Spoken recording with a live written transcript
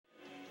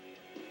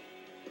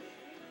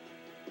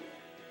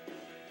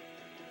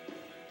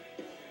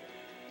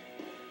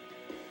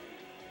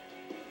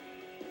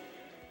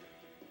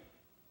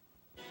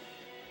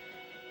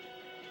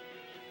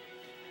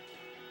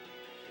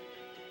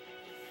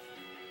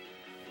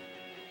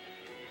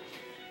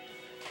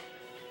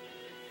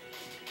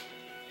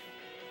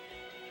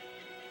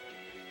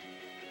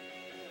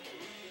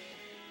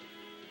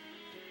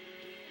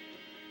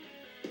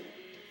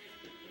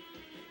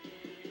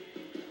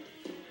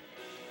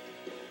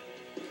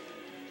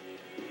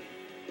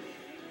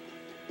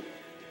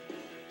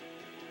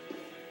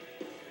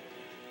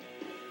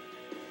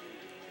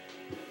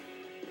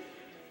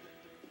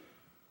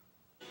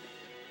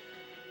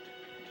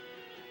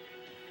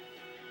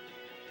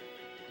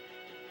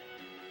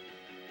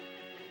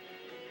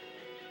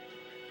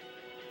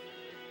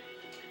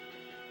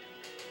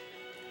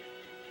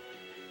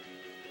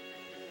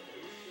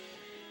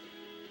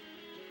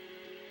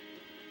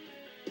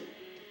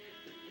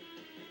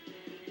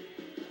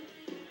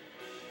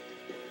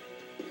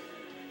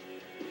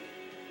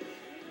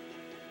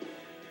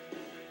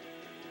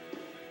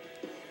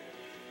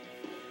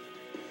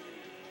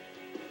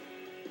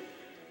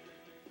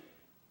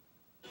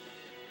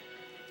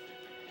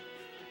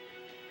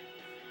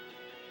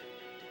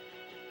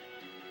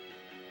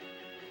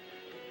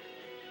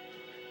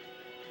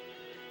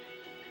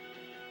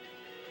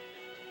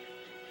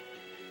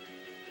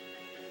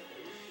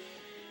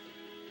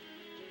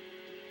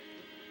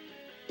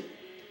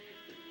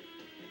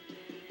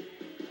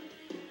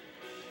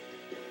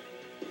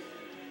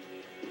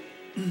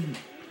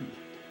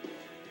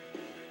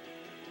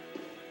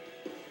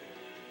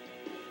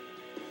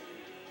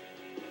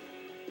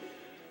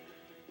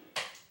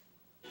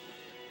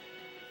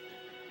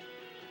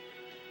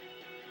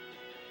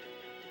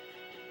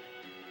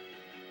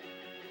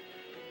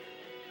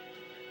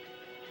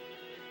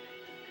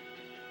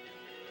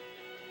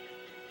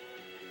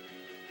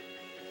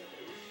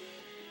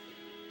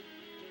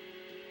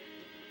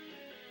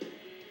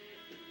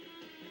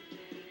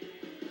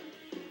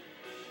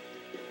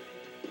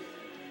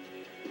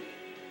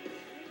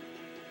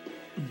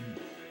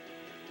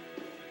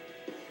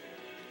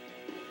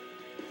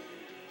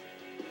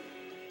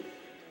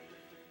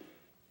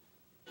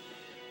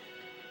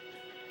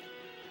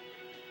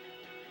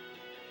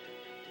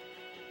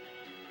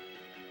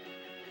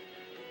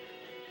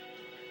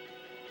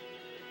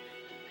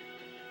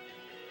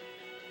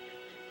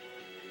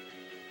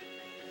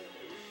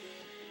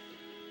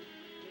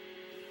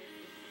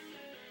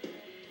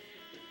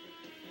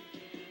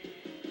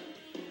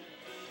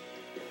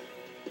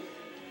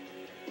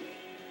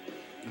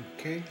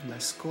Okay,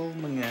 last call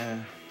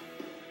mga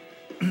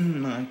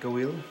mga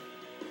kawil.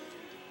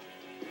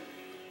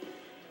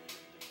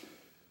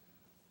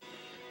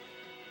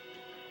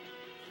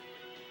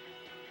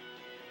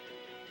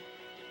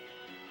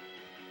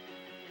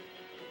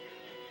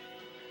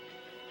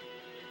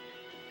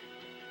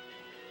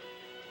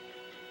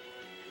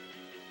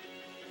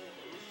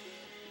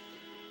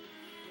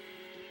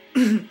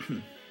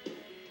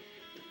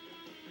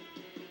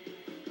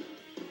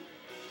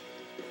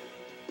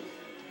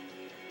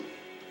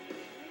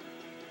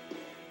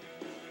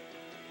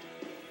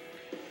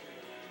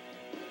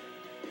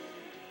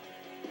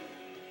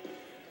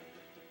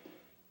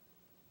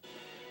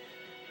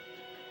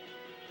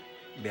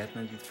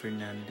 Bernadette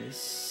Fernandez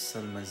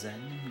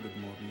Salmazan, good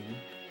morning.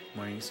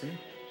 Morning, sir.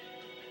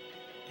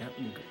 Yep,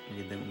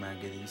 magandang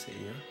umaga din sa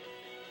iyo.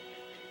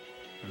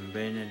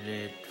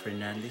 Bernadette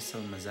Fernandez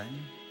Salmazan.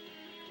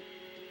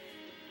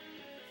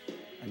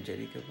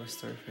 Angelica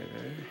Pastor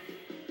Ferrer.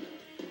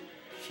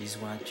 She's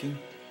watching.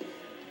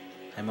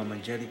 Hi, Ma'am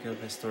Angelica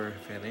Pastor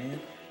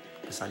Ferrer.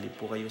 Kasali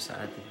po kayo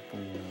sa ating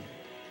pong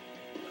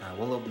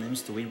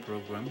WHEELOFNAMESTOWIN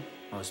program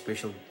o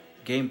special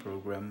game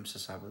program sa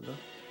Sabado.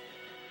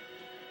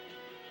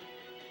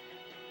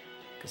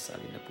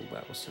 Kasali na po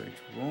ba ako, Sir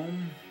Jerome?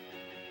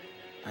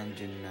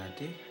 Andyan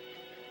natin.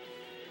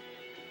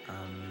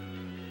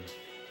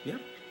 Yep.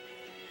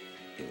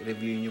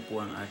 I-review nyo po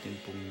ang atin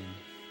pong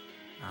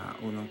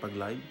unang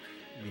pag-live.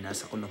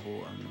 Binasa ko na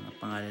ho ang mga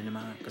pangalan ng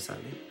mga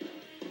kasali.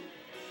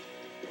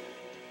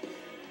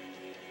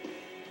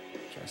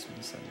 Jasmine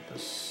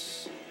Santos.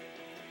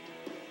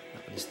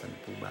 Nakalista na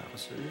po ba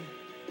ako, sir?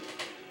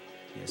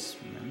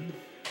 Yes, ma'am.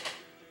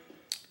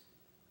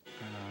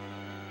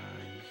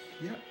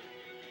 Yeah.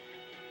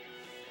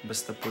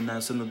 Basta po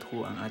nasunod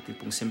ho ang ating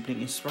pong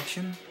simpleng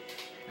instruction,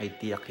 ay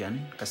tiyak yan,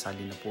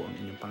 kasali na po ang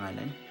inyong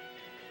pangalan.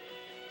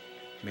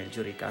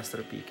 Marjorie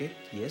Castro Piquet,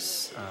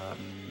 yes,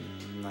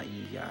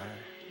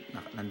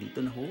 nandito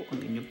na ho ang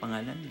inyong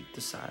pangalan dito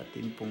sa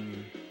ating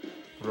pong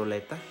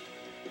ruleta.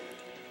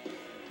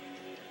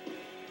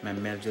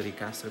 Ma'am Marjorie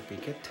Castro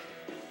Piquet.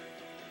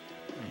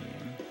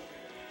 Ayan.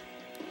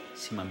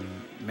 Si Ma'am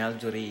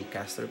Marjorie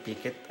Castro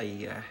Piquet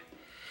ay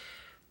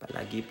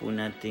palagi po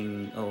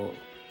nating,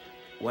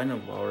 one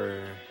of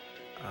our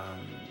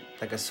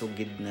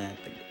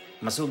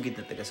masugid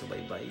na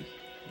taga-subaybay.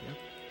 Yep.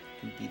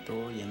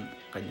 Dito yung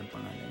kanyang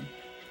pangalan.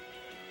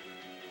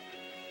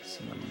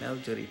 Si Ma'am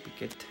Marjorie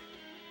Piquet.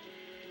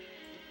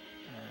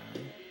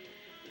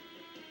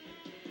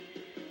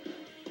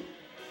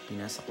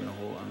 Pinasa ko na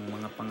ho ang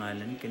mga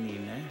pangalan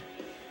kanina.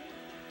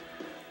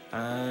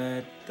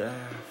 At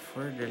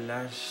for the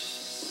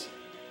last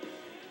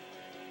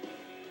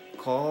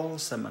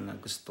call sa mga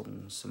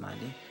gustong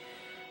sumali,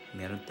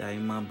 meron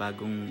tayong mga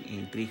bagong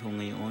entry ho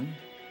ngayon.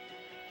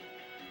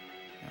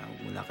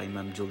 Mula kay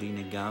Ma'am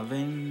Jolina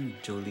Gavin,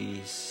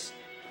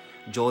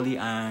 Jolie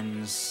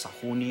Ann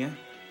Sacunia,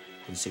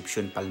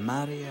 Concepcion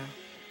Palmaria,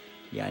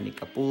 Yani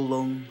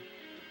Capulong,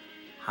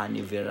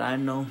 Hani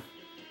Verano,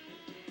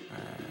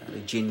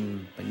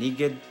 Regine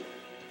Panigid,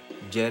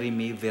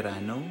 Jeremy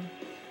Verano,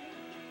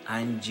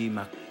 Angie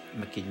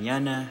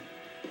Maquignana,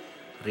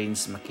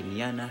 Rins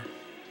Maquignana,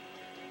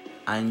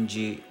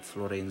 Angie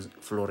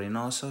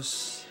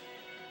Florenosos,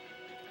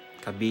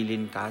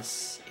 Kabilin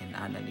Cas, and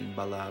Annalyn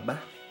Balaba.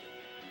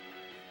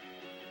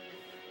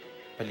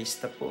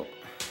 Palista po.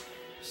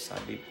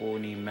 Sabi po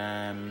ni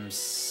Ma'am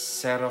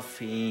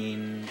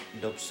Seraphine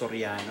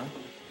Dobsoriano.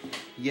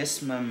 Yes,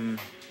 Ma'am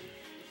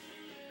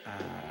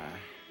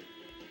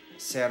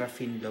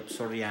Seraphine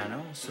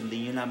Dobsoriano.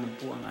 Sundin nyo naman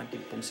po ang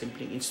ating pong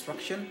simpleng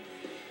instruction.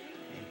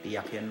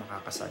 Tiyak yan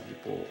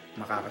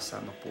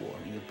makakasama po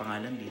ang inyong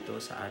pangalan dito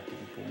sa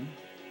ating pong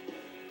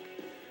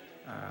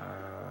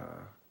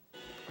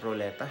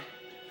roleta.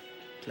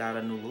 Clara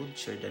Nulud,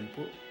 Sherdan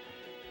po.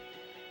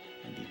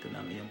 Nandito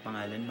na ang iyong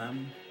pangalan, ma'am.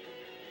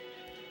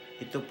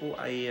 Ito po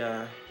ay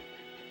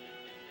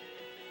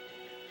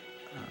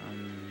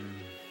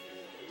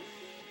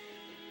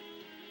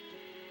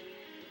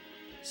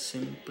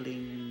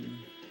simpleng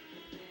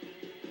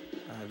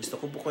gusto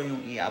ko po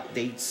kayong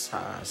i-update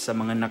sa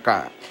mga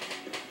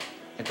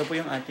ito po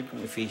yung ating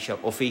pong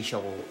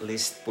official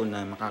list po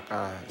na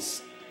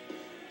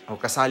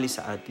kasali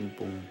sa ating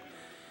pong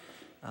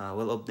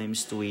Wheel of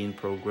Names to Win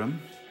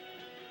program.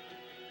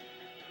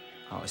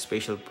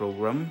 Special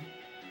program.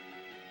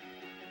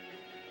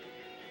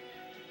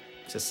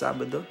 Sa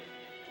Sabado,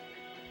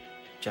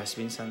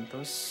 Jasmine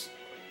Santos.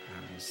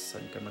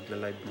 Saan ka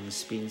magla-live ng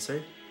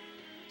Spencer?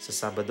 Sa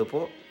Sabado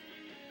po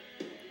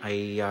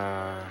ay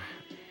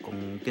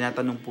kung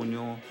tinatanong po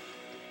nyo,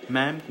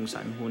 ma'am, kung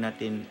saan po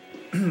natin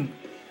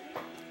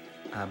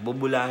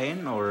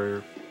bubulahin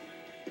or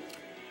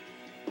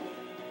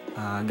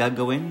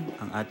gagawin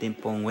ang ating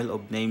pong Wheel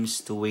of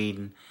Names to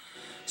Win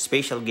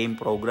special game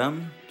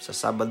program sa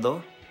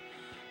Sabado,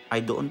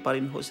 ay doon pa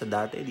rin ho sa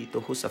dati,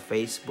 dito ho sa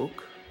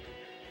Facebook.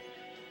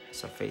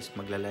 Sa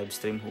Facebook, magla-live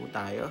stream ho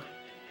tayo.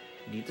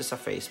 Dito sa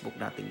Facebook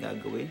natin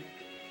gagawin.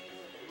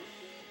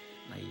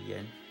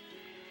 Ayan.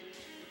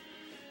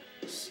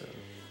 So,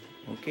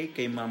 okay,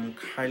 kay Ma'am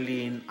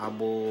Carlene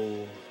Abo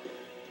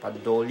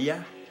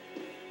Padolia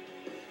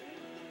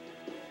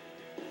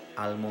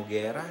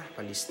Almoguera,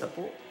 palista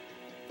po.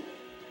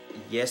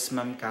 Yes,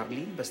 Ma'am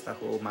Carlene, basta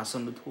ho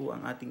masunod ho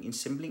ang ating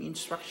simpleng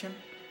instruction,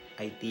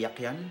 ay tiyak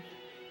yan.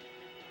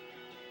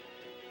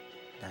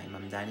 Dahil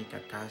Ma'am Danica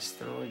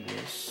Castro,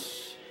 yes.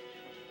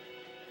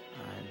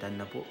 Dan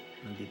na po,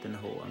 nandito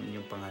na ho ang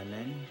inyong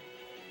pangalan.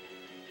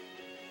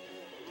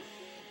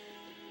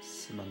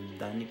 Si Ma'am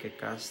Danica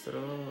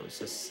Castro,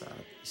 isa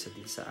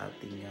din sa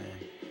ating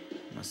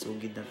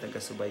masugid na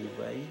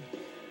taga-subaybay.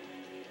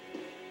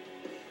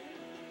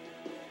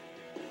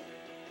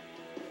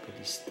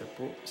 Palista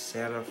po,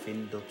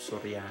 Serafin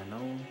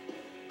Soriano.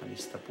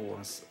 Palista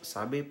po ang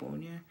sabi po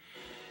niya.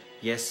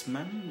 Yes,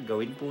 ma'am.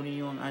 Gawin po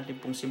ninyo ang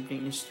ating pong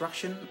simpleng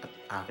instruction at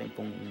akin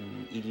pong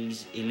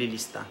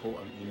ililista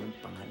ho ang inyong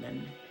pangalan.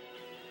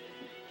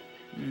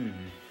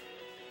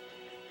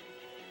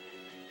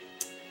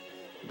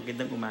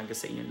 Magandang umaga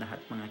sa inyong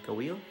lahat, mga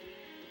ka-wheel.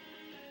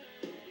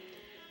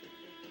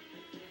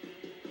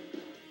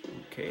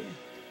 Okay.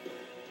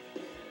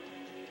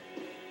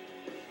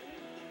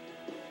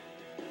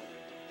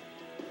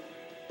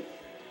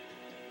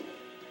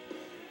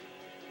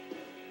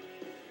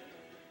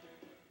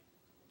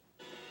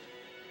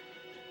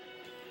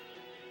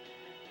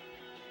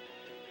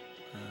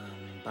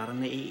 Parang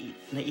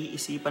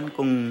naiisipan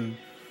kong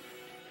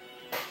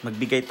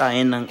magbigay tayo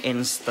ng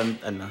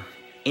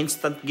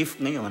instant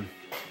gift ngayon.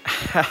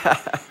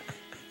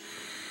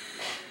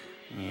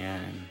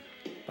 Ayan.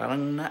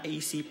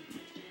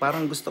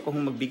 Parang gusto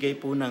kong magbigay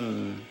po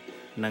ng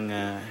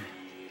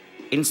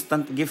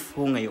instant gift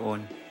ho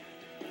ngayon.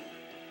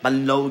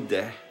 Panload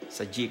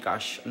sa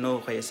GCash. Ano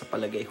kaya sa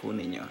palagay ho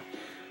ninyo?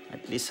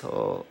 At least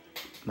ho,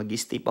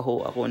 mag-stay pa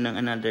ho ako ng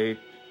another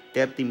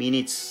 30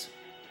 minutes.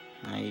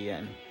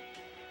 Ayan.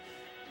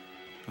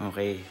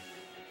 Okay.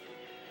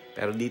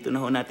 Pero dito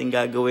na ho natin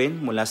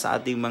gagawin mula sa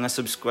ating mga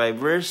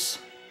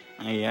subscribers.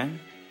 Ayan.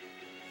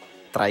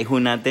 Try ho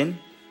natin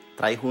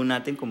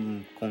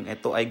kung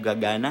ito ay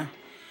gagana.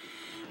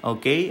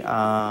 Okay.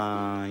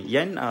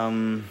 Yan.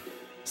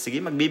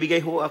 Sige, magbibigay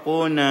ho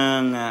ako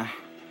ng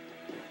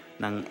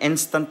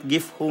instant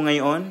gift ho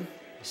ngayon.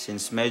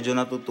 Since medyo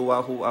natutuwa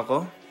ho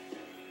ako.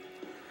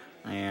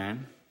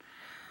 Ayan.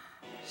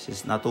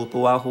 Since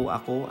natutuwa ho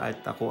ako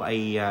at ako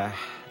ay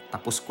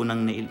tapos ko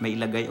nang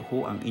mailagay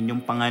ho ang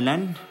inyong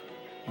pangalan.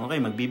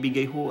 Okay,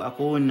 magbibigay ho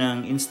ako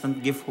ng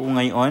instant gift ho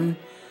ngayon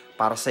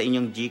para sa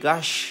inyong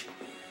GCash.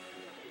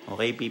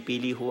 Okay,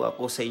 pipili ho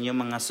ako sa inyong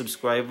mga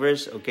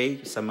subscribers.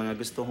 Okay, sa mga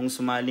gusto hong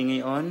sumali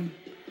ngayon.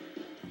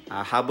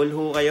 Habol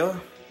ho kayo.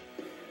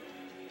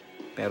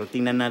 Pero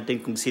tingnan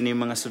natin kung sino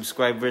yung mga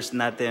subscribers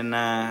natin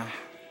na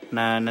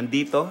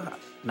nandito.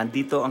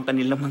 Nandito ang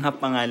kanilang mga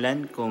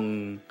pangalan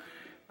kung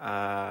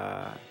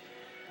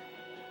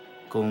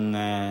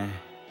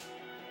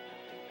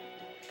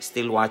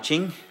still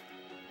watching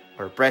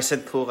or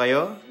present ho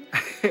kayo.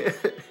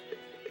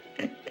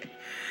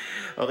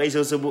 Okay,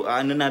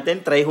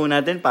 try ho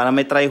natin para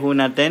may try ho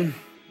natin.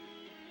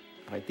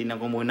 Okay,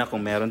 tingnan ko muna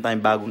kung meron tayong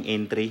bagong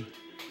entry.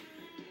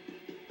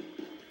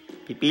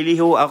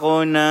 Pipili ho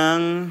ako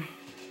ng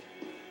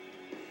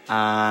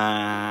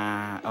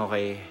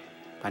okay,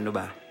 paano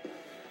ba?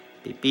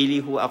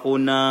 Pipili ho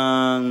ako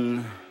ng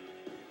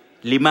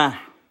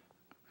 5.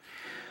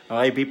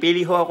 Okay,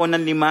 pipili ho ako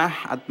ng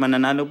 5 at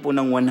mananalo po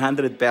ng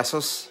 100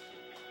 pesos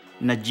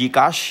na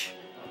GCash.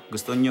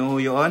 Gusto nyo ho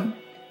yun?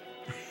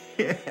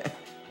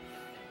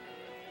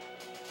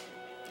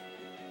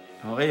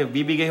 Okay,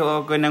 bibigay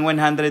ho ako ng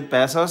 100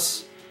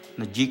 pesos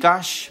na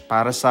GCash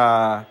para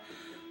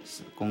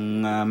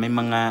kung may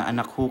mga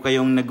anak ho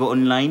kayong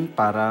nag-online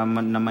para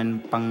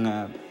naman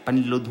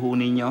panload ho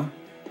ninyo.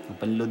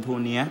 Panload ho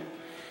niya.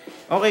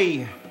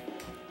 Okay,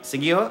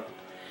 sige ho.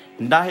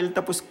 Dahil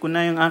tapos ko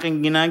na yung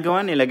aking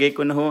ginagawa, nilagay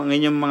ko na ho ang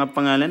inyong mga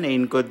pangalan,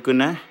 i-encode ko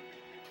na.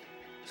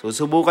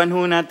 Susubukan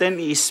ho natin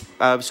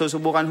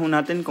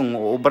kung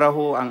uobra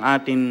ho ang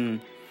ating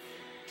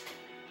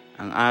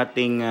ang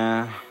ating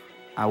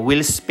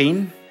wheel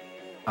spin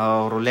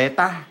o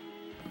ruleta.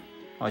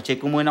 O,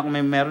 check ko muna kung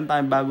meron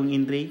tayong bagong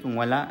entry. Kung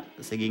wala,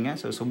 sige nga,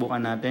 susubukan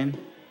natin.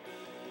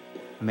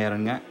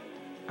 Meron nga.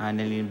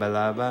 Annalyn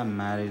Balaba,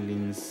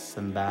 Marilyn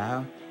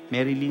Sambaho.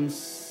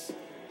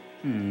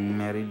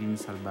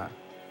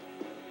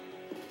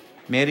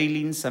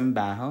 Marilyn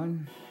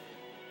Sambahon.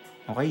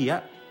 Okay,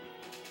 yeah.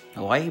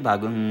 Okay,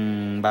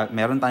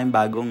 meron tayong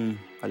bagong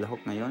kalahok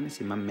ngayon.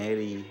 Si Ma'am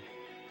Marilyn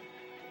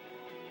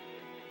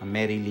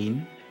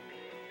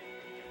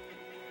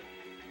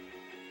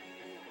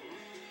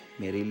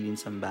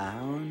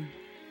Sambahon.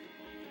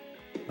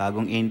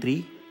 Bagong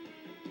entry.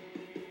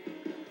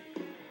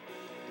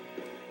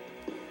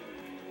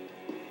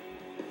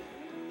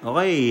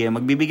 Okay,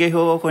 magbibigay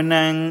ho ako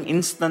ng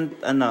instant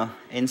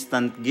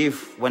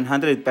gift,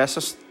 100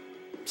 pesos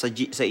sa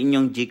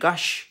inyong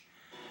GCash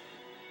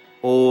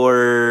or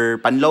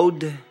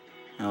panload.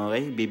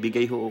 Okay,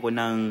 bibigay ho ako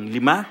ng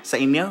 5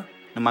 sa inyo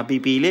na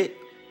mapipili.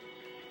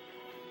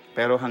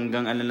 Pero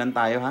hanggang lang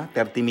tayo ha,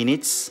 30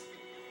 minutes.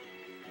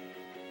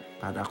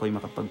 Para ako'y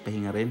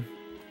makapagpahinga rin.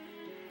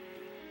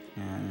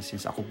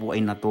 Since ako po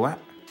ay natuwa.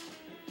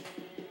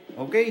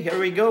 Okay, here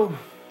we go.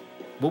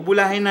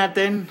 Bubulahin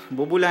natin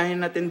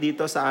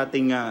dito sa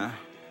ating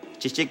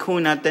check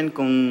ho natin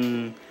kung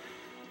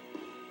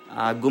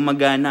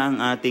gumagana ang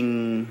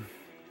ating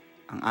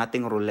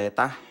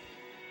ruleta.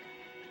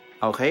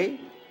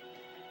 Okay?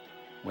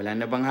 Wala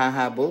na bang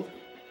hahabol?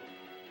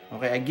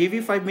 Okay, I give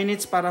you 5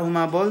 minutes para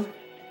humabol.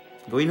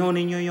 Gawin ho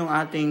ninyo yung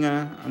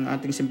ang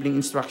ating simpleng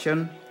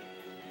instruction.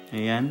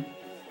 Ayan.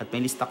 At may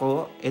lista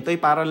ko. Ito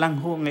ay para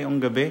lang ho ngayong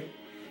gabi.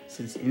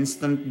 Since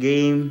instant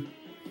game,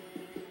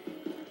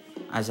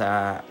 as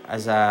a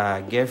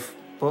gift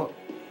po,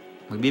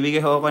 magbibigay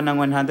ho ako ng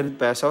 100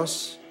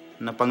 pesos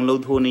na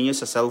pang-load ho ninyo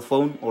sa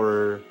cellphone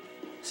or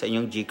sa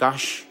inyong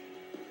GCash.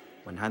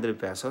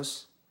 100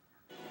 pesos.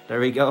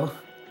 There we go.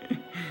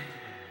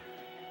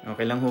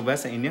 Okay lang ho ba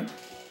sa inyo?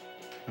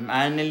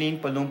 Ma'am Annalyn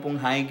Palumpong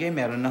Haige,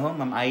 meron na ho.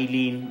 Ma'am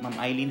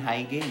Eileen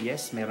Haige,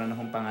 yes, meron na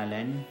hong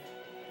pangalan.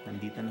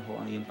 Nandito na ho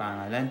ang iyong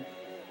pangalan.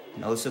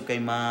 And also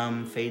kay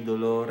Ma'am Faye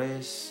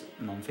Dolores.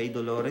 Ma'am Faye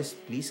Dolores,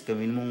 please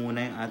gawin mo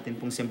muna yung atin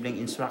pong simpleng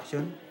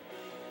instruction.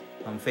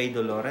 Ma'am Faye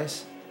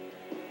Dolores.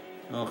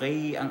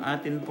 Okay, ang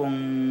atin pong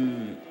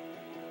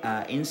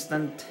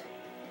instant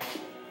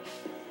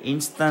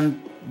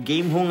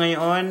game ho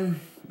ngayon.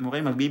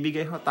 Okay,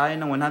 magbibigay ho tayo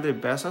ng 100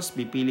 pesos.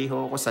 Pipili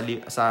ho ako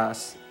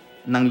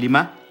ng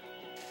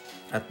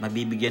 5. At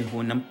mabibigyan ho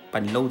ng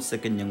panload sa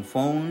kanyang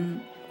phone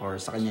or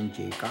sa kanyang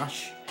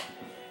GCash.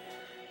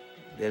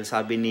 Dahil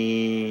sabi ni,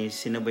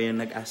 sino ba yung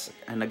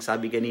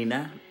nagsabi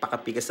kanina?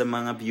 Pakapikas sa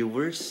mga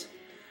viewers.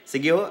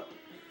 Sige ho.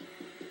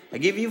 I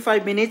give you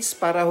 5 minutes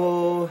para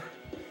ho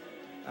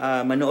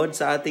manood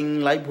sa ating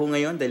live ho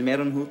ngayon. Dahil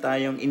meron ho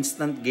tayong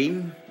instant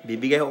game.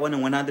 Bibigay ho ako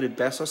ng 100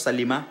 pesos sa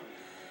 5.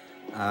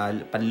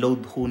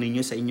 Panload ho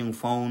ninyo sa inyong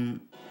phone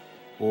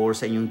or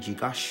sa inyong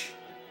GCash.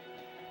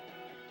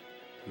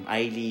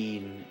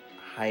 Eileen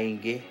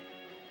Haige.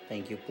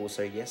 Thank you po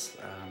sir. Yes.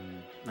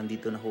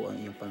 Nandito na ho ang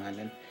iyong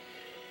pangalan.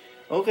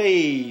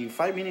 Okay,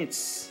 5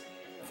 minutes.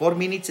 4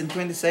 minutes and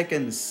 20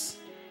 seconds.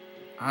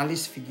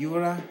 Alice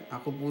Figura.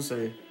 Ako po,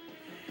 sir.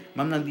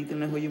 Ma'am, nandito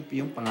na ho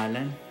yung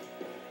pangalan.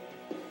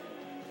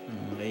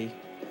 Okay.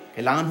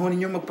 Kailangan ho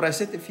ninyo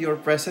mag-present if you're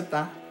present,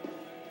 ha?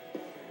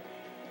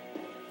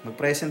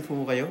 Mag-present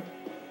ho kayo.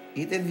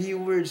 8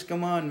 viewers,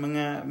 come on,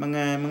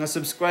 mga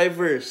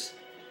subscribers.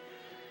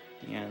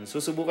 Yan.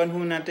 Susubukan ho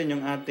natin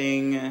yung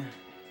ating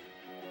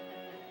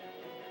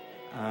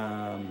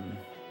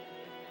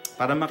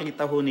para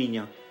makita ho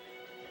ninyo.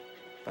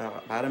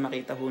 Para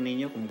makita ho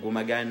ninyo kung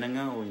gumagana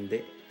nga o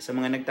hindi. Sa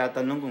mga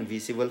nagtatanong kung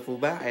visible po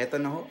ba, eto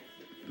na ho.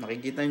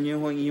 Nakikita niyo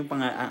ho yung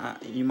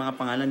mga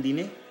pangalan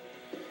din eh.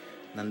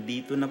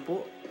 Nandito na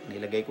po.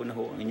 Nilagay ko na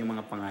ho ang inyong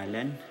mga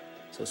pangalan.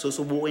 So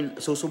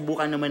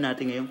susubukan naman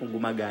natin ngayon kung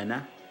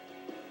gumagana.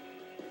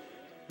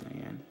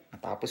 Ayan.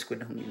 Natapos ko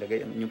na hong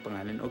ilagay ang inyong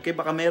pangalan. Okay,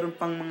 baka meron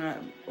pang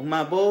mga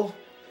humabol.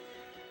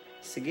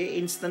 Sige,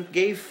 instant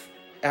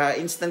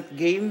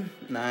game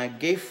na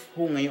gift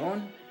ho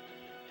ngayon.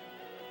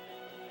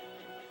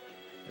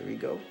 There we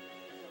go.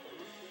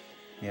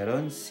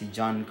 Meron si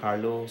John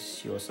Carlos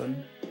Sioson,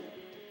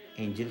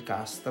 Angel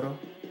Castro.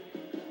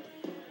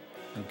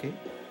 Okay.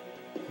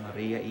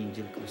 Maria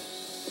Angel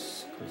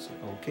Cruz.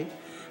 Okay.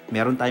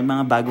 Meron tayong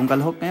mga bagong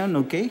kalahok ngayon,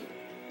 okay?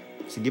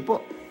 Sige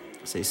po.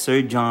 Si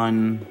Sir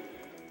John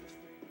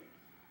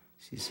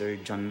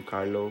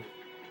Carlo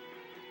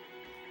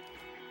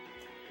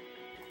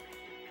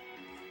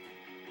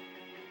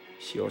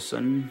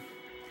Sioson.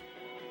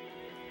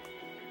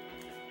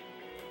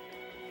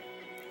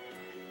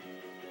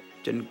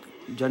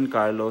 John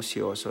Carlo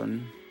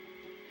Sioson.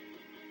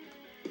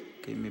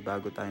 Okay, may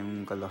bago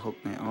tayong kalahok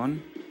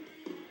ngayon.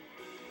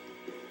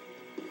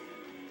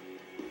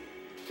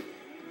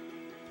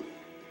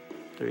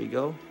 There you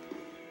go.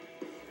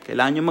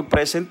 Kailangan nyo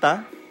mag-present,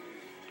 ha?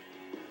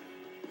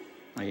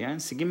 Ayan,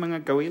 sige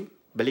mga kawil.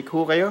 Balik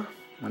ho kayo.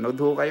 Manood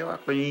ho kayo.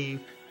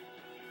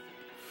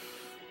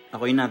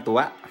 ako'y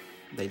natuwa.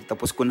 Dahil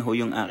tapos ko na ho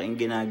yung aking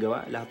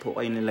ginagawa. Lahat ho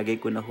kayo nilagay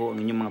ko na ho ang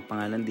inyong mga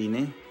pangalan din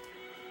eh.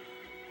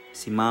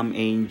 Si Ma'am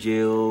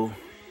Angel.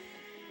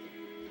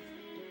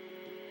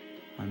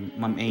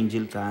 Ma'am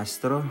Angel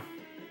Castro.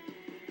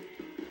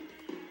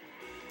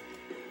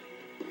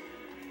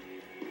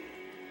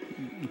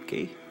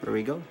 Okay, here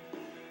we go.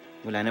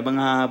 Wala na bang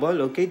habol?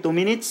 Okay, 2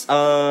 minutes.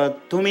 2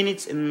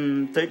 minutes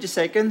and 30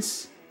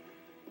 seconds.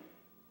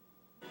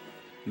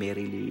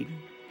 Marilyn.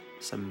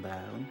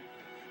 Sambaon.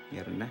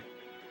 Meron na.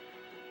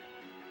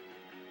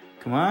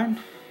 Come on.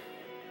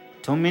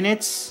 2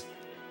 minutes.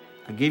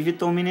 I give you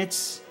 2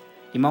 minutes.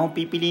 5 ho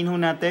pipiliin ho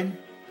natin.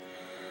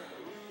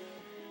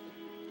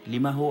 5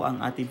 ho ang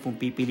ating pong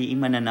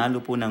pipiliin. Mananalo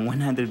po ng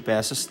 100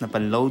 pesos na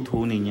pan-load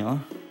ho ninyo.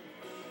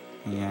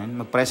 Ayan.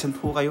 Mag-present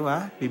ho kayo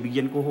ha.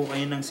 Bibigyan ko ho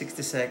kayo ng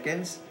 60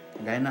 seconds.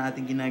 Gaya na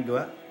ating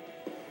ginagawa.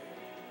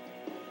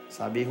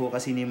 Sabi ho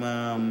kasi ni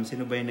ma'am,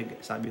 sino ba yung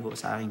nagsabi ho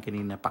sa akin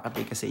kanina?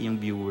 Pakatay kasi yung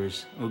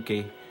viewers.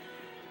 Okay.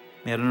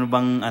 Meron na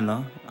bang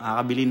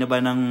nakakabili na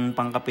ba ng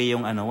pangkape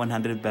yung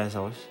 100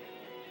 pesos?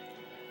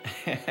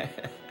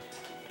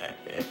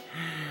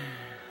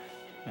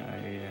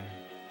 Ayan.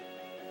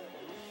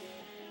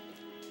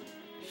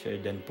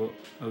 Share dan po.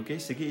 Okay,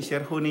 sige,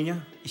 i-share ho ninyo.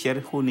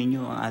 I-share ho ninyo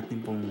ang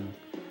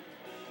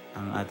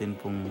ating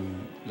pong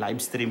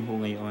live stream ho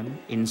ngayon.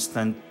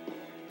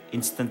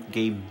 Instant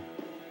game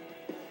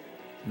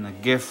na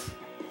gift.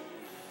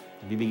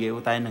 Bibigay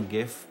ko tayo ng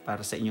gift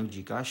para sa inyong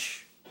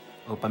GCash.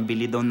 O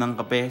pambili daw ng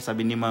kape.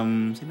 Sabi ni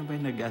ma'am, sino ba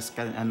yung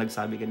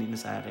nagsabi kanina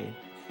sa akin?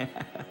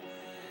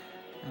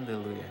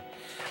 Hallelujah.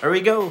 Here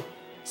we go.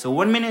 So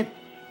 1 minute.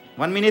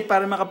 1 minute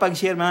para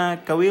makapag-share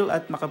mga kawil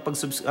at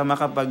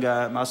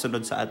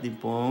makasunod sa ating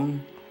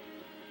pong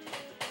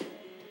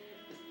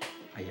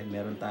ayan,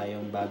 meron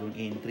tayong bagong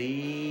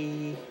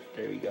entry.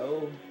 There we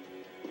go.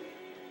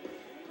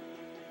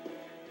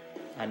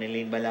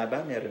 Annalyn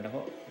Balaba, meron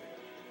ako.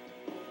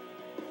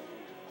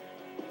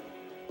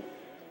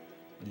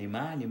 5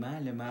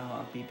 ako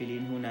ang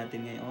pipiliin ho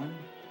natin ngayon.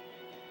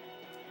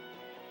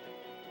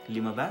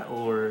 5 ba?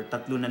 Or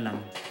 3 na lang?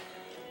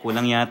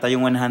 Kulang yata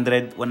yung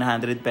 100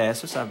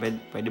 pesos. Sabi,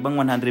 pwede bang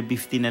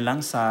 150 na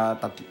lang sa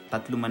 3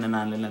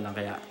 mananalo na lang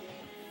kaya?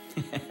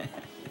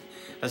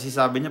 Kasi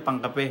sabi niya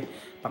pangkape.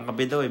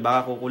 Pangkape daw eh.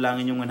 Baka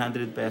kukulangin yung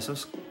 100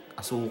 pesos.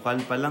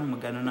 Asukal pa lang.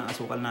 Magkano ng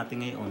asukal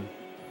natin ngayon?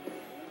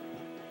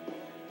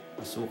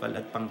 Asukal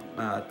at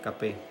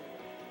kape.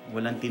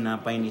 Walang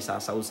tinapay ni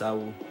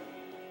sasaw-saw.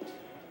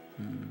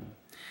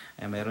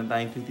 Ay, mayroon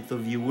tayong 22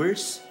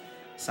 viewers.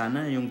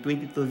 Sana yung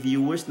 22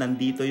 viewers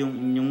nandito yung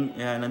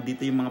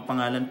mga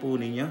pangalan po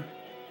ninyo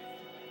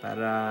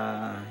para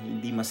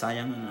hindi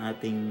masayang ang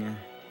ating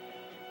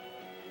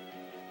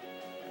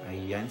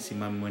ayan, si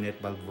Ma'am Monet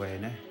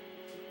Balbuena.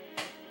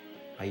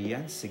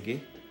 Ayan,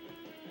 sige.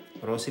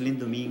 Roselyn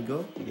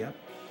Domingo, yep.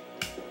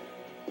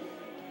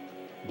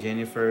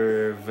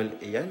 Jennifer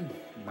ayan,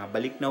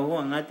 mabalik na ho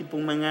ang ating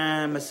pong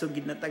mga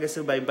masugid na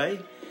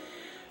taga-subaybay.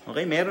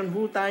 Okay, meron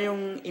ho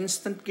tayong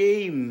instant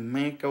game,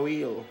 mga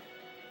kawil.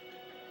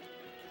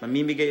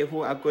 Mamimigay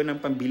ho ako ng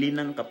pambili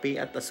ng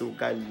kape at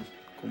asukal.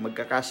 Kung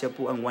magkakasya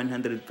po ang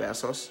 100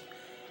 pesos,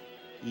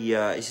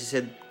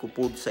 isisend ko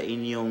po sa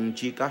inyong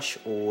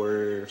GCash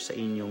or sa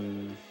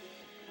inyong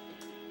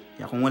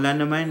kung wala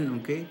naman,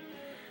 okay,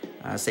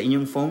 sa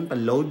inyong phone,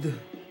 pa-load.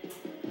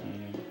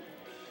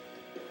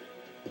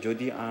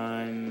 Jody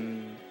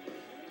Ann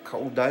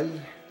Kaudal.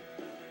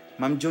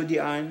 Ma'am Jody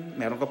Ann,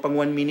 meron ka pang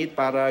 1 minute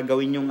para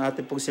gawin yung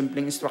ating pong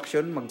simpleng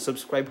instruction.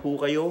 Mag-subscribe ho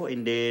kayo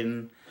and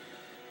then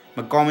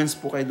mag-comments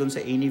po kayo dun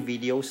sa any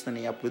videos na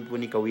ni-upload po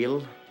ni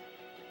Kawil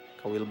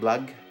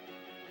Vlog.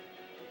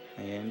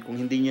 Ayan, kung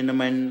hindi nyo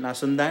naman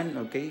nasundan,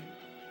 okay,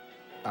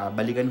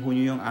 balikan ho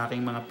nyo yung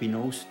aking mga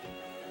pinost.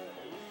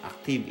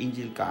 Active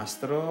Angel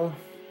Castro.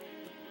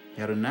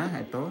 Meron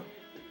na, ito.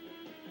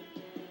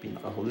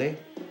 Pinakahuli.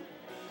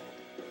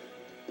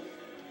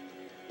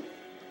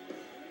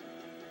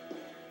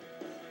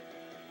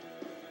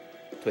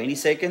 $20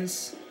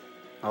 seconds.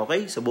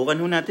 Okay, subukan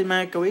ho natin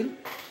mga kawil.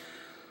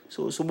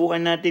 So,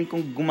 subukan natin kung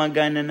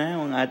gumagana na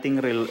ang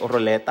ating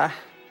ruleta.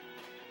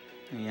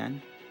 Ayan.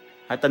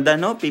 At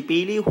tandaan no,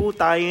 pipili ho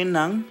tayo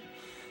ng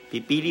 5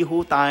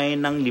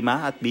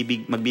 at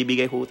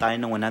magbibigay ho tayo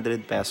ng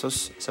 100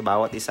 pesos sa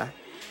bawat isa.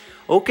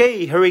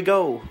 Okay, here we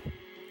go.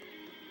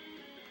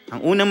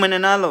 Ang unang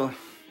mananalo.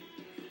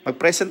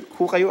 Mag-present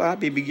ho kayo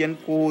bibigyan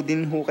ko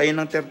din ho kayo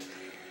ng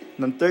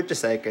 30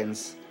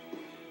 seconds.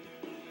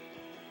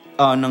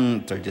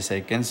 Ng 30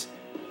 seconds.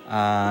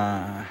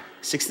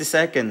 60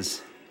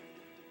 seconds.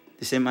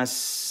 The same as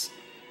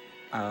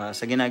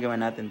sa ginagawa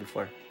natin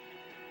before.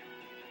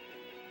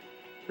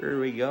 Here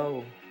we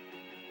go.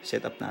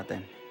 Set up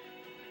natin.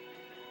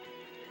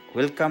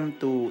 Welcome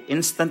to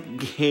Instant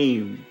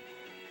Game.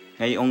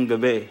 Ngayong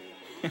gabi.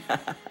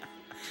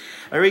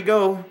 Here we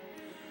go.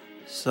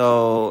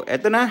 So,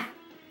 eto na.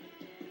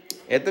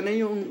 Eto na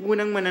yung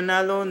unang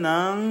mananalo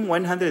ng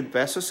 100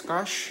 pesos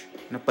cash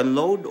na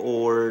pan-load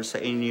or sa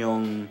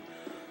inyong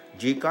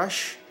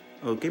GCash.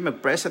 Okay,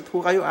 mag-present ho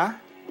kayo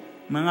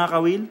mga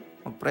kawil.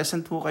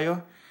 Mag-present po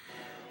kayo.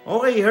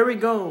 Okay, here we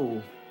go.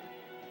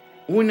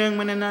 Unang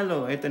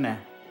mananalo, ito na.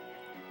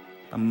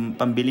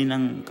 Pambili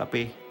ng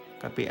kape.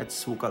 Kape at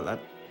sukal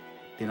at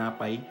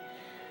tinapay.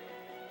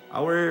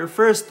 Our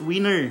first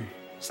winner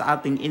sa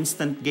ating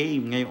instant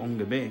game ngayong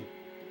gabi.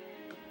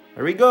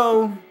 Here we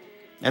go.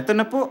 Ito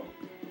na po.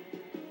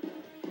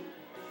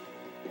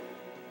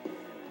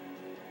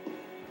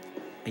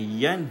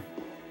 Ayan.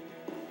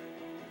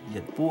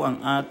 Yan po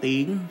ang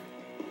ating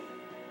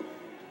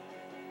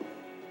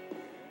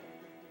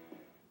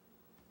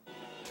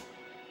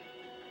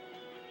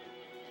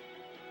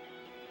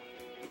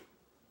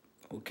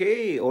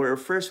okay, our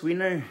first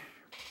winner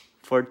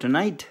for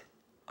tonight.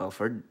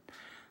 For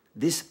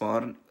this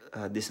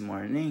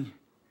morning.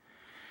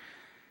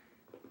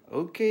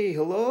 Okay,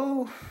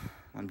 hello.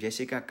 Ma'am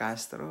Jessica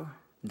Castro.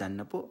 Done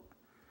na po.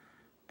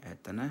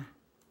 Eto na.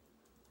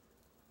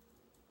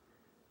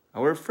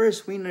 Our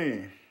first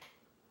winner.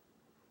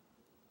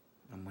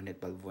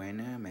 Amunet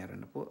Balbuena.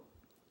 Meron na po.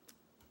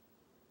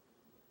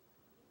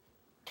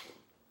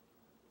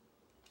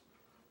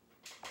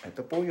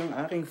 Ito po yung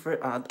ating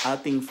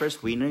first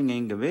winner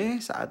ngayong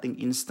gabi sa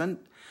ating instant.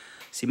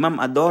 Si Ma'am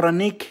Adora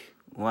Nick.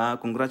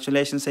 Wow,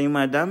 congratulations sa iyo,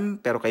 madam.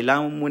 Pero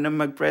kailangan mo muna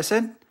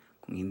mag-present.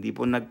 Kung hindi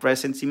po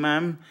nag-present si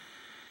ma'am,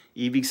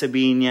 ibig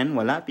sabihin yan,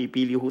 wala.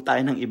 Pipili ho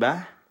tayo ng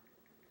iba.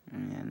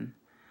 Ayan.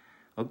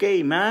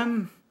 Okay,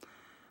 ma'am.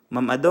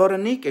 Ma'am Adora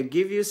Nick, I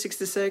give you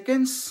 60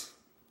 seconds.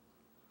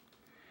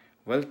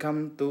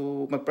 Welcome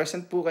to...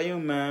 Mag-present po kayo,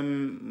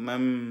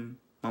 Ma'am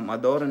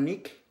Adora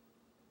Nick.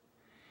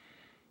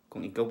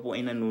 Kung ikaw po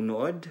ay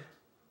nanonood.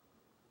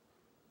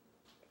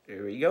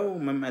 There we go,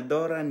 Ma'am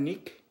Adora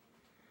Nick.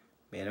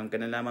 Meron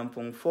ka na lamang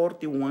pong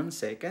 41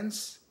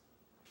 seconds.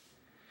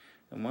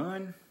 Come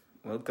on.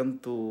 Welcome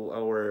to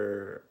our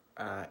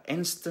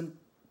instant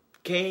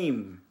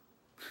game.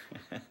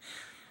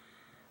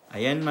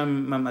 Ayan,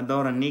 Ma'am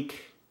Adora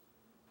Nick.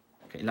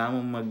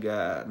 Kailangan mo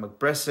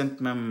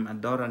mag-present, Ma'am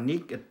Adora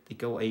Nick, at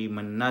ikaw ay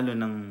manalo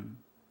ng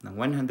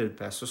 100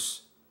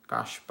 pesos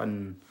cash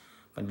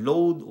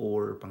pan-load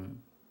or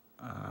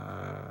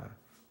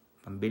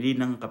pambili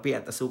ng kape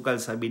at asukal,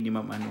 sabi ni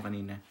Ma'am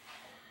kanina.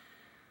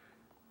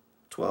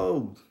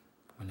 12.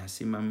 Wala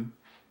si Ma'am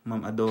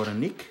Adora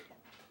Nick.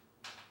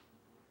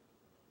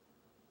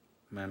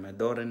 Ma'am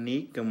Adora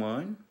Nick, come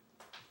on.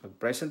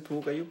 Mag-present po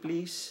kayo,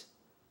 please.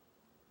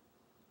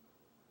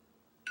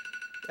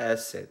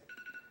 That's it.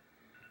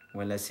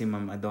 Wala si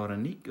Ma'am Adora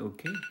Nick.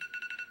 Okay.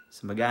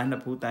 So,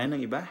 maghahanap po tayo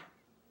ng iba.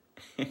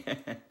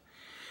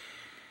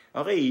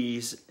 Okay.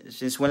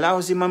 Since wala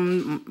ko si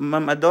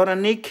Ma'am Adora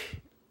Nick,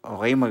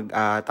 okay,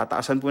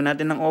 tataasan po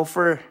natin ng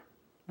offer.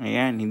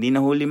 Ayan, hindi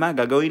na ho 5.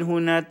 Gagawin ho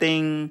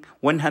nating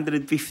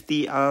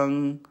 150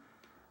 ang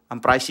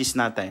prices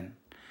natin.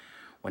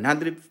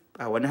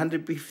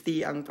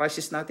 150 ang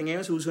prices natin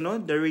ngayon.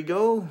 Susunod, there we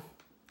go.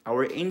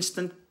 Our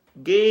instant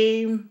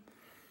game.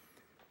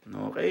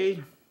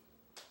 Okay.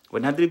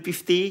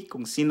 150.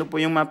 Kung sino po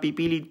yung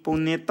mapipili po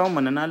nito,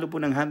 mananalo po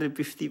ng 150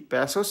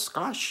 pesos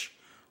cash.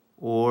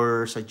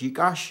 Or sa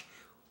GCash.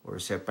 Or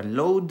sa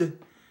panload.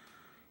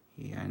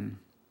 Ayan.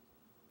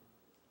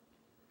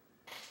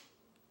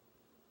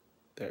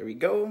 There we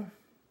go.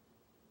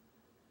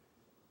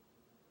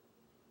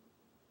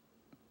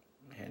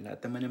 Ayan, lahat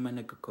naman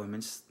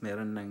nagko-comments.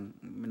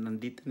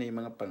 Nandito na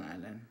yung mga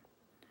pangalan.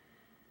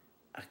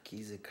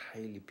 Akiza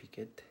Kylie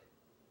Piquet.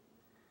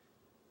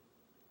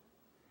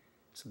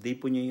 Subday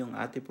po nyo yung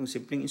ating pong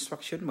simpleng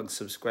instruction.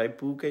 Mag-subscribe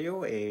po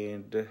kayo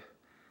and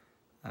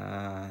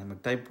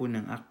mag-type po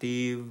ng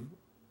active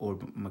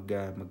or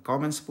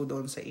mag-comments po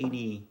doon sa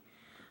any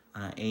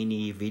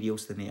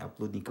videos na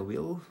i-upload ni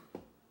Kawil.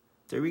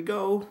 There we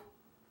go.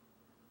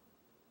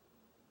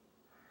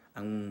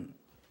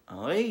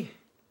 Okay.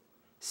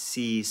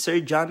 Si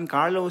Sir John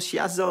Carlos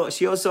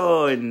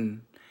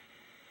Sioson.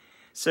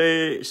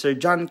 Sir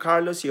John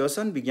Carlos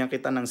Sioson, bigyan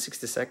kita ng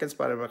 60 seconds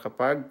para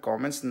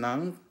makapag-comments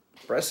ng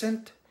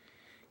present.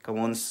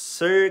 Come on,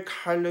 Sir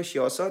Carlos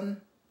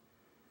Sioson.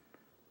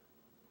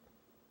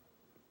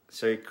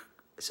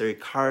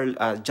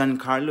 John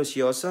Carlos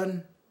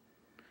Sioson.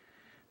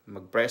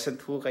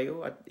 Mag-present po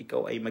kayo at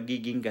ikaw ay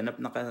magiging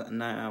ganap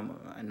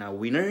na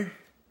winner.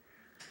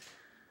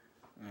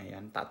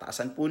 Ayan,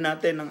 tataasan po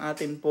natin ang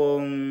atin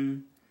pong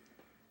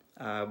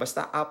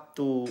basta up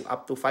to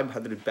 500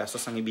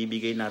 pesos ang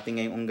ibibigay natin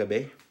ngayong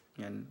gabi.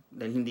 Yan,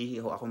 dahil hindi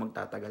ako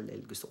magtatagal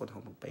dahil gusto ko na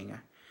ako magpahinga.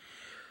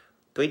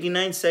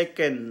 29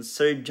 seconds,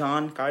 Sir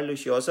John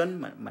Carlos Sioson,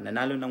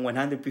 mananalo ng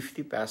 150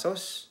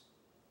 pesos.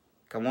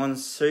 Come on,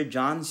 Sir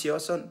John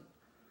Sioson.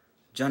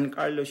 John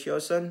Carlos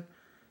Sioson.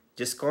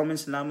 Just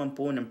comments lamang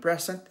po ng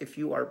present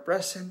if you are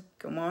present.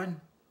 Come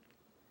on.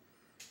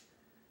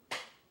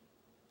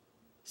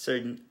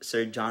 Sir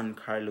John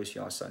Carlos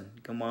Sioson.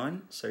 Come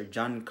on, Sir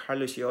John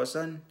Carlos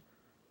Sioson.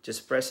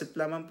 Just press it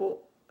lamang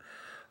po.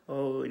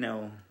 Oh,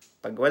 no.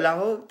 Pag wala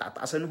ho,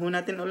 tataasan ho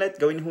natin ulit.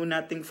 Gawin ho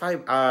nating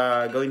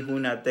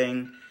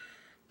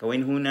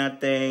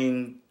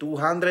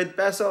 200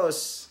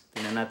 pesos.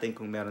 Tingnan natin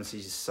kung meron si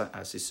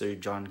Sir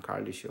John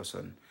Carlos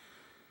Sioson.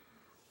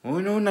 Oh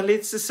no,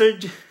 na-late si Sir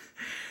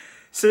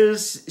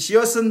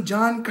Sioson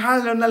John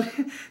Carlo.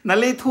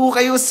 Na-late ho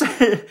kayo,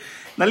 sir.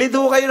 Na-late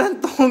ho kayo ng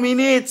 2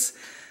 minutes.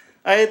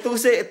 Ay, 2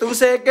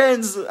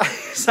 seconds. Ay,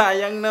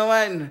 sayang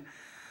naman.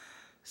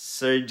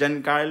 Sir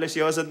John Carlo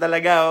Sioson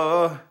talaga,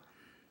 oo.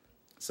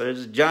 Sir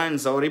John,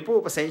 sorry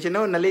po. Pasensya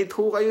na ho. Na-late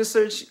ho kayo,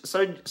 Sir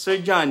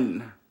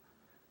John.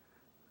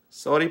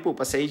 Sorry po,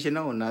 pasensya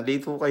na ho.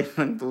 Na-late ho kayo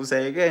ng 2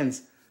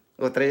 seconds.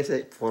 O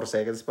 4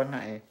 seconds pa na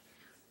eh.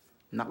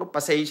 Naku,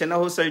 pasensya na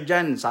ho, Sir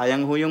John.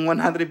 Sayang ho yung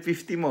 150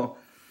 mo.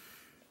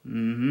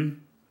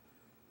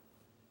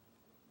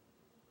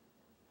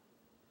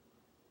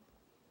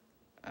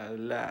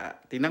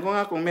 Ala. Tingnan ko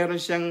nga kung meron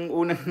siyang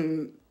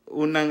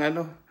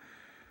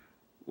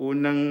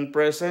unang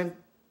present.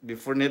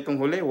 Before nitong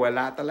huli,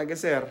 wala talaga,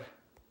 sir.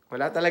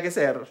 Wala talaga,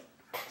 sir.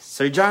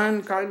 Sir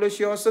John Carlos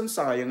Yoson,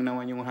 sayang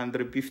naman yung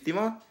 150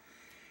 mo.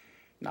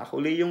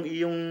 Nakuli yung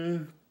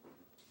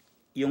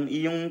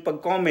iyong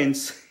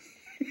pag-comments.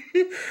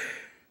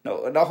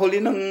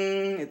 Nahuli ng,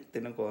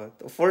 tinan ko,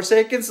 4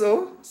 seconds,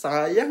 oh.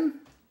 Sayang.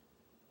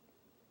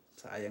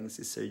 Sayang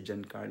si Sir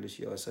John Carlos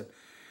Yoson.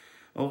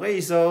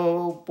 Okay, so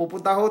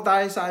pupunta ho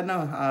tayo sa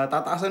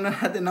tataasan na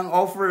natin ng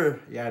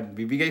offer. Yan,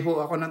 bibigay ho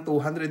ako ng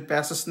 200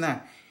 pesos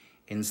na.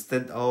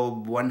 Instead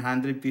of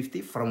 150,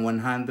 from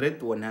 100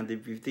 to 150.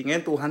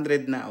 Ngayon,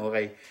 200 na,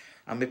 okay.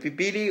 Ang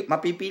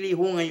mapipili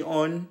ho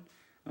ngayon,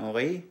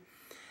 okay.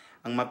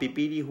 Ang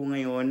mapipili ho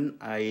ngayon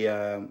ay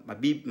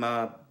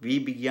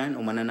mabibigyan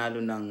o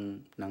mananalo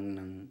ng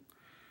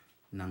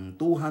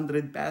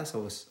 200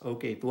 pesos.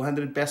 Okay,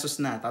 200 pesos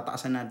na.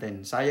 Tataasan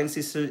natin. Sayang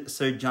si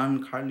Sir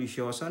John Carlos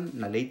Yoson.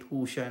 Na-late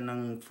ho siya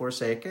ng 4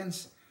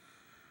 seconds.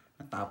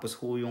 Natapos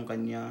ho yung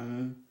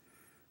kanyang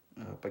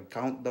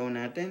pag-countdown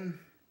natin.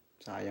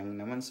 Sayang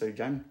naman, Sir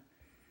John.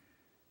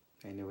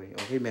 Anyway,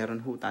 okay.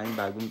 Meron ho tayong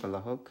bagong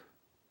palahok.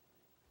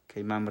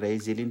 Kay Ma'am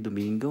Rezeline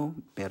Domingo.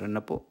 Meron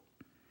na po.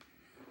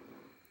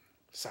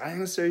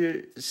 Sayang,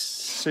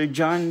 Sir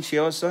John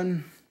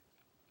Yoson.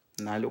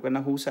 Nalo ka na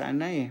ho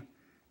sana eh.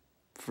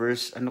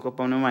 First, ano ka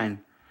pa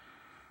naman?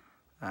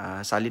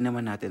 Sali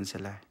naman natin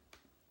sila.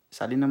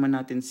 Sali naman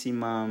natin si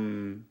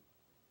Ma'am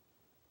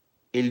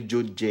Eljo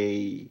J.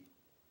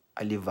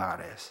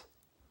 Olivares.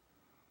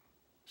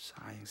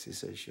 Sayang si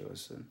Sir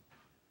Yoson.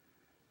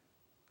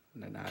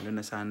 Nanalo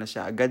na sana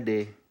siya agad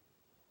eh.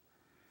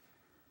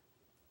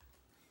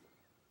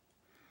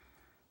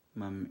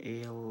 Ma'am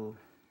Eljo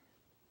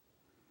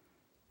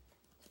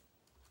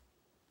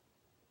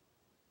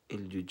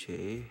J.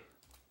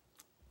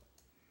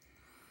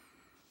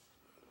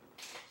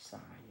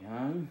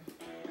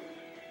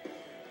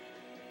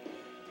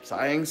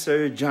 Sayang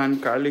Sir John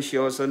Carlos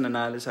Yoson,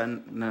 nanalo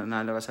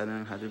ka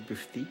sana ng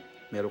 150.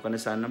 Meron ka na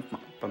sana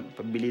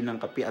pabili ng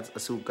kape at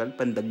asukal,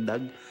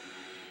 pandagdag.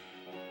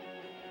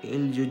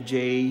 Eljo J.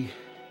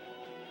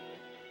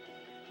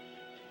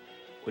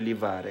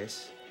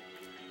 Olivares.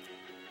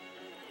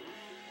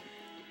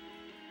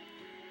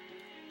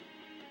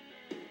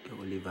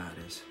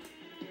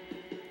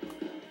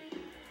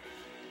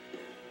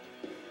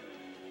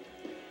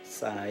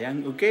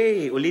 Sayang.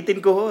 Okay,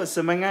 ulitin ko ho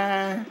sa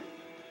mga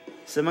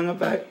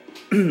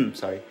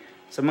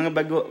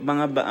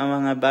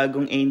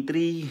bagong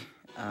entry.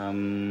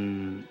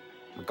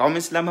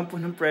 Comments lamang po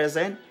ng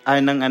present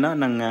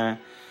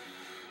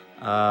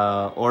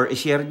or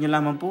i-share niyo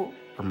lamang po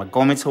or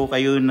mag-comments ho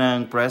kayo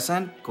ng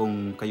present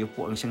kung kayo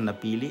po ang siyang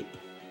napili.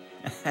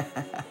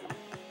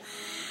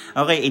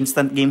 Okay,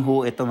 instant game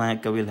ho ito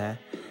mga kawil ha.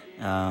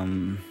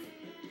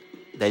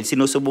 Dahil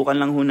sinusubukan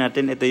lang ho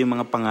natin, ito yung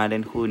mga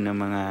pangalan ho ng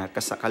mga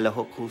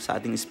kasakalahok ho sa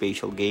ating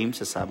special game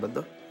sa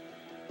Sabado.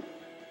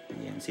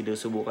 Ayan,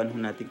 sinusubukan ho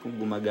natin kung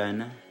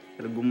gumagana.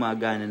 Pero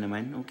gumagana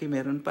naman. Okay,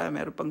 meron pang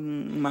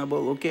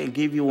mabol. Okay, I'll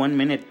give you 1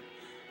 minute.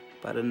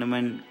 Para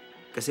naman,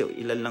 kasi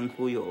ilan lang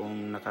ho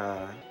yung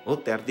 34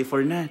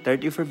 na.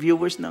 34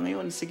 viewers na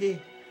ngayon.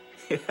 Sige.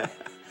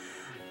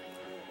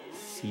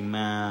 Si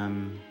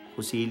Ma'am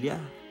Jusilia.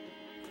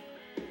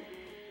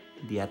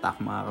 Hindi ata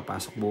ako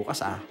makakapasok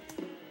bukas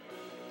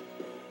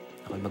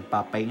Ako'y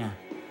magpapay nga.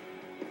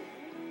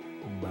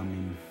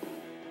 Ugbamim.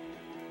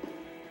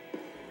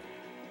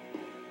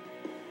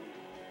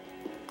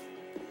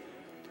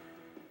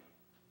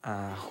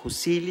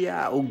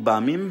 Jusilia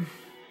Ugbamim.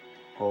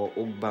 O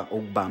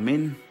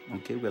Ugbamin.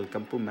 Okay,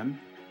 welcome po ma'am.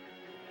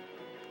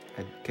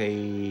 At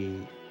kay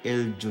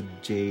Eljo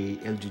J.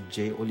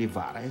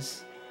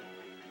 Olivares.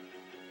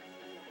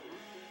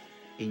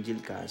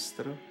 Angel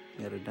Castro.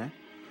 Meron na?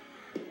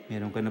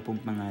 Meron ka na pong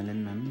pangalan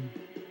ma'am.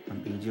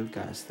 Ma'am Angel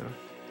Castro.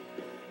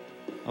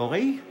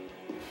 Okay.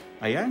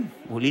 Ayan.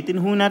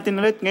 Ulitin ho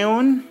natin ulit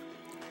ngayon.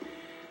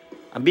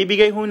 Ang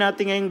bibigay ho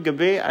natin ngayong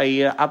gabi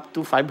ay up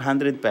to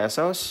 500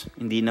 pesos.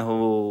 Hindi na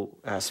ho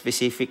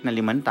specific na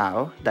 5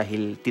 tao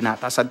dahil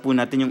tinatasan po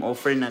natin yung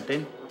offer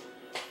natin.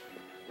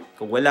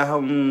 Kung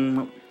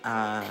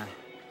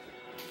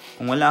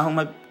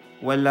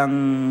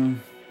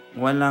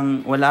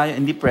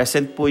hindi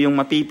present po yung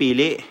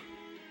mapipili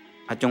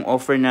at yung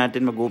offer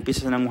natin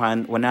mag-uumpisa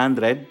ng 100,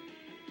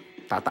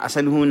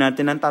 tataasan ho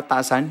natin ng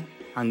tatasan.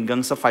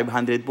 hanggang sa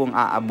 500 po ang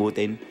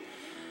aabutin.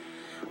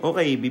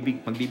 Okay,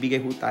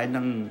 magbibigay ho tayo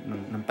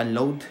ng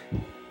panload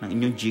ng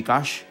inyong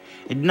GCash.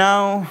 And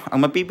now,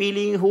 ang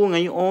mapipili ho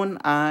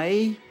ngayon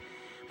ay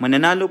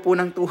mananalo po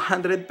ng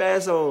 200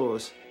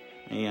 pesos.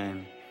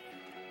 Ayan.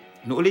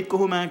 Nuulit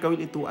ko ho mga kawil,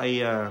 ito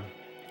ay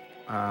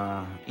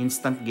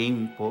instant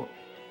game po.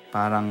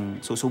 Parang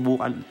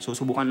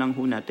susubukan lang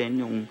ho natin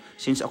yung,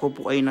 since ako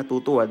po ay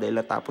natutuwa dahil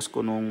natapos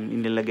ko nung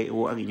inilagay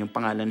ho ang inyong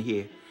pangalan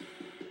here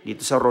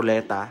dito sa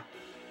ruleta.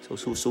 So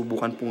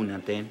susubukan po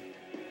natin.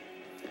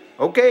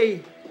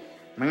 Okay,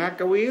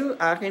 mga kawil,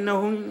 akin na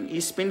hong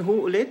i-spin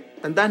ho ulit.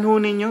 Tandaan ho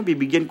ninyo,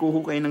 bibigyan ko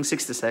ho kayo ng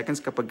 60 seconds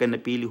kapag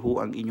napili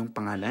ho ang inyong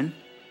pangalan.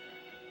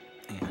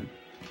 Ayan.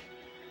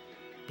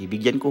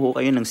 Bibigyan ko ho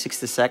kayo ng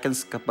 60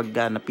 seconds kapag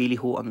napili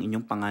ho ang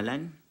inyong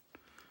pangalan.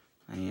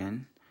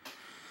 Ayan.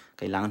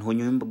 Kailangan ho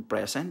nyo yung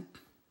mag-present.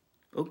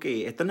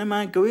 Okay, eto na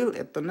mga kawil,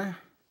 eto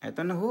na. Eto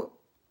na ho.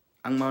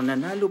 Ang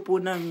mananalo po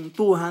ng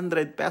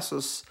 200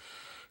 pesos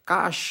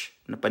cash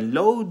na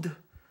panload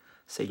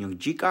sa inyong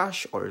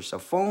GCash or sa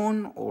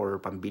phone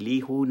or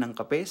pambili ho ng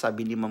kape,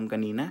 sabi ni ma'am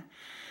kanina.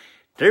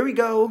 There we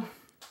go.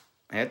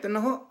 Eto na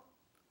ho.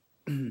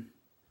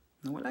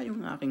 Nawala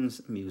yung aking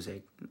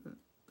music.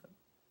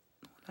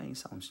 Nawala yung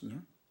sounds niya.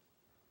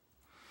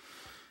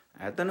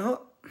 Eto na ho.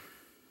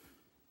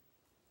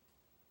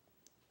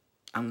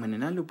 Ang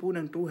mananalo po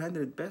ng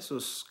 200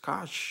 pesos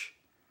cash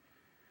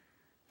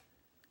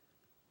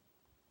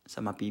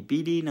sa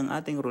mapipili ng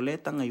ating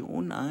ruleta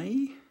ngayon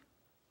ay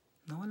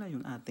nawala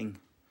yung ating.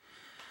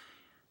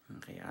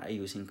 Kaya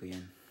ayusin ko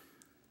yan.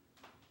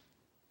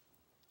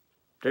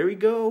 There we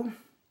go.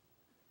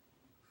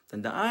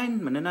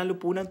 Tandaan, mananalo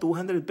po ng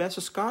 200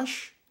 pesos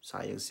cash.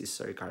 Sayang si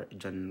Sir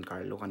John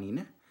Carlo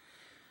kanina.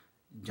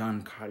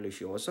 John Carlo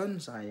Sioson.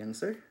 Sayang,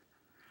 sir.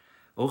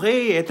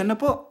 Okay, eto na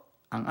po.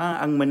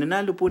 Ang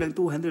mananalo po ng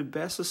 200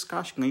 pesos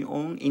cash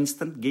ngayong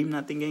instant game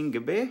natin ngayong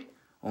gabi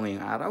o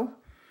ngayong araw.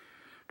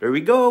 There we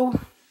go.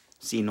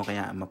 Sino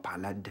kaya ang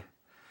mapalad?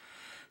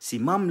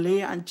 Si Ma'am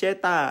Lea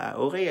Ancheta.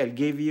 Okay, I'll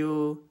give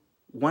you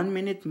 1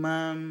 minute,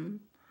 Ma'am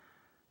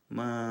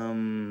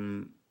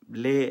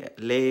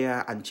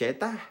Lea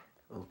Ancheta.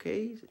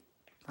 Okay,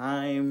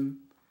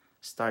 time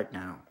start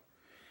now.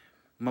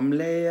 Ma'am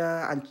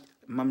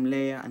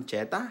Lea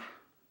Ancheta.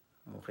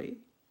 Okay,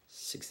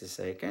 60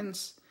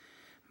 seconds.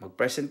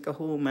 Mag-present ka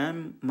ho,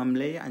 Ma'am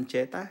Lea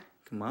Ancheta.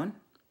 Come on.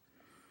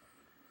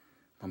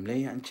 Ma'am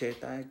Lea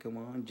Ancheta, come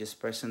on.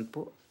 Just present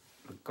po.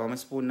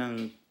 Mag-comments po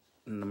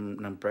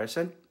ng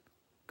present.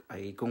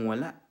 Ay, kung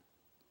wala,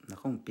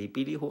 naku,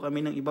 pipili ho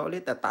kami ng iba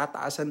ulit at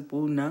tataasan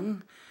po ng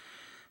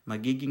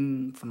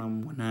magiging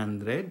from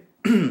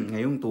 100,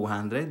 ngayong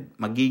 200,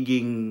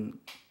 magiging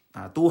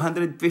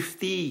 250.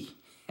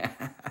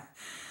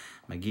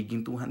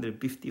 Magiging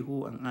 250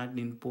 ho ang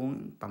atin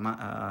pong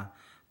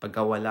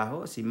pagkawala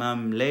ho, si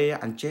Ma'am Lea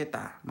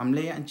Ancheta. Ma'am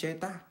Lea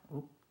Ancheta.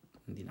 Oh,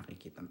 hindi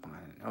nakikita ang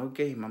pangalan.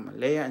 Okay, Ma'am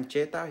Lea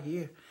Ancheta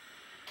here.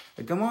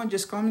 Come on,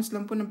 just comments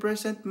lang po ng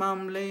present,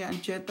 Ma'am Lea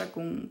Ancheta,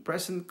 kung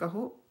present ka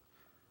ho.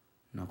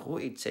 Naku,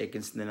 8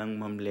 seconds na lang,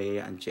 Ma'am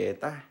Lea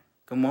Ancheta.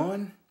 Come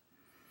on.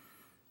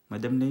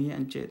 Madam Lea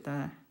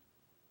Ancheta.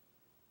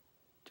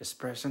 Just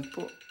present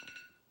po.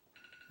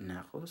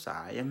 Naku,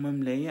 sayang, Ma'am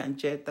Lea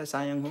Ancheta.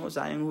 Sayang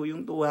ho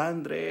yung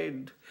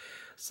 200.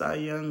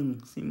 Sayang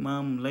si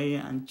Ma'am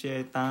Lea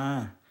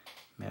Ancheta.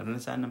 Meron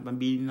na sanang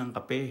pambili ng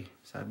kape.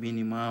 Sabi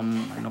ni Ma'am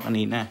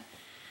kanina.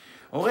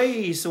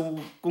 Okay, so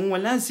kung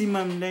wala si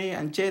Ma'am Lea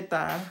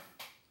Ancheta,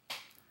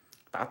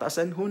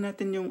 tataasan ho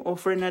natin yung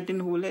offer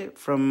natin huli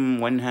from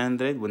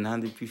 100,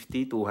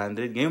 150,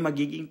 200. Ngayon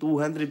magiging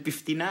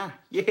 250 na.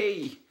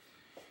 Yay!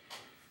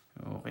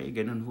 Okay,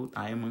 ganun ho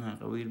tayo mga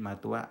kawil,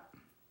 matuwa.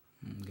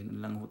 Ganun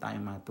lang ho tayo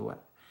matuwa.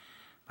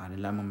 Para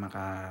lamang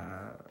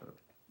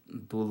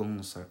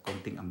tulong sa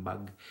konting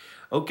ambag.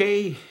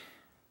 Okay.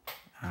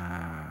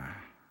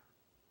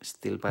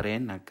 Still pa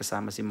rin.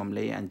 Nagkasama si Ma'am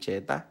Lea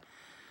Ancheta.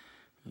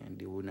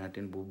 Hindi ho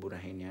natin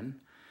buburahin yan.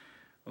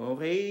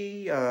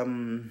 Okay.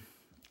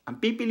 Ang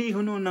pipili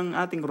ho ng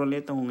ating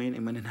ruleta ho ngayon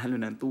ay mananalo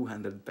ng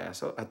 200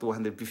 pesos at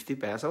 250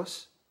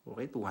 pesos.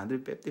 Okay,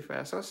 250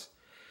 pesos.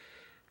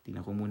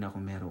 Tingnan ko muna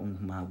kung merong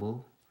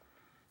humabol.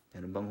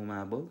 Meron bang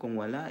humabol? Kung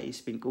wala,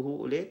 i-spin ko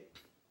ho ulit.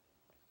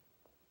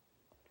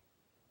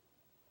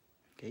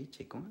 Okay,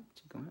 check ko nga.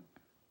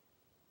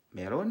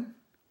 Meron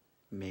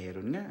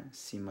nga.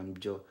 Si Ma'am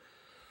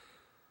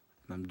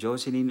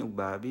Jocelyn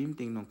Ugbabim.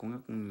 Tingnan ko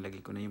nga kung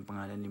nilagay ko na yung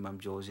pangalan ni Ma'am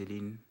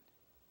Jocelyn.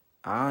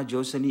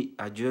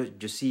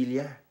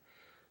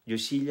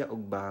 Josilia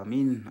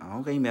Ugbamin.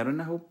 Okay, meron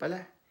na ho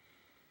pala.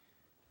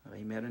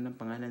 Okay, meron ng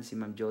pangalan si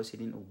Ma'am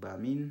Jocelyn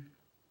Ugbamin.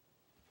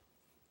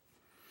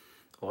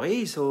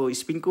 Okay, so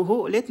spin ko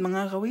ho ulit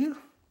mga kawil.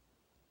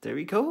 There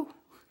we go.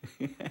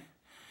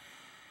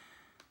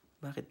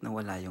 Bakit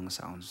nawala yung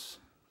sounds?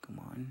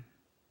 Come on.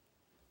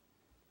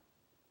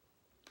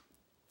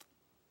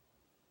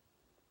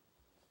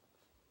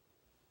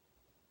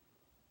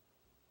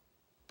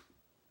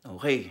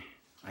 Okay.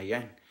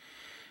 Ayan.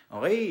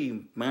 Okay,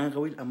 mga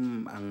kawil,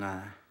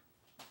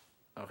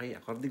 Okay,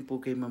 according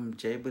po kay Ma'am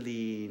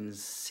Jebelyn,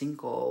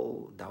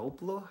 5 daw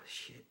po.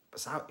 Shit.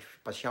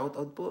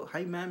 Pa-shoutout po.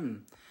 Hi,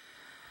 ma'am.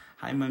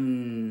 Hi, ma'am.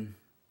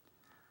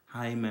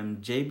 Hi,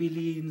 Ma'am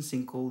Jebelyn,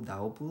 5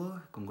 daw po.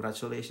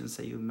 Congratulations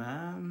sa iyo,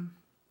 ma'am.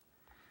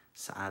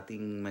 Sa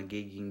ating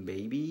magiging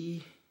baby.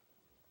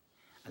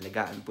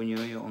 Alagaan po niyo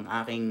yung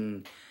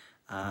aking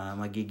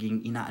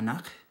magiging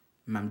inaanak.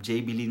 Ma'am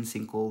Jebelyn,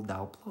 5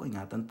 daw po.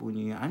 Ingatan po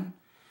niyo yan.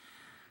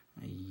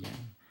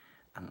 Ayan.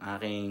 Ang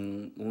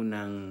aking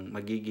unang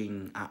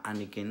magiging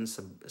aanikin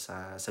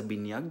sa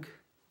binyag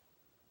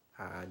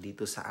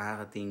dito sa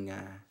ating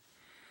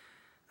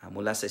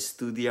mula sa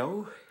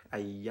studio.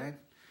 Ayan.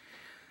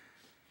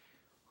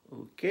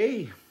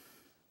 Okay.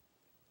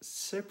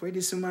 Sir, pwede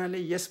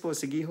sumali? Yes po,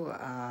 sige ho.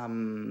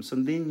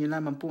 Sundin niyo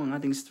lamang po ang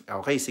ating...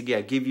 Okay, sige.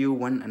 I'll give you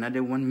another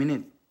 1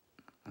 minute.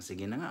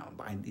 Sige na nga.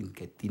 Baka hindi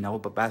na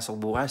ako papasok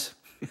bukas.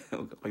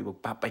 Okay,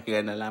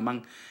 magpapahinga na lamang.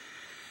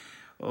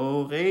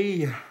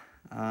 Okay.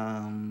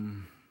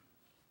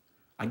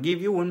 I'll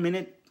give you 1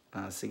 minute.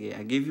 Sige,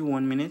 I'll give you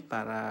 1 minute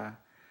para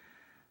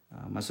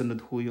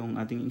masunod ho yung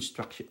ating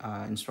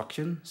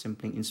instruction,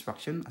 simpleng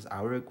instruction as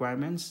our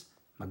requirements.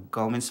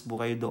 Mag-comments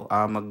po kayo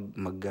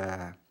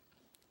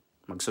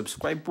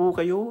mag-subscribe po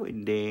kayo,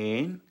 and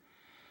then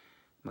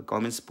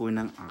mag-comments po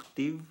ng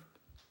active,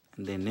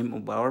 and then name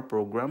of our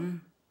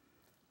program,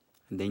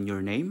 and then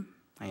your name.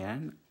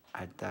 Ayan.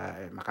 At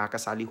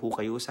makakasali ho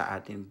kayo sa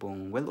atin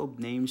pong Wheel of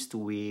Names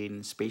to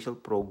Win special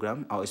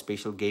program o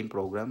special game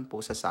program po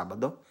sa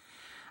Sabado.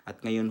 At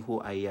ngayon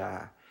ho ay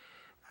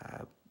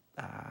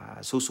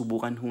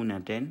susubukan ho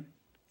natin.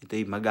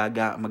 Ito'y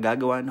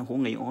magagawa na ho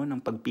ngayon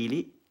ang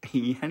pagpili.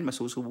 Ayan,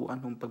 masusubukan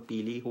ho ang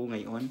pagpili ho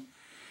ngayon.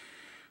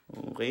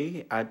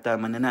 Okay, at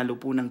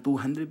mananalo po ng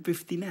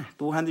 250 na.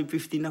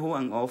 250 na ho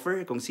ang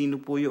offer kung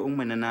sino po yung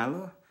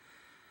mananalo.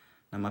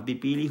 Na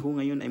mapipili ho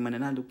ngayon ay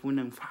mananalo po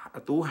ng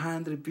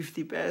 250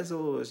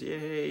 pesos.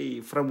 Yay!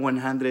 From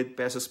 100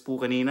 pesos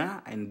po kanina,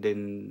 and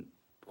then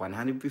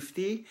 150.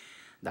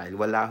 Dahil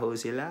wala ho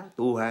sila,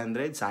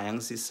 200.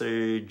 Sayang si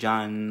Sir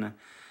John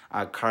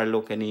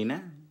Carlo kanina.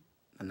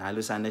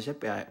 Nanalo sana siya,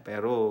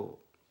 pero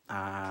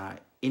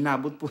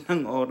inabot po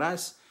ng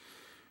oras.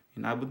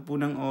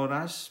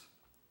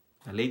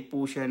 Late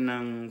po siya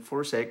ng 4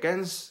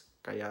 seconds.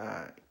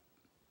 Kaya,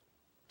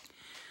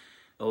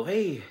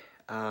 okay.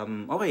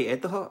 Okay,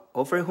 ito ho.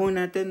 Offer ho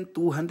natin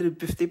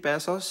 250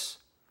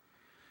 pesos.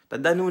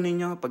 Tandaan ho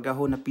ninyo, pagka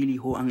ho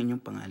napili ho ang inyong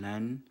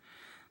pangalan,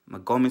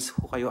 mag-comments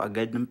ho kayo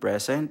agad ng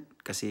present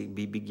kasi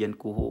bibigyan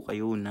ko ho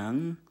kayo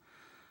ng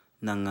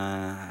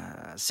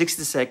 60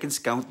 seconds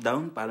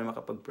countdown para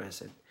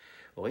makapag-present.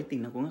 Okay,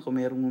 tingnan ko nga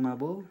kung merong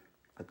umabol.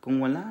 At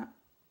kung wala,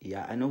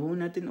 iaano ho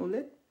natin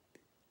ulit.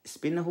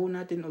 Spin na ho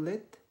natin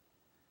ulit.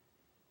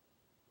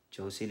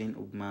 Jocelyn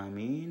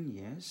Ugmamin,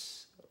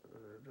 yes.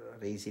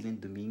 Raisilin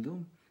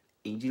Domingo,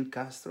 Angel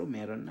Castro,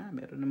 meron na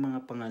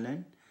mga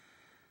pangalan.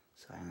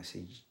 Sayang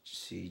si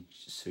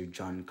Sir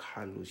John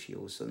Carlos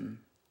Yoson.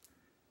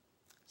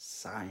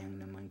 Sayang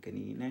naman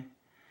kanina.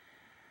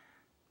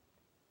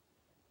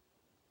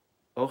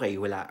 Okay,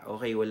 wala.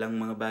 Okay,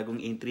 walang mga bagong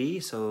entry.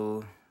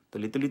 So,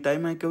 tuloy-tuloy tayo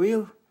mga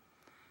kawil.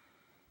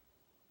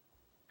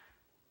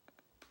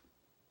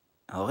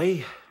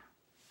 Okay.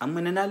 Ang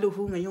mananalo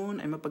ho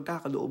ngayon ay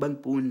mapagkakalooban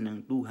po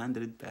ng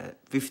 250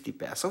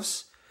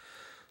 pesos.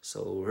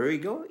 So, here we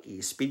go.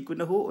 I-speed ko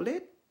na ho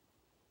ulit.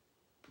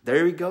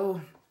 There we go.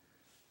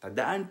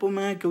 Tandaan po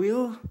mga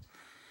kawil.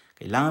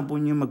 Kailangan po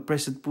nyo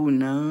mag-present po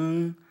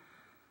ng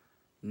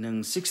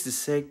 60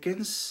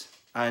 seconds.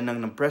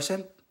 ng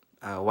present.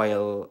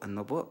 While,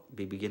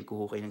 bibigyan ko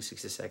ho kayo ng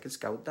 60 seconds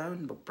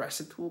countdown.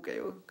 Mag-present ho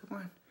kayo.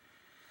 Come on.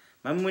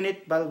 Ma'am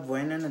Munit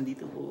Balbuena,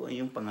 nandito po ay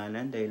yung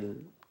pangalan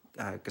dahil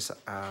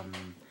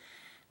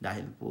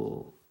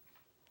po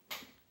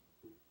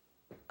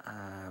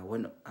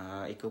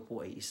ikaw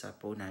po ay isa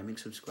po naming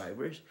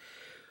subscribers.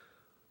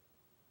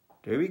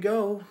 There we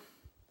go.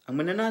 Ang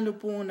mananalo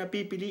po na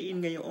pipiliin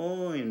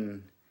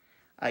ngayon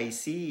ay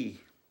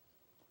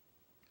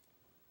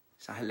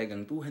sa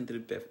halagang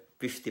 250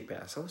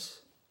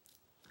 pesos.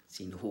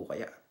 Sino ho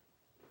kaya?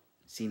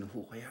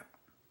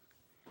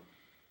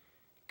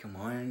 Come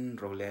on,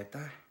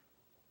 Roleta.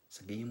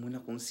 Sabihin mo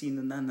na kung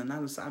sino na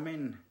nanalo sa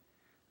amin.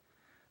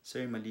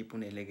 Sir, mali po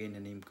na ilagay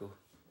na name ko.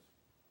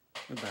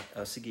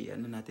 Sige,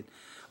 natin.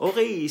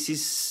 Okay,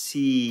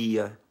 si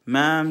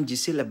Ma'am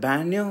Gisela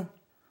Banyo.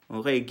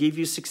 Okay, give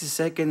you 60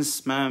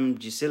 seconds, Ma'am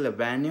Gisela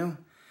Banyo.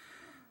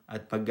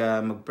 At pag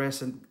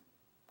mag-present,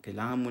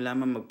 kailangan mo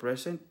lamang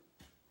mag-present.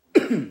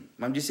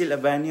 Ma'am Gisela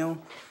Banyo,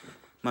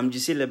 I'll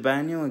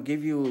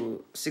give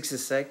you 60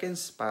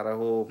 seconds para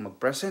ho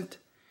mag-present.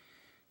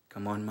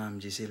 Come on, Ma'am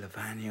Gisela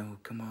Banyo,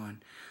 come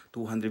on.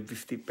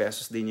 250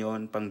 pesos din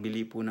yon,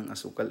 pangbili po ng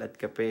asukal at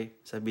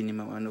kape. Sabi ni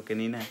Ma'am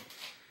kanina.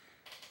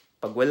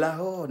 Pag wala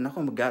ho,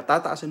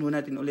 tataasan ho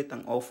natin ulit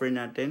ang offer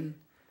natin.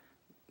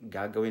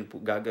 Gagawin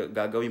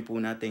po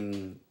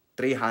natin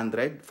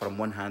 300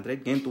 from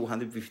 100. Ngayon,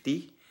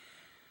 250.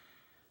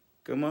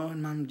 Come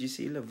on, Ma'am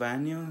Gisela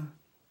Vanyo.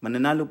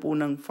 Mananalo po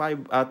ng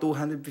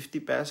 250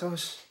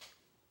 pesos.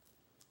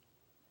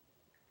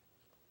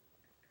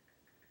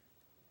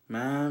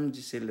 Ma'am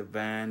Giselle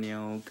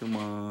Lavanio, come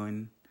on.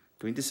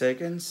 20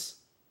 seconds.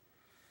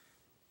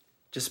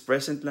 Just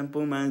present lang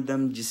po,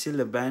 Madam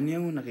Giselle Lavanio.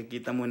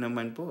 Nakikita mo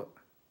naman po.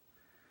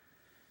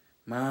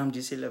 Ma'am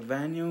Giselle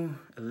Lavanio,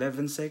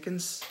 11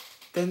 seconds.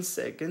 10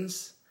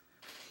 seconds.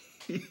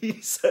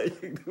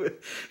 Sayang naman.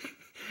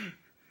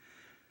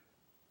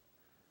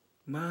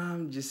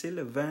 Ma'am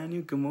Giselle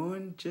Lavanio, come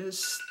on.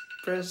 Just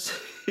press.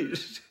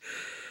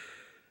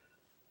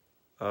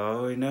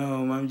 Oh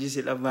no, Ma'am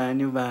Giselle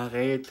Lavanio,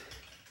 bakit?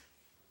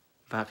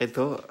 Bakit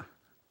ho?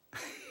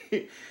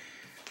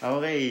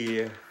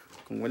 Okay.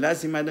 Kung wala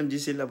si Madam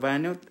Giselle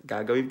Lavanio,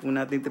 gagawin po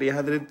natin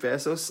 300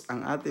 pesos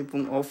ang ating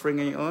pong offer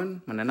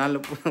ngayon.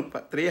 Mananalo po ng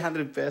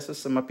 300 pesos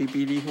sa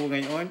mapipili po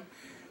ngayon.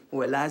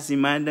 Wala si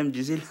Madam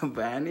Giselle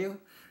Lavanio.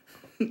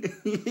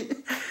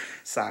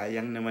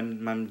 Sayang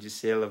naman, Ma'am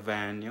Giselle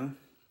Lavanio.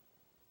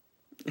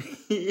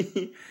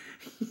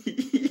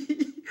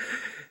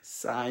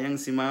 Sayang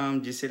si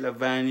Ma'am Giselle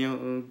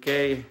Lavanio.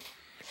 Okay.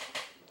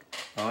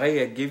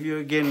 Okay, I give you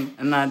again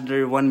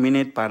another 1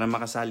 minute para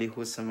makasali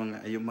ho sa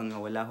yung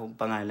mga wala hong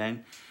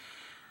pangalan.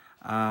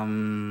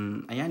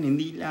 Ayan,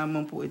 hindi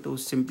lamang po ito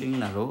simpleng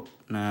laro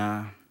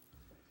na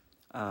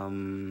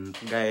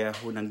gaya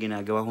ho ng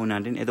ginagawa ho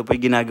natin. Ito po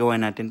yung ginagawa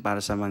natin para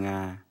sa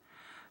mga,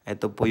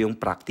 ito po yung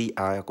practice,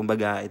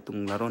 kumbaga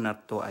itong laro na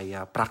to ay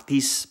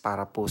practice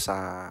para po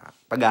sa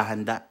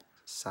paghahanda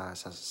sa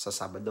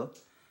Sabado.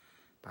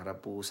 Para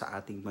po sa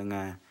ating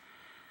mga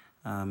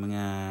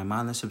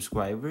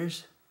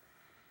subscribers.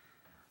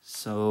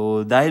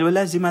 So, dahil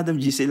wala si Madam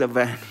Giselle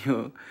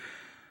Lavanio,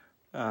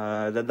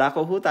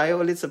 dadako ho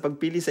tayo ulit sa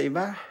pagpili sa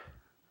iba.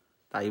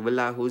 Tayo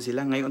wala ho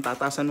sila. Ngayon,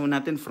 tatasan ho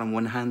natin from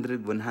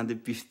 100,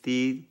 150,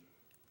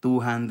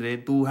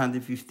 200,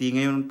 250.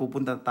 Ngayon,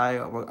 pupunta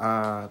tayo,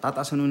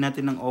 tatasan ho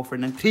natin ng offer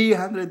ng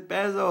 300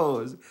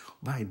 pesos.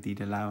 Ba, hindi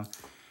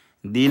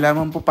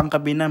lamang po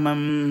pangkabi na,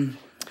 ma'am.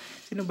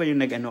 Sino ba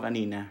yung nag-ano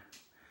kanina?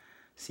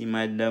 Si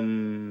Madam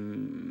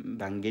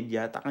Bangged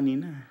yata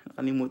kanina.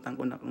 Nakalimutan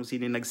ko na kung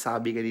sino yung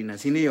nagsabi kanina.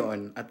 Sino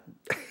yun? At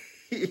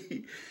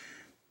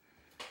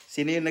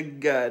sino yung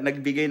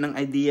nagbigay ng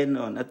idea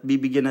noon at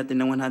bibigyan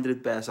natin ng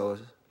 100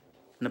 pesos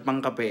na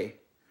pangkape?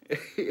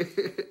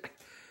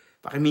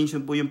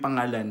 Pakimention po yung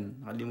pangalan.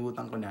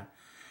 Nakalimutan ko na.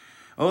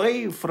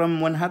 Okay,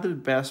 from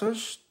 100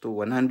 pesos to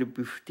 150,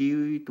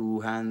 200,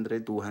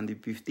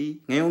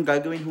 250. Ngayon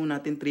gagawin ho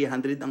natin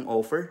 300 ang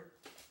offer.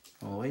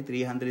 Okay,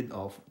 300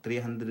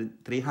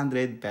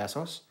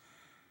 pesos.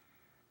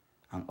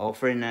 Ang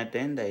offer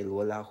natin dahil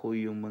wala ko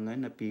yung mga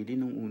napili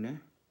nung una.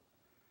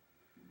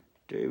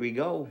 There we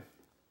go.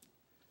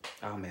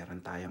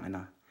 Meron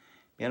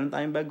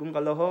tayong bagong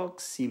kalahok,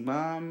 si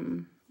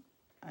Ma'am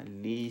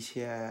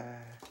Alicia.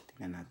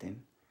 Tingnan natin.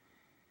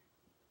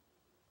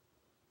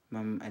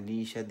 Ma'am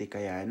Alicia de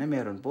Cayana,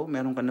 meron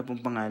ka na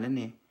pong pangalan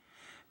eh.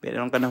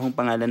 Meron ka na pong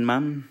pangalan,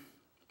 Ma'am.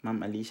 Ma'am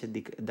Alicia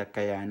de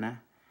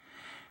Cayana.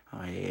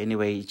 Okay,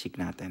 anyway, check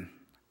natin.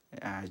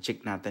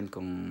 Check natin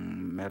kung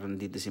meron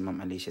dito si Ma'am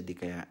Alicia de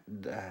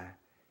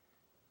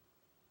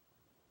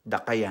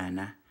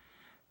Cayana.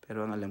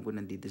 Pero ang alam ko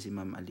nandito si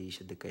Ma'am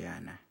Alicia de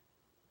Cayana.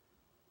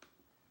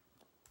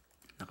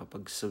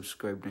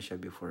 Nakapag-subscribe na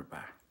siya before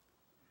pa.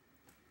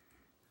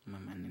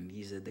 Ma'am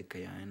Alicia de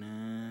Cayana.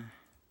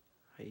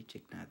 Okay,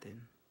 check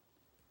natin.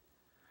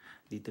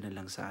 Dito na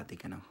lang sa ating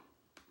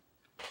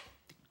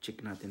check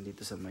natin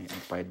dito sa may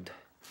iPad.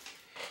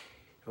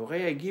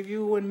 Okay, I give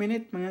you 1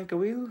 minute mga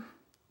kawil.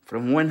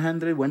 From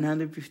 100,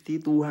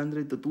 150,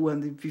 200 to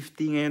 250.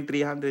 Ngayon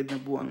 300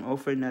 na po ang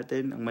offer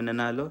natin, ang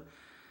mananalo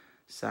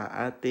sa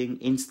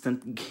ating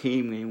instant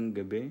game ngayong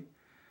gabi.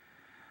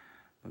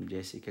 Ma'am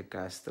Jessica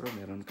Castro,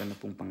 meron ka na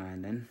pong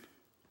pangalan.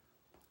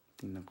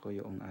 Tingnan ko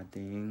yung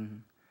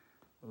ating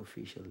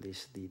official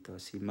list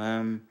dito. Si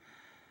Ma'am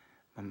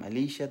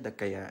Alicia de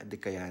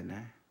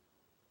Cayana.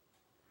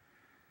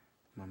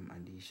 Ma'am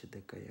Alicia de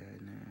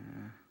Cayana.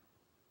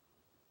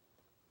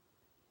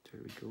 There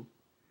we go.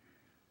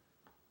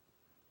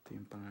 Ito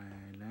yung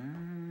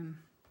pangalan.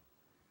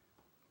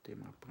 Ito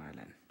yung mga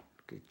pangalan.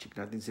 Okay, check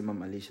natin si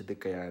Ma'am Alicia de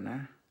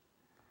Cayana.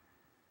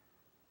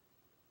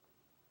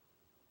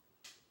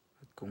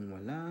 At kung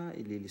wala,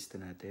 ililista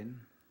natin.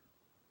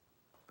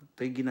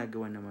 Ito yung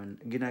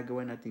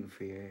ginagawa natin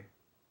fair.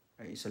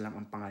 Ay, isa lang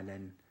ang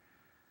pangalan.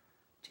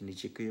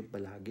 Chinicheck ko yung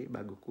palagi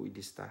bago ko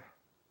ilista.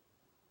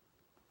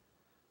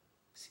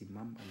 Si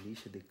Ma'am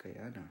Alicia de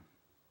Cayana.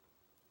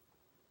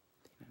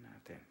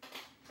 Natin.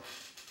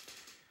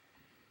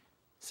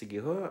 Sige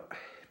ho,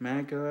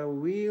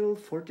 wheel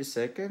 40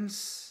 seconds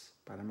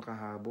para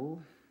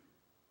makahabol.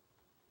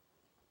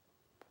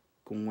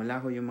 Kung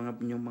wala ho yung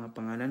mga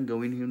pangalan,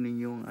 gawin ho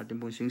ninyo ang ating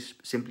pong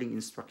simpleng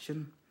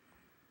instruction.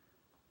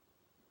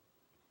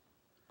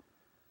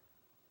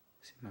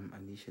 Si Ma'am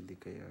Alicia de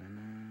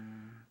Cayana.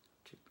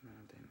 Check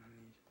natin.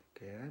 Alicia de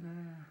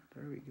Cayana.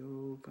 There we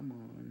go. Come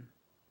on.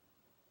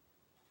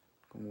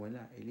 Kung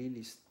wala,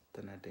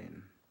 ililista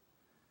natin.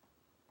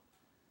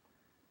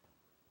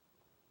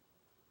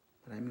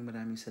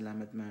 Maraming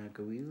salamat mga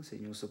kawil sa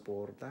inyong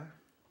suporta.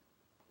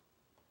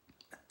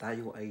 At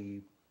tayo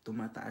ay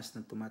tumataas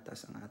na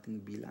tumataas ang ating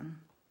bilang.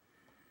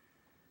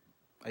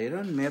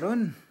 Ayun,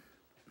 meron.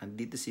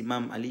 Nandito si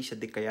Ma'am Alicia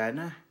De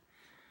Cayana.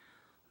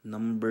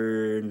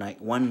 Number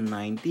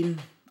 119.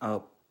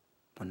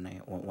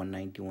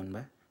 191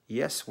 ba?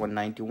 Yes,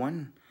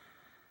 191.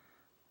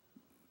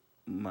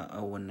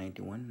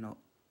 191? No.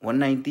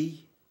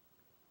 190.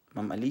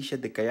 Ma'am Alicia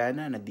De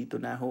Cayana,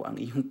 nandito na ho ang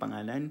iyong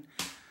pangalan.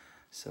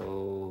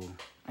 So,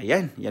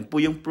 ayan. Yan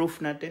po yung proof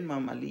natin,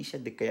 Ma'am Alicia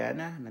De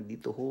Cayana.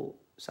 Nandito ho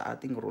sa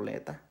ating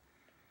ruleta.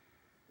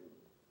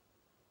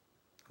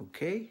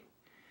 Okay.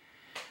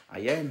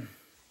 Ayan.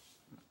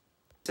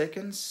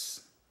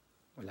 Seconds.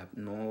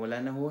 Wala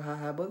na ho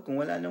hahabol.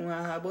 Kung wala nang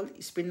hahabol,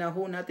 spin na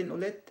ho natin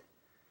ulit.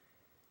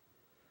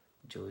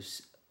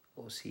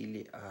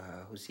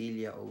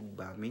 Hosilia o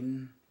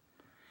Bamin.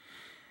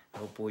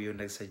 Ako po yung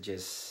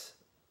nagsuggest.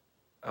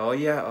 Oh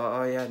yeah,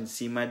 yan.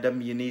 Si Madam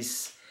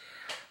Eunice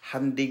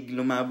Handig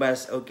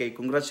lumabas. Okay,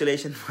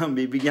 congratulations ma'am.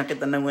 Bibigyan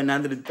kita ng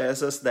 100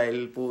 pesos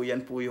dahil po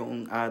yan po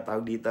yung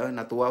tawag dito.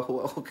 Natuwa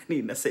ho ako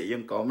kanina sa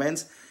iyong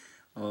comments.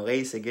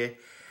 Okay, sige.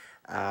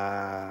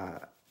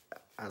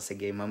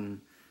 Sige,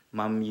 Ma'am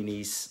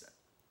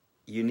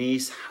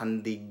Eunice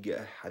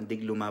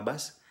Handig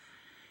lumabas.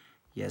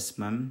 Yes,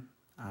 ma'am.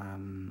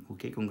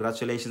 Okay,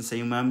 congratulations sa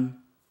iyo, ma'am.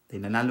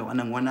 Nanalo ka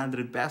ng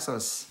 100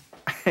 pesos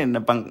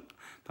na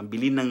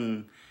pambili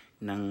ng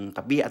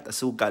kape at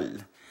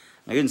asukal.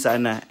 Ngayon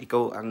sana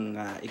ikaw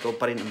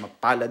pa rin ang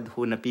mapalad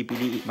ho na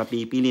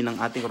mapipili ng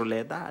ating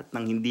ruleta at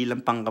nang hindi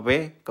lang pang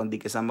kape, kundi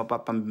kasama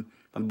pa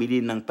pambili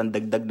ng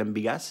pandagdag ng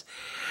bigas.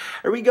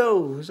 Here we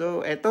go.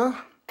 So eto.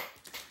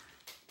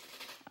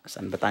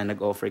 Saan ba tayo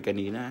nag-offer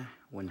kanina?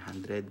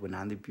 100,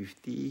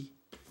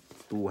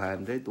 150,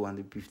 200,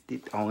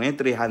 250. Oh, ngayon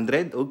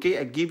 300. Okay,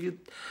 I give you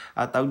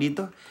tawag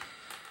dito.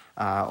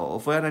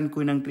 O-offeran ko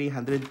ng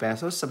 300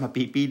 pesos sa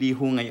mapipili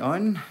ho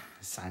ngayon.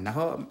 Sana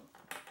ho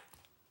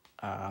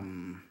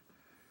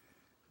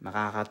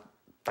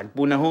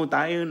makakatagpo na ho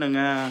tayo ng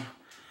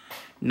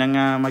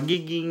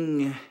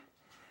magiging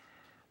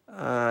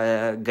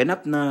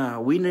ganap na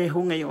winner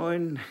ho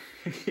ngayon.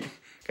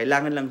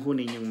 Kailangan lang ho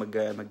ninyong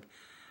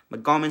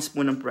mag-comments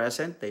po ng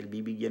present dahil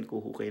bibigyan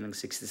ko ho kayo ng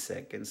 60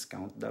 seconds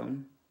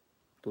countdown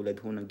tulad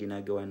ho ng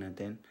ginagawa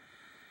natin.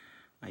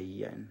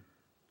 Ayan.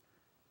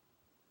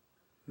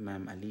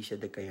 Ma'am Alicia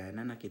De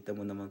Cayana, nakita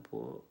mo naman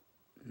po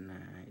na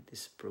it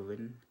is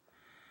proven.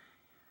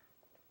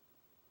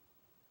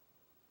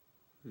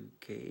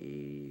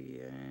 Okay,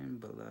 and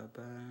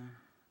Balaba,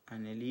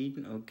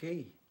 Annalyn,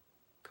 okay.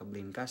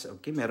 Kablinkas,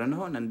 okay, meron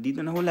na ho.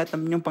 Nandito na ho lahat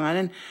ng inyong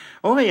pangalan.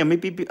 Okay,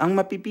 ang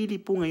mapipili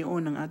po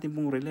ngayon ng ating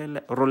pong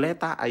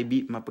ruleta ay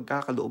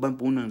mapagkakalooban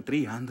po ng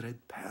 300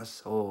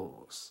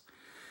 pesos.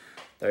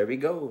 There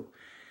we go.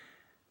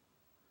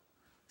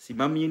 Si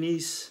Ma'am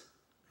Eunice,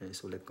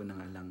 sulat ko na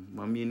nga lang.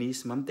 Ma'am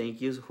Eunice, ma'am,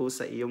 thank you ho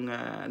sa iyong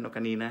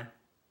kanina.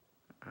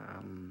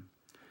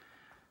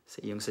 Sa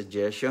iyong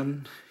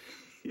suggestion.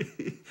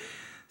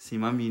 Si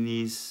Ma'am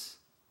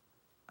Eunice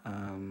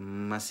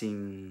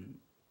Masing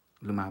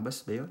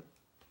lumabas ba yun?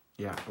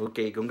 Yeah,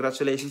 okay.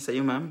 Congratulations sa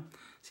iyo, ma'am.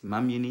 Si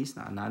Ma'am Eunice,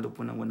 nakanalo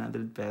po ng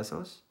 100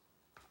 pesos.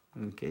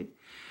 Okay.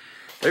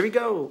 There we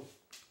go.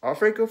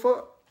 Offer ko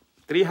po.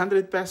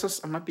 300 pesos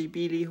ang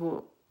mapipili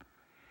ho.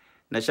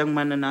 Na siyang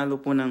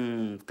mananalo po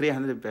ng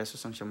 300 pesos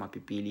ang siyang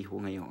mapipili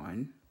ho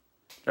ngayon.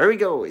 There we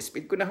go.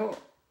 Spin ko na ho.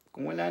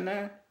 Kung wala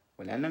na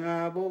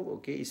nga habol.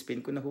 Okay,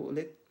 spin ko na ho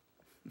ulit.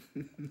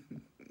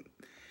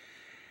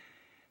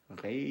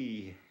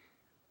 Okay.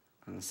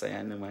 Ang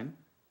saya naman.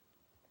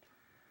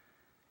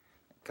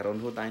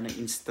 Karoon ho tayo ng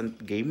instant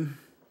game.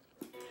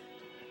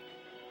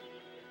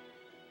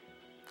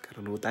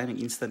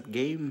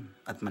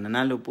 At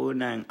mananalo po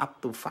ng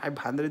up to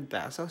 500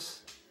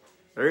 pesos.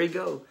 There we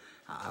go.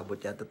 Aabot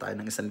yata tayo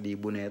ng 1,000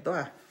 na ito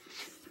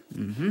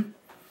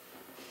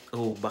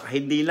Oh, baka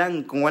hindi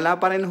lang. Kung wala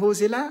pa rin ho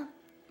sila,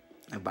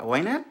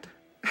 why not?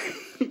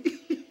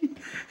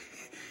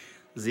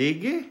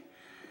 Sige.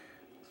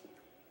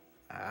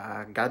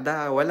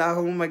 Wala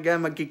akong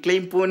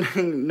mag-claim po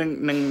ng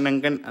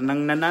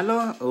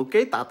nanalo.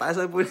 Okay,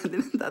 tataasan po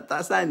natin ang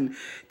tatasan.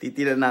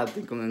 Titinan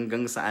natin kung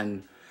hanggang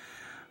saan.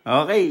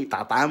 Okay,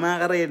 tatama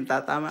ka rin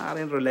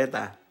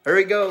ruleta. Here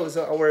we go.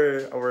 So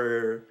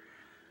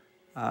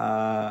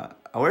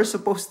our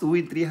supposed to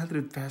win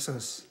 300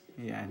 pesos.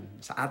 Yan,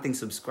 sa ating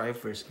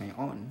subscribers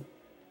ngayon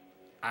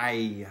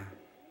ay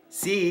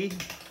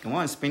come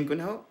on, spin ko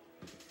na ho.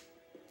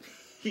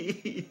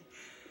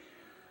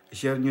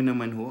 Share nyo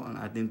naman ho ang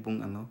ating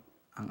pong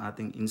ang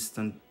ating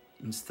instant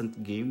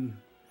game.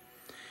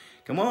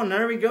 Come on,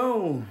 there we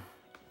go.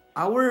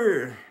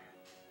 Our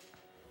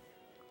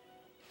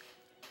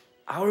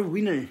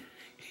winner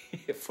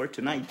for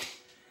tonight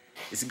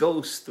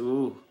goes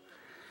to,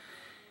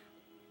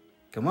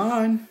 come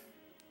on,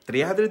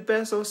 300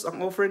 pesos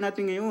ang offer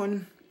natin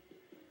ngayon.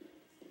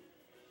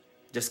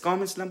 Just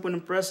comments lang po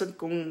ng present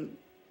kung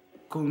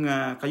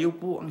kayo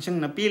po ang siyang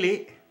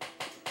napili.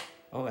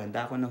 Oh,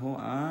 handa ko na ho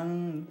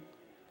ang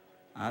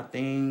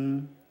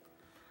ating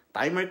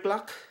timer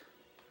clock.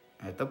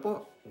 Ito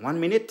po, 1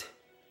 minute.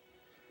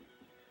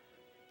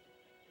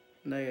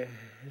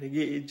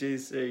 Nag-i-enjoy,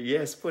 sir.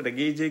 Yes po,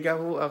 nag-i-enjoy ka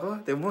po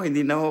ako. Tiyan mo,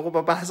 hindi na ako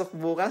papasok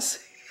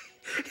bukas.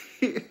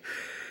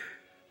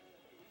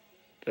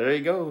 There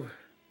you go.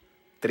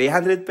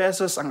 300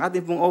 pesos ang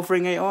ating pong offer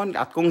ngayon.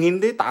 At kung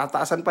hindi,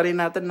 tataasan pa rin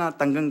natin na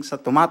hanggang sa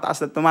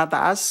tumataas na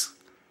tumataas.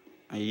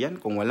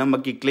 Ayan, kung walang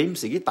magki-claim,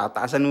 sige,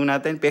 tataasan nun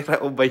natin. Pera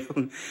o ba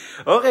yung...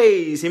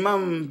 Okay, si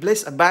Ma'am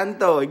Bliss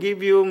Abanto. I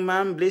give you,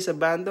 Ma'am Bliss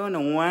Abanto,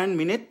 ng 1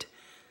 minute.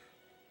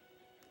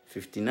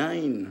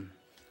 59.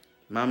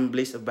 Ma'am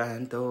Bliss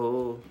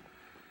Abanto.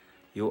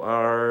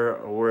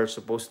 We're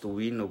supposed to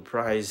win a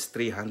prize,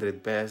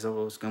 300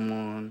 pesos. Come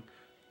on.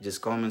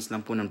 Just comments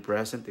lang po ng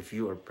present if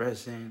you are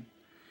present.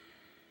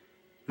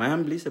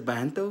 Ma'am Bliss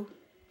Abanto,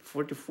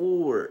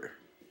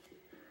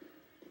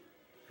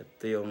 44.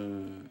 Ito yung...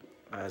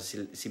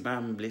 si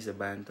Ma'am Bliss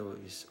Abanto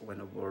is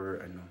one of our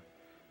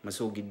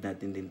masugid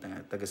natin din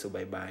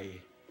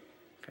taga-subaybay.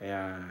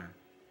 Kaya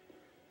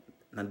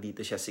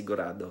nandito siya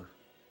sigurado.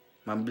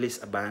 Ma'am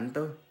Bliss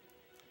Abanto.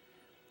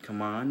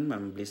 Come on,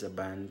 Ma'am Bliss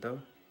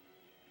Abanto.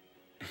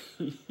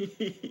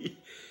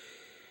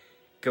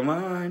 Come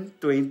on,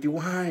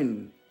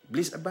 21.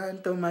 Bliss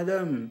Abanto,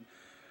 madam.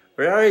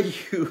 Where are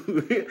you?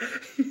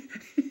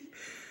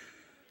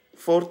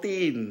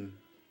 14.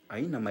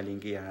 Ay,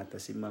 namalingki yata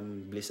si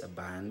Ma'am Bliss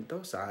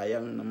Abanto.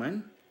 Sayang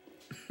naman.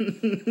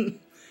 7,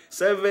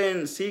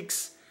 6,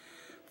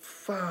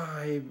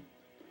 5.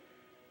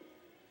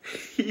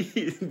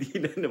 Hindi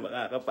na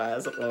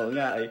makakapasok. Oo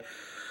nga eh.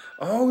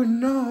 Oh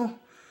no!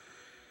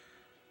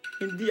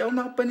 Hindi ako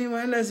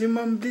makapaniwala si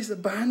Ma'am Bliss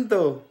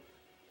Abanto.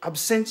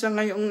 Absent siya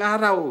ngayong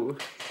araw.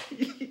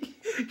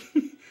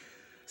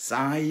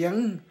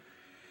 Sayang.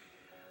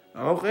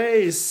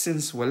 Okay,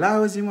 since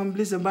wala si Ma'am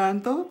Bliss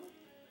Abanto,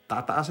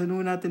 tataasan ho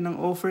natin ng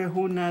offer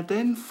ho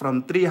natin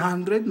from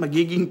 300,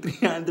 magiging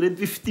 350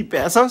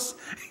 pesos.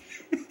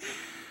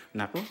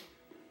 Nako,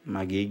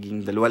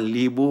 magiging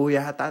 2,000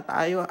 yata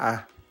tayo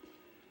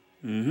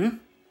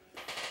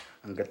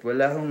Hanggat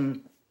wala hong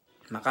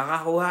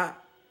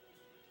makakakuha,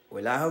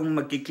 wala hong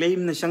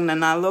magkiklaim na siyang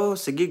nanalo,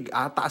 sige,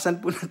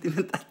 ataasan po natin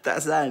ang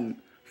tataasan.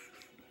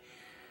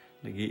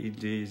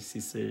 Nag-i-enjoy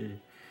si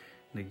sir.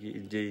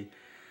 Nag-i-enjoy.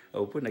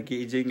 Opo,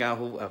 nag-i-enjoy nga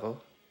ho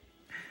ako.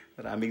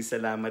 Maraming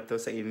salamat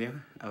to sa inyo.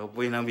 Ako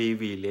po yung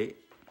nabibili.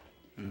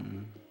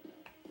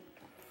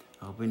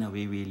 Ako po yung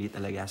nabibili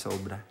talaga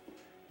sobra.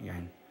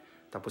 Yan.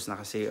 Tapos na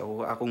kasi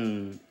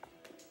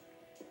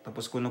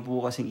tapos ko na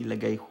po kasing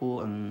ilagay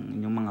ko ang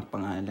inyong mga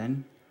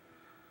pangalan.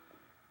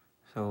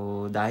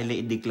 So, dahil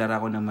i-declare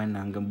ako naman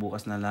na hanggang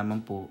bukas na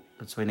lamang po.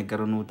 That's why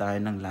nagkaroon po tayo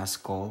ng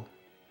last call.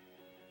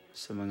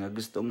 Sa mga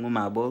gustong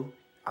umabol,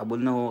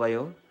 abol na ho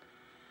kayo.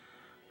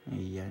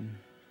 Ayan.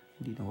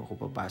 Hindi na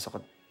ako papasok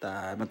at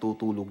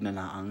matutulog na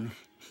lang.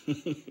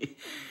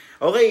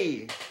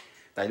 Okay.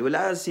 Dahil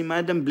wala si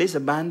Madam Bliss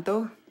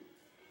Abanto,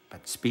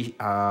 but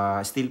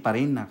still pa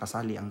rin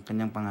nakasali ang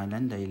kanyang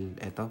pangalan dahil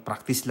ito,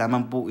 practice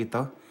lamang po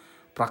ito.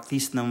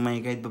 Practice na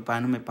may kahit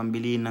paano may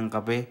pambili ng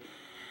kape.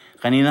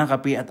 Kanina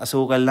kape at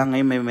asukal lang,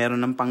 ngayon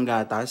meron ng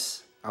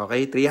panggatas.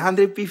 Okay,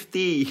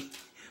 350.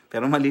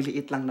 Pero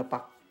maliliit lang na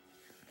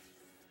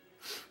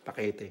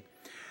pakete.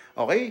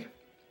 Okay.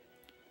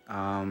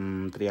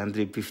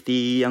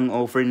 350 ang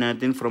offer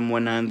natin from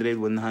 100,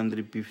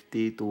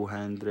 150,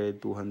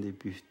 200,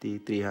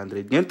 250,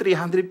 300. Ngayon,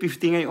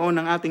 350 ngayon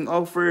ang ating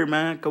offer,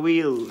 mga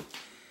kawil.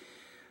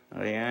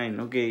 Ayan,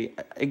 okay.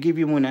 I give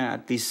you muna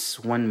at least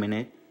 1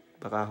 minute.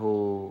 Baka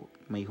ho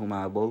may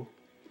humabol.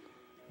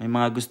 May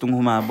mga gustong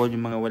humabol,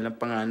 yung mga walang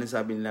pangalan,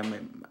 sabi nila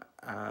may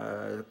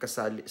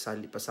pasali.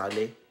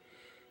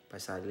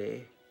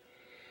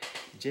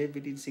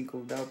 Jevelin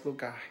 5 daw po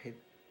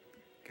kahit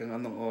kung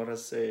anong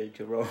oras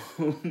Jerome.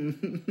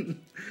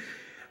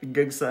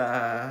 Hanggang sa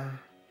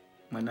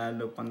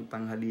manalo pang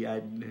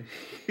tanghalian.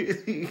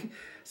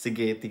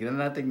 Sige, tignan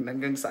natin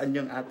hanggang saan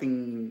yung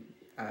ating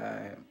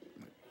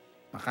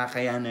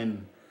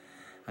makakayanan.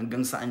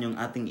 Hanggang saan yung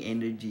ating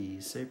energy.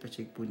 Sir,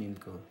 pa-check po name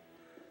ko.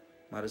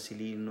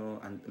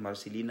 Marcelina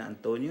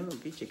Antonio.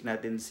 Okay, check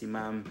natin si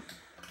Ma'am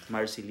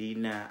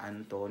Marcelina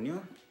Antonio.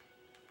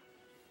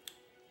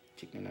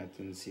 Check na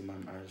natin si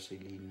Ma'am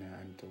Marcelina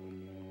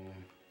Antonio.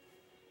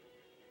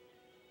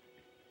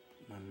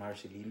 Ma'am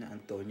Marcelina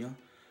Antonio.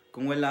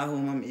 Kung wala ho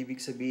ma'am,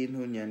 ibig sabihin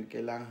ho niyan,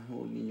 kailangan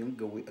ho ninyong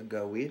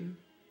gawin.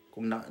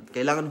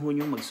 Kailangan ho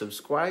ninyong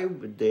mag-subscribe,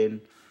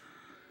 then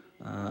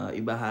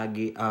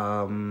ibahagi,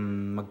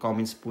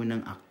 mag-comments po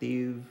ng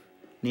active,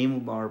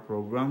 name of our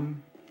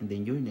program, and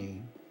then your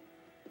name.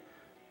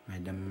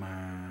 Madam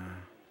Ma'am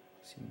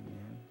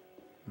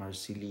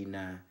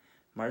Marcelina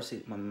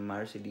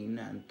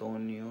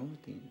Antonio.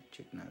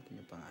 Check natin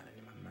yung pangalan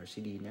ni Ma'am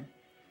Marcelina.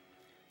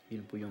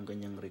 Yun po yung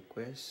kanyang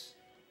request.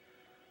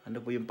 Ano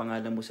po yung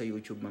pangalan mo sa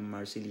YouTube, Ma'am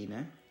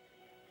Marcelina?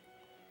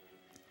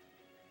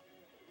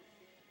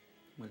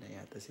 Wala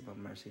yata si Ma'am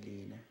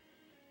Marcelina.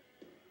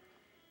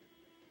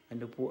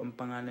 Ano po ang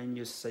pangalan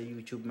nyo sa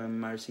YouTube, Ma'am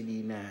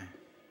Marcelina?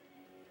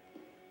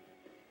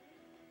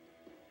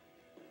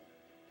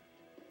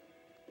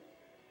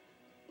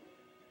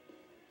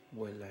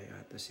 Wala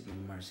yata si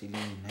Ma'am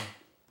Marcelina.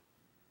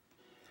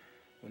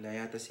 Wala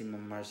yata si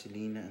Ma'am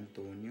Marcelina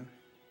Antonio.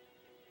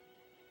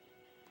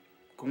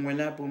 Kung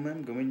wala po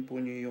ma'am, gawin po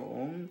niyo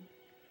yung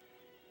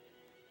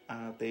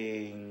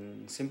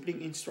ating simpleng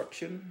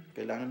instruction.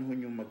 Kailangan ho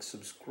nyo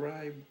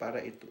mag-subscribe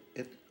para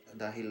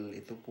dahil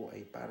ito po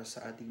ay para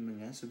sa ating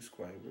mga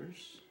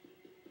subscribers.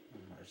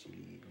 Ma'am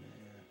Marcelina.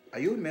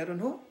 Ayun, meron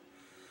ho.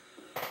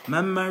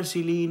 Ma'am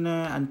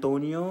Marcelina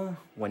Antonio,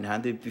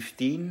 115.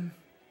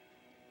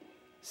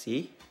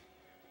 See?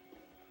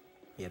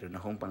 Meron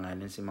akong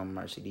pangalan si Ma'am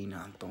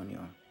Marcelina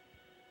Antonio.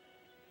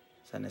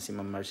 Sana si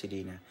Ma'am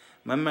Marcelina.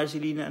 Ma'am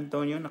Marcelina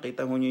Antonio,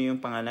 nakita mo niyo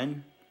yung pangalan?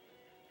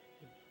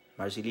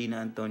 Marcelina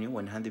Antonio,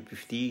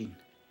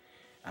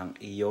 115. Ang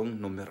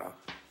iyong numero.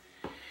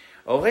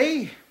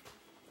 Okay.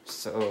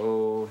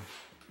 So,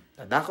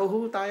 dadako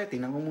ho tayo.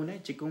 Tingnan ko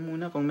muna. Check ko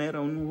muna kung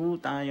meron ho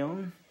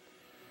tayong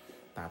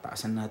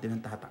tataasan natin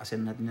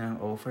ng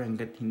offer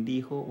hanggat hindi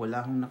ho,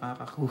 wala hong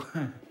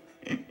nakakakuha.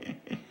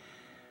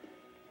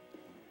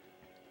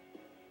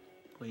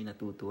 Ako'y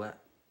natutuwa.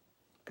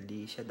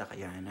 Alicia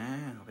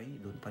Dakayana. Okay,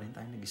 doon pa rin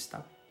tayo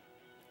nag-stop.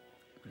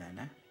 Wala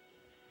na.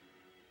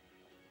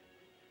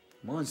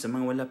 Come on, sa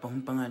mga wala pa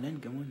hong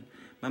pangalan, come on.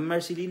 Ma'am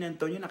Marcelina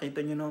Antonio,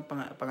 nakita nyo na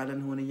pangalan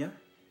ho niya?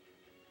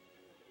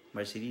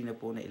 Marcelina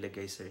po na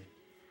ilagay, sir.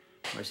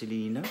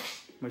 Marcelina?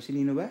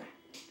 Marcelina ba?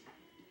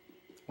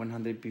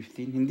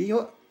 115? Hindi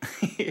ho.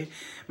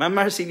 Ma'am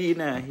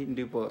Marcelina,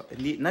 hindi po.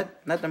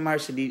 Not a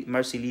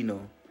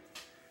Marcelino.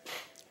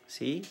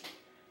 See?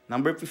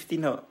 Number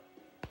 15 ho.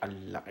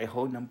 Ang laki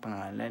ho ng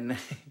pangalan.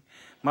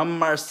 Ma'am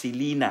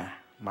Marcelina.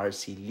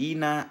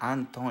 Marcelina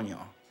Antonio.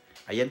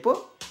 Ayan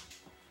po.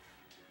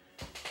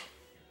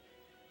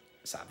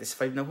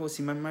 Satisfied na po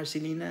si Ma'am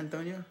Marcelina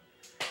Antonio.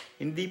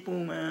 Hindi po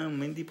ma'am.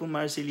 Hindi po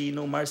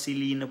Marcelino.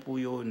 Marcelina po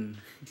yun.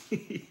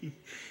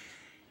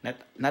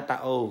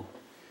 Natao.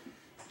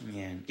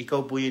 Yan.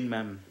 Ikaw po yun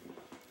ma'am.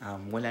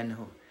 Wala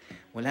na ho.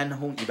 Wala na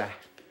hong iba.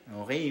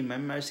 Okay.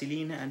 Ma'am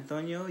Marcelina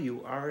Antonio,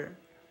 you are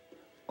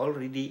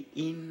already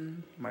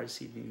in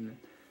Marcelina.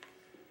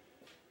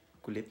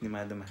 Kulit ni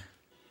madam.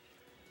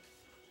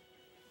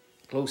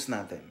 Close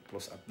natin.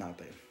 Close up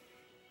natin.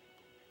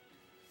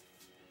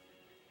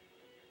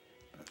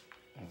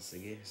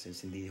 Sige,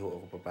 since hindi ho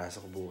ako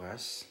papasok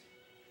bukas,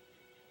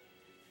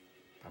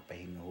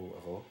 papahinga ho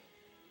ako.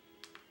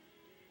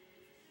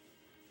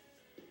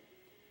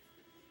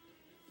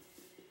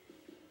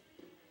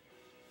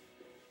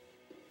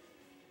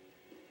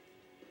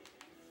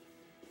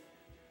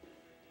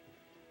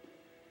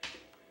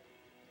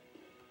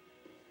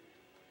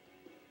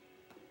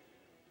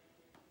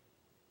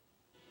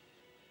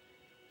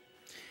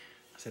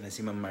 Sana si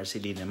Ma'am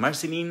Marcelina.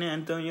 Marcelina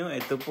Antonio,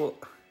 ito po.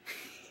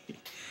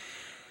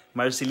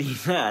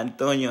 Marcelina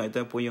Antonio,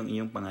 ito po yung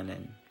iyong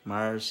pangalan.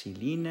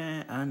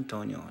 Marcelina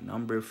Antonio,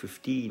 number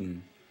 15.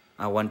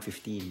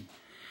 115.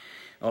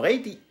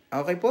 Okay,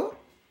 okay po?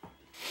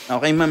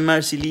 Okay, Ma'am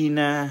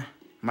Marcelina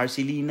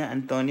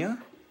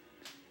Antonio?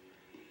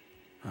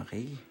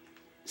 Okay.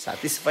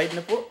 Satisfied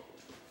na po?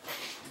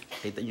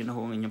 Kita nyo na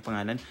ho ang inyong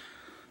pangalan.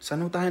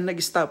 Saan tayo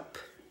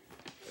nag-stop?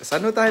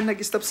 Saan tayo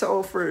nag-stop sa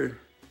offer?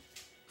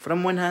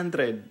 From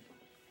 100.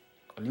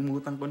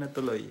 Kalimutan ko na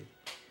tuloy.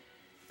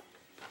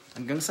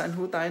 Hanggang saan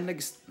ho tayo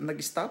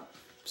nag-stop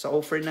sa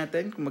offer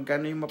natin? Kung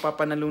magkano yung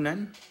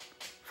mapapanalunan?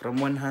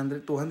 From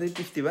 100,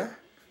 250 ba?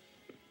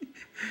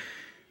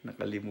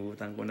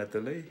 Nakalimutan ko na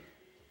tuloy.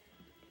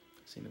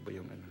 Sino ba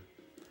yung ano?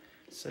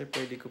 Sir,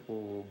 pwede ko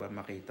po ba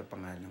makita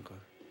pangalan ko?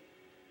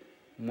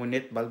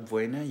 Munet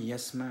Balbuena?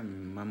 Yes,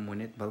 ma'am. Ma'am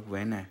Munet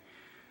Balbuena.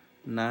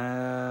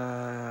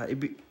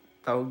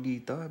 Tawag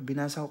dito,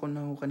 binasa ko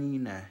na ho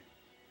kanina.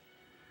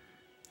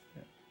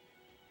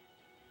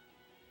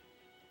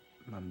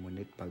 Ma'am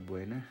Munet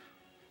Balbuena.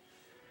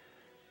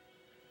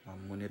 Ma'am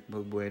Munet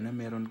Balbuena,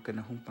 meron ka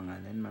na hong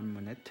pangalan, Ma'am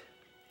Munet?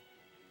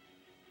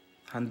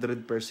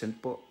 100%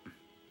 po.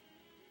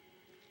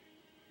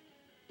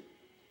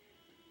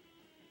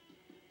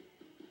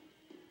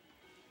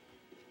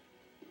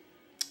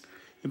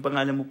 Yung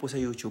pangalan mo po sa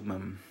YouTube,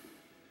 ma'am.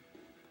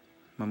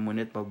 Ma'am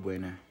Munet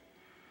Balbuena.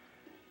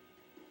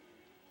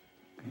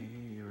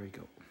 Okay, here we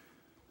go.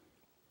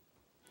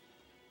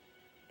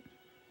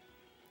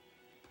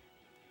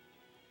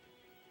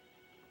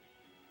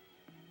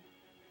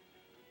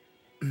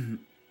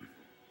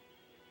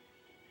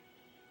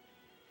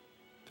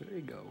 There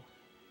you go.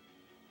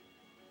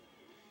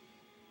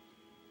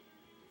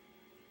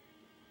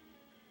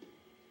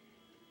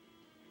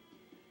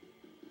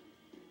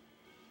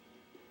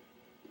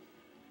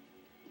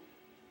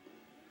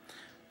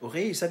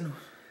 Okay, si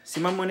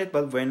Ma'am Monet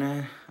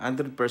Balbuena,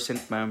 100%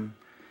 ma'am.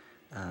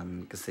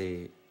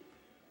 Kasi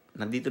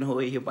nandito na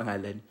ho yung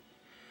pangalan.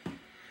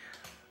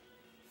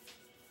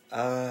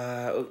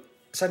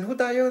 Saan ho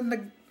tayo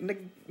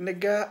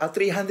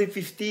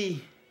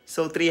 350.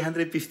 So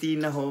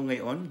 350 na ho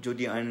ngayon,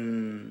 Judian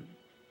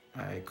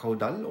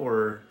Caudal,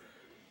 or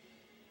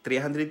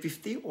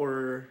 350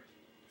 or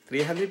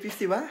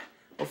 350 ba?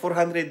 O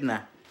 400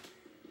 na?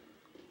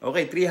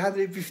 Okay,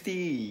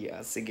 350.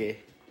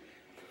 Sige.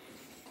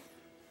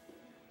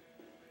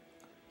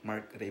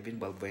 Mark Raven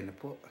Balbuena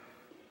po.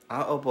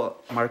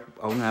 Opo. Mark,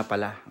 nga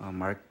pala.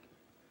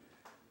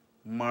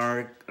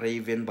 Mark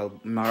Raven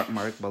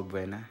Mark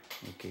Balbuena.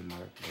 Okay,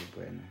 Mark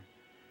Balbuena.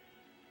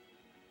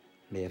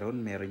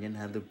 Meron yan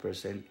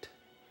 100%.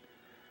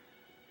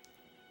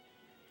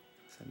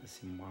 Sana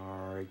si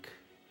Mark.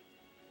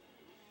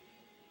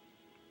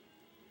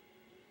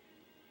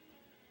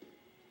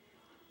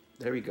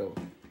 There we go.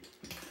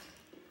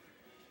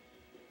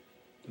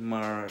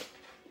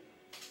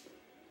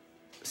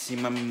 Si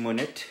Ma'am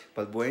Monet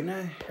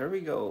Balbuena. Here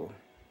we go.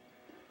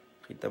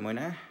 Kita mo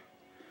na.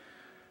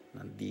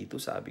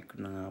 Sabi ko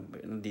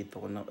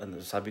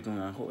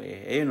nga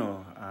ayun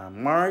o.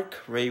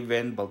 Mark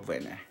Raven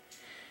Balbuena.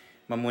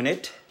 Ma'am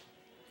Monet.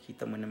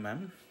 Kita mo na,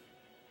 ma'am.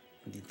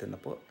 Nandito na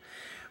po.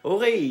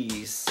 Okay,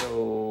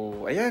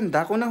 so, ayan,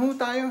 dako na ho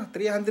tayo.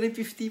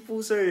 350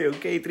 po, sir.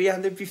 Okay,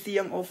 350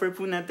 ang offer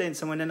po natin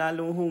sa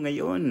mananalo ho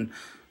ngayon.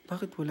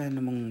 Bakit wala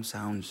namang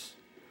sounds?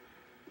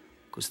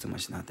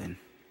 Customize natin.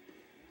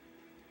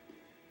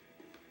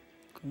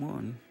 Come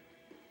on.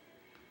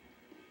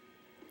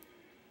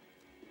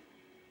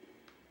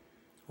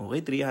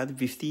 Okay,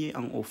 350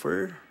 ang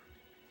offer.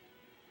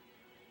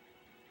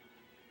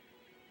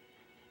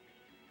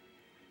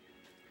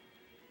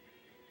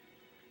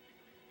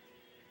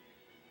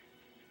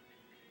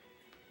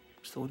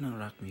 Gusto ko ng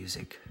rock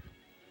music.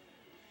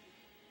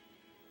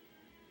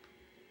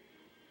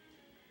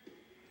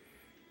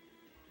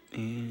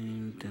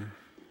 And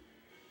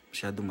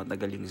masyadong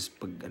matagal yung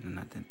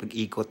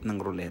pag-ikot ng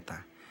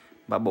ruleta.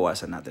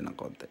 Babawasan natin ng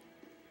konti.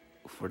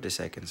 40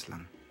 seconds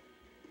lang.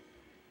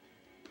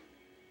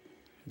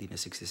 Hindi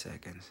na 60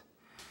 seconds.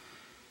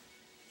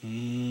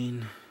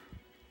 And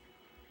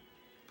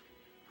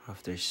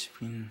after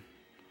spin,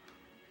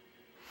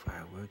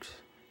 fireworks.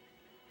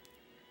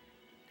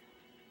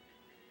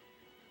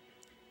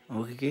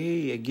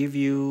 Okay, I give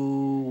you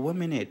 1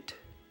 minute.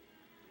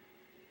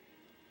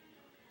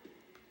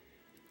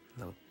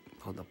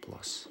 Hold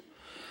applause.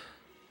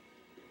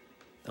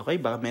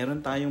 Okay, baka meron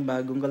tayong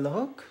bagong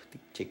kalahok.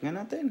 Check nga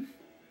natin.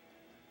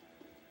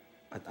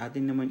 At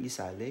atin naman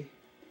isali.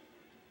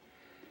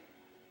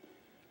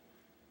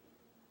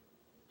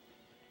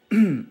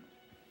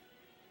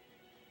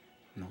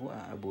 Naku,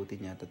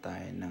 aabutin yata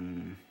tayo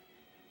ng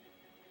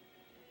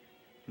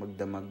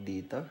magdamag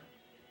dito.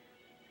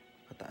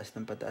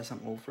 Pataas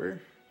ang offer.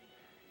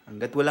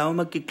 Hanggat wala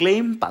akong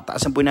magkiklaim,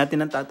 tataasan po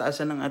natin ang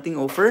tataasan ng ating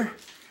offer.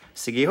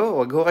 Sige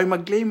ho, wag ho kayo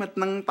mag-claim at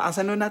nang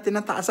taasan ho natin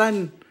ang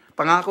taasan.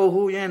 Pangako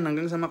ho yan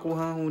hanggang sa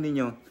makuha ho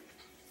ninyo.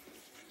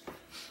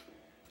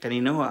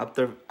 Kanina ho, up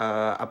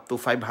to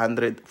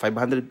 500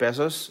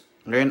 pesos.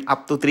 Ngayon,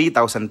 up to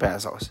 3,000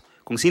 pesos.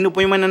 Kung sino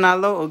po yung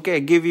mananalo, okay,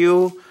 I give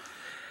you,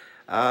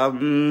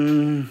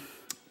 ayun,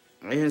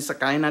 sa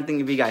kaya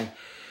nating ibigay.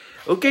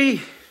 Okay,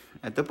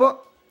 ito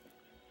po.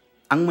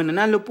 Ang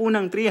mananalo po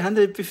ng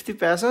 350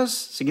 pesos,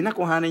 sige na,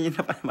 kuhanan niyo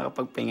na para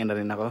makapagpahinga na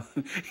rin ako.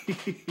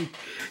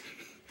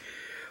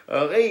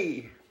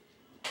 Okay.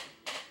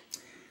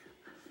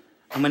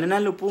 Ang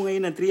mananalo po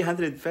ngayon ng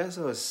 300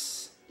 pesos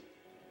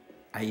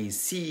ay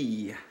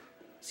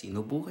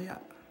sino po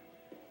kaya?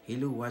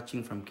 Hello,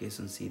 watching from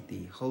Quezon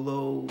City.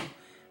 Hello,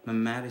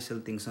 Ma'am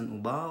Maricel Tingson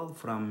Ubal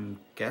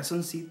from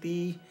Quezon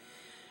City.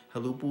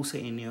 Hello po sa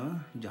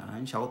inyo.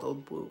 Diyan,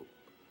 shoutout po.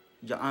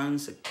 Diyan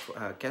sa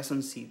Quezon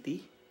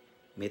City.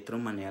 Metro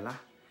Manila.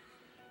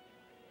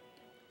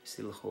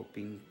 Still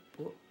hoping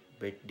po.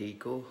 Birthday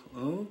ko.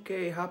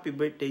 Okay, happy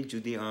birthday,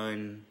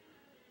 Judian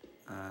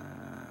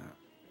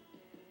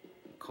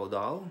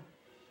Caudal.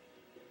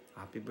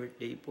 Happy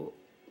birthday po.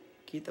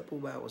 Kita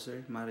po ba ako, sir?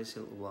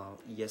 Maricel Uwal.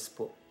 Yes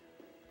po.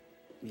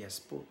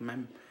 Yes po,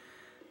 ma'am.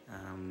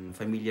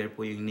 Familiar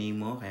po yung name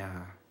mo,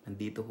 kaya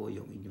nandito po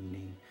yung inyong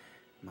name.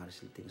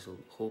 Maricel Ting. So,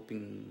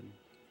 hoping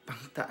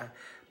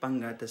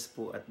panggatas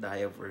po at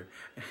diaper.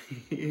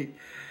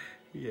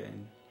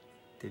 Yan.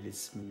 Till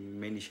it's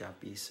many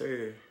Shopee.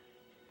 Sir.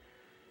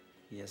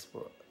 Yes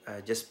po.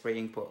 Just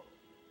praying po.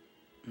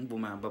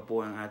 Bumaba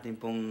po ang ating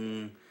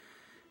pong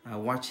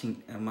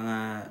watching,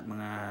 mga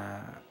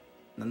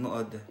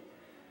nanood.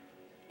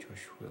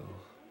 Josh will.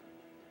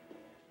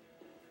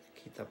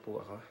 Kita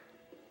po ako.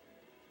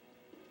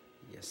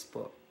 Yes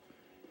po.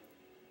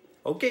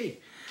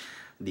 Okay.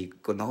 Di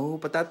ko na ho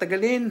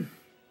patatagalin.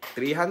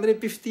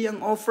 350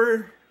 ang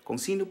offer. Kung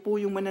sino po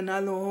yung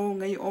mananalo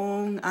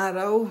ngayong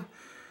araw.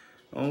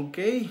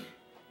 Okay.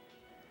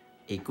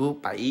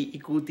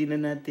 Paiikutin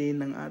na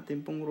natin ang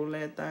ating pong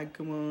ruleta.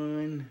 Come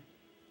on.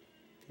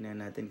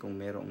 Tingnan natin kung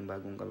merong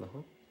bagong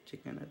kalahok.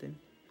 Check nga natin.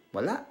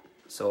 Wala.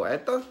 So,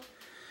 eto.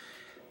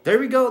 There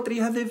we go.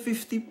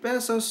 350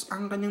 pesos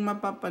ang kanyang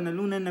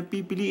mapapanalunan na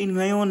pipiliin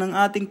ngayon ng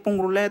ating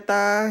pong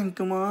ruleta.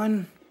 Come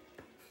on.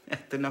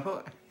 Eto na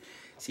ho.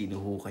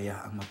 Sino ho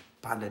kaya ang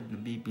mapalad na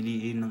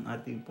pipiliin ng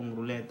ating pong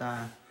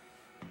ruleta?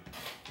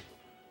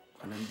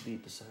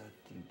 Nandito sa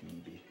ating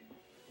TV.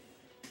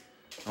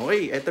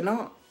 Okay, eto na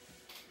ho.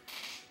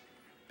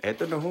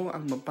 Eto na ho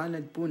ang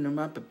mapalad po na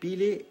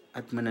mapapili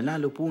at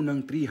mananalo po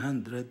ng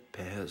 300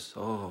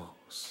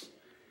 pesos.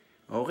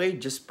 Okay,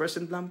 just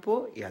present lang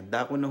po.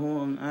 Ihanda ko na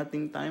ho ang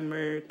ating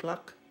timer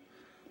clock.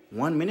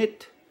 1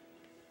 minute.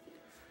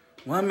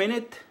 1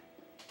 minute.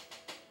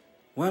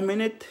 1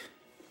 minute.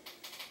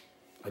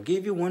 I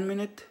gave you 1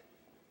 minute.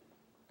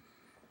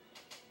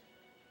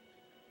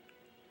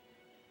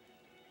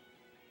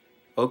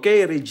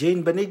 Okay,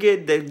 Regine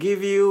Banigid, I'll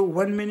give you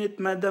 1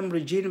 minute, Madam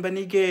Regine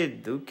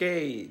Banigid.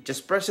 Okay,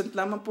 just present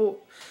lamang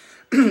po.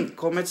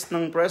 Comments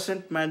ng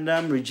present,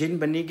 Madam Regine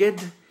Banigid.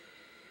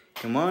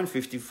 Come on,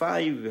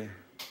 55.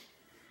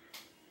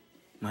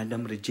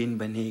 Madam Regine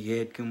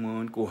Banigid, come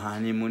on,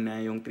 kuhanin mo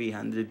na yung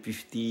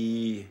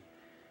 350.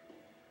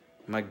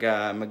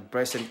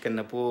 Mag-present ka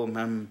na po,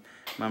 Ma'am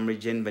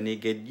Regine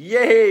Banigid.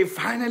 Yay!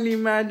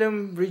 Finally,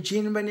 Madam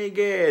Regine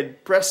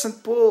Banigid. Present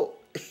po.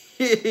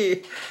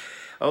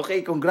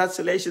 Okay,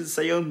 congratulations sa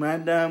iyo,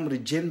 Madam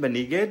Regine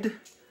Banigid.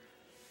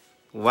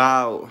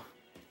 Wow.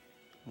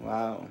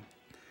 Wow.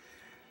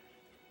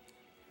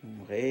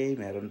 Okay,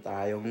 meron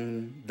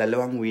tayong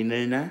 2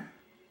 winner na.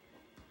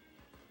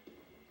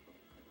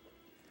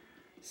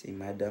 Si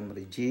Madam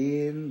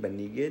Regine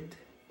Banigid.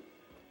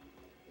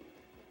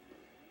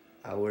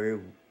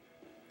 Our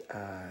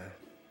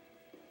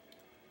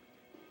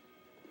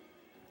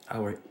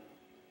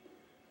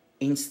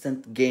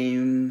instant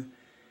game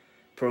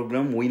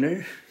program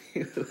winner.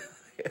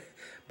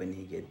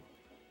 Banigid.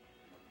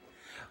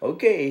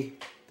 Okay,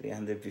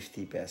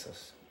 350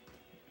 pesos.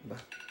 Ba,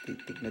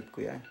 titiknot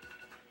ko yan.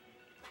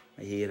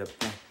 Mahirap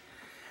na.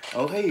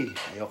 Okay,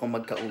 ayoko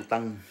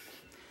magkautang.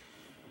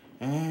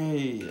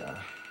 Ay,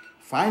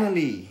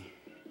 finally.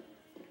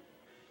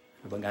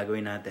 Ano bang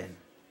gagawin natin?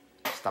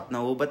 Stop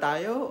na ho ba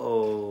tayo o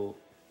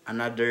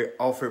another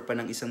offer pa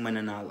ng isang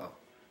mananalo?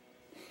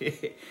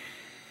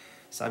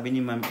 Sabi ni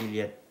Ma'am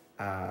Iliat,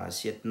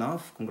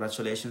 Sietnov,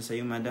 congratulations sa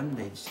iyo, Madam.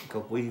 Dahil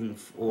ikaw po yung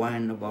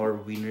one of our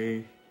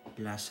winner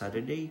last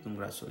Saturday.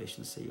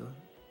 Congratulations sa iyo.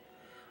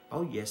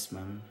 Oh, yes,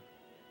 Ma'am.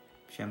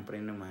 Siyempre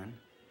naman.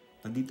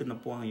 Nandito na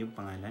po ang iyong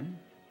pangalan.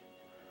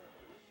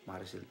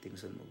 Maricel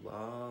Tingson.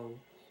 Wow.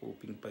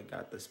 Hoping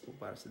pagkatas po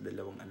para sa 2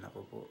 anak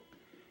ko po.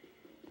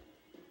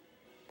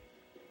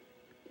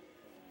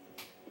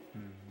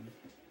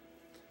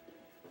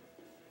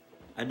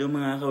 Ano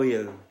mga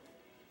kawil?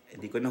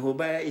 Hindi ko na ho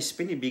ba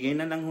ispin, ibigay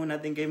na lang ho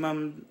natin kay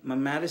Ma'am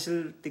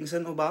Maricel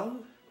Tingson Ubal.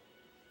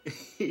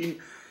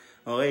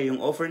 Okay,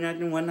 yung offer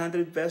natin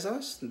 100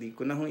 pesos, hindi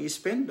ko na ho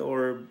ispend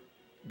or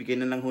bigay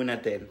na lang ho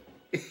natin.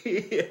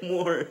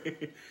 More.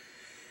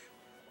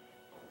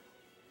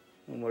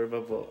 More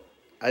pa po.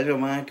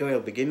 Ano mga kawil,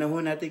 bigay na ho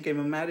natin kay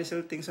Ma'am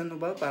Maricel Tingson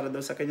Ubal para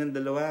daw sa kanyang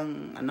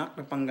 2 anak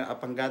na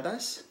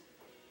panggatas.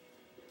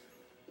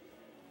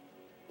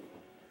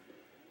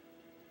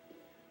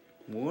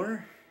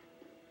 More.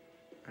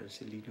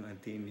 Arcelino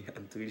Antonio.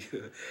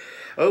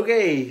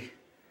 Okay.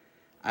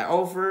 I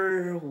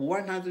offer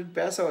 100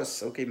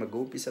 pesos. Okay,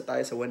 mag-uumpisa tayo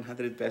sa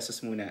 100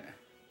 pesos muna.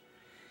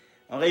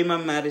 Okay,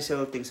 Ma'am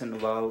Maricel Tingson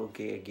Ubal.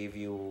 Okay, I give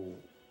you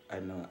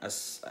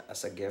as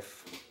a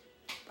gift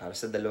para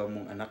sa 2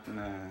 mong anak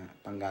na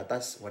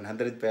panggatas.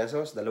 100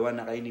 pesos. 2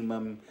 na kayo ni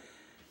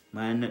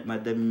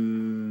Madam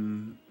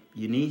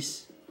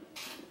Eunice.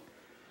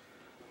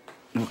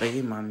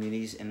 Okay, Ma'am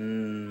Eunice and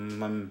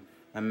Ma'am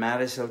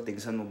Maricel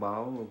Tingson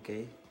Ubal.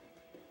 Okay.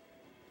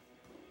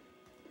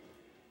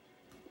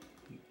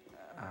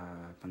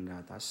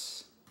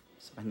 Panggatas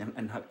sa kanyang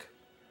anak.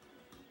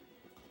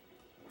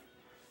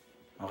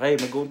 Okay,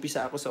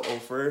 mag-uumpisa ako sa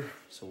offer.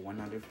 So,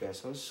 100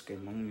 pesos kay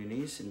Ma'am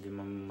Eunice and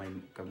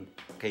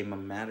kay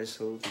Ma'am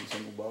Maricel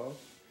Tingson Ubal.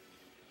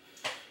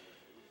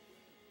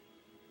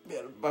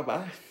 Meron pa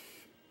ba?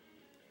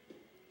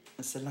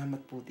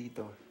 Salamat po,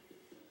 Tito.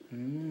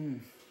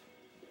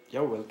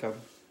 You're welcome.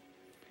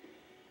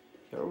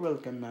 You're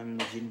welcome, Ma'am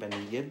Regine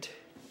Banigid.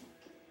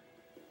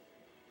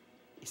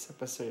 Isa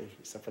pa, sir.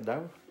 Isa pa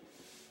daw.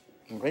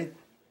 Alright.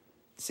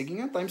 Sige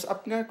nga, time's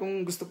up nga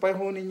kung gusto pa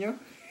hunin nyo.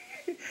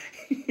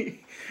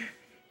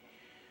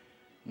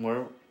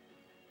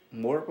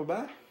 More pa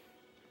ba?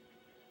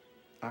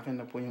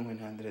 Akin na po yung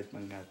 100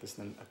 manggatas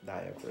at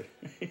diaper.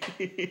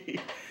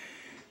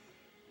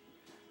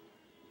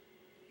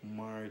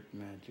 Mark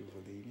Matthew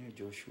Valina,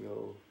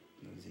 Joshua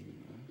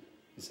Nazima.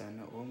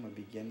 Sana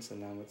mabigyan.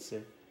 Salamat,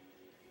 sir.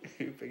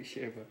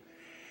 Pag-share ba?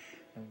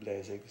 Ang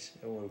blessings.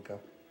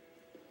 Welcome.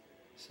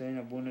 So,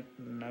 nabunot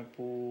na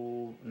po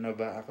na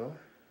ba ako?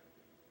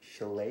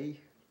 Chalet.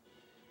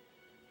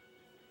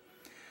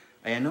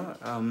 Ayan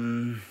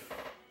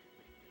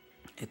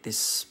it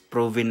is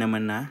proven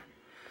naman na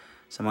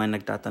sa mga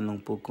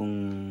nagtatanong po kung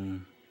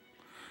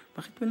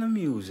bakit wala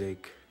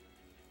music?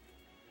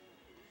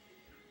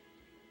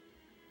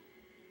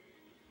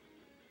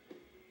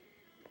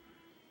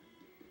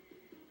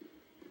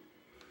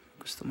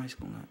 Customize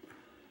ko nga.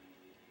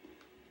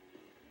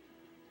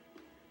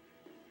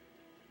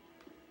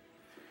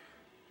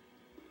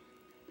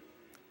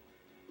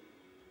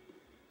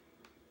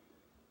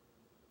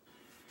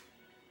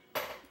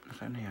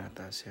 Naka na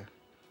yata siya.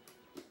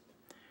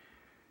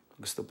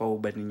 Gusto pa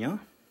ba ninyo?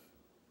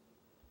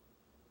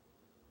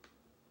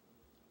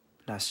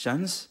 Last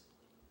chance?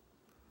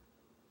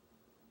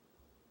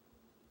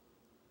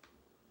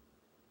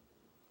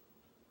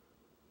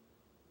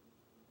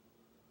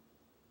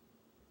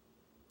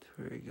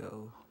 Here we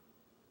go.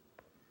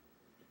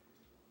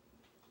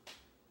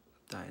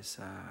 Tayo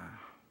sa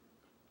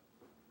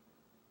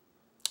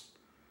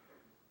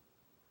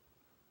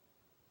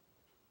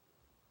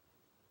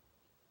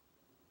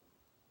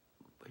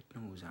bait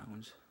ng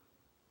usangons.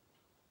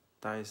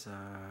 Tayo sa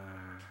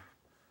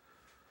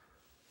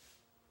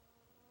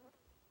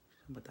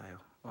saan ba tayo?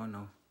 Oh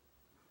no.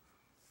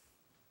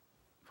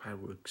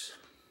 Fireworks.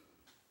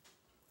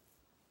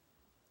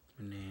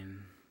 And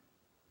then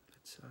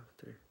that's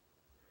after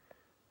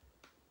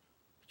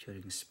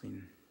featuring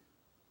spin.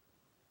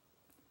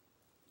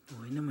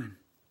 Okay naman.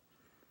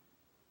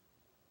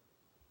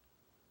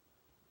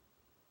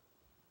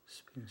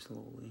 Spin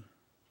slowly.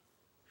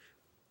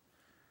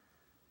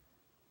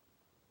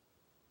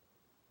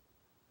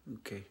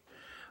 Okay.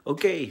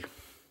 Okay.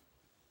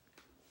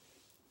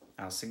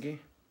 Sige.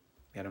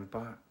 Meron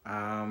pa.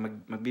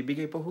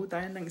 Magbibigay pa ho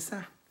tayo ng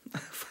isa.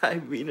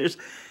 5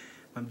 winners.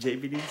 Ma'am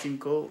JB din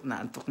 5.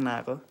 Naantok na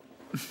ako.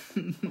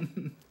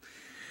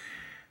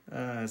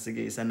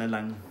 Sige, isa na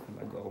lang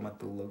bago ako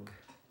matulog.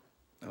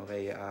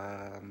 Okay,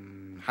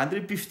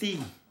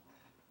 150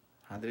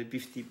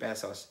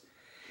 pesos.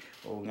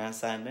 Oo nga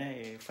sana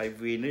 5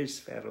 winners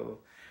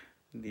pero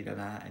hindi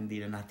na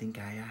natin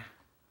kaya.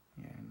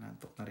 Yan,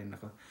 naantok na rin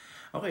ako.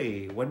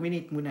 Okay, 1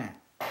 minute muna.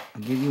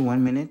 I'll give you 1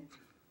 minute.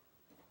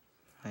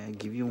 I'll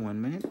give you 1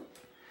 minute.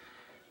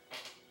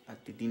 At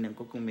titingnan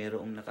ko kung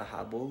mayroong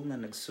nakahabol na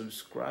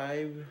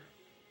nag-subscribe.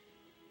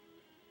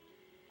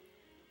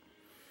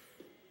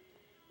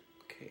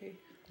 Okay,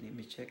 let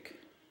me check.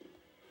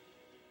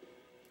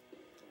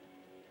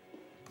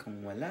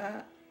 Kung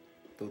wala,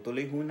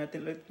 tutuloy ho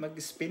natin ulit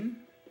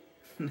mag-spin.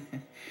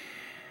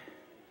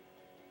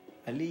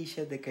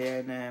 Alicia, de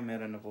kaya na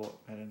meron na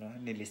po.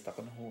 Nilista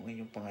ko na ho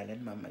yung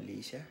pangalan, Ma'am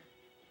Alicia.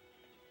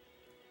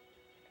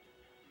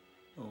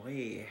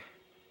 Okay.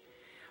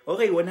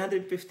 Okay,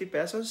 150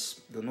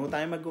 pesos. Doon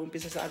tayo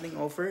mag-uumpisa sa ating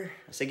offer.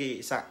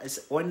 Sige, isa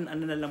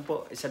na lang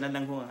po. Isa na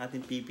lang ho ang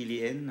ating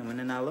pipiliin na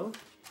mananalo.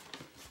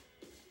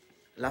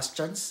 Last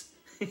chance.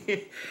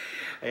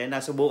 Ayan,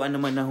 nasubukan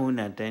naman na ho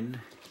natin.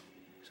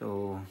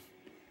 So,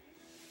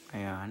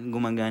 ayan,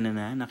 gumagana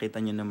na. Nakita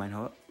nyo naman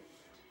ho.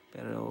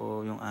 Pero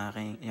yung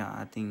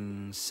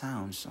ating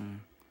sounds,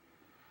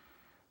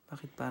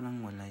 bakit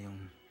parang wala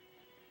yung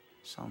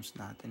sounds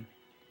natin?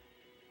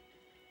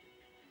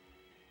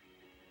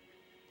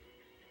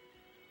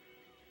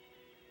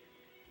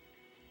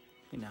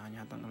 Kailangan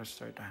yatang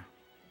restart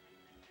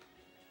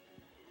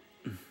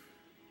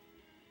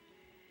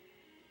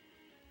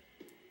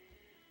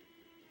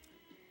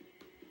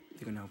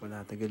Hindi ko na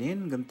pala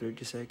tagalin. Hanggang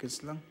 30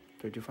 seconds lang.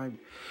 35.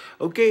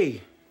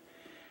 Okay.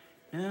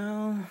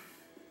 Now,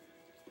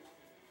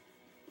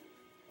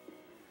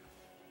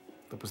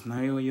 tapos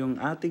na yung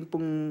ating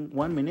pong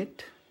 1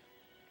 minute.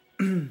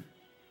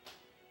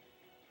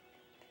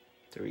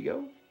 There we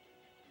go.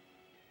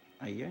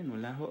 Ayan,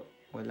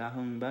 wala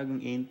hong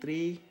bagong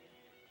entry.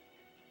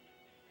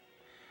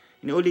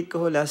 Inuulit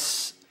ko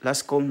last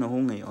call na ho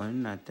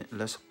ngayon natin.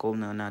 Last call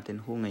na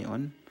natin ho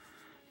ngayon.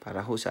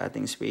 Para ho sa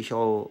ating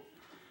special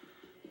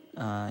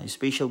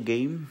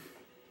game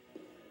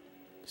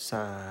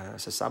sa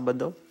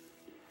Sabado.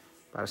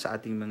 Para sa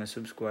ating mga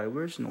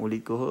subscribers.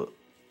 Inuulit ko ho.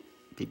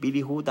 Pipili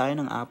ho tayo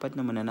ng 4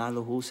 na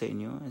mananalo ho sa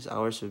inyo as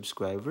our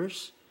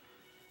subscribers.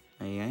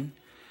 Ayan.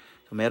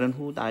 So, meron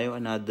ho tayo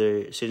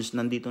another, since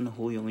nandito na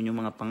ho yung inyong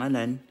mga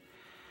pangalan,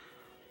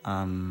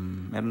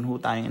 meron ho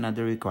tayong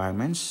another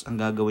requirements. Ang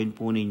gagawin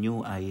po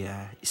ninyo ay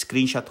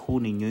screenshot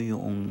ho ninyo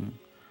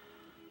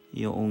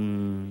yung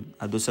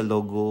doon sa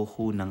logo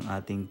ho ng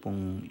ating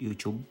pong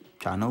YouTube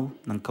channel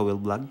ng Kawil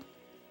Vlog.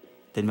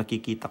 Then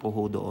makikita ko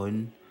ho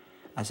doon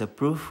as a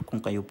proof kung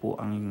kayo po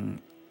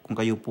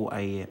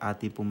ay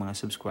ating pong mga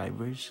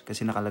subscribers.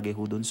 Kasi nakalagay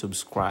ho doon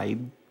subscribe.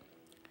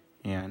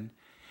 Ayan.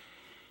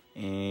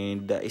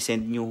 And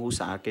isend nyo ho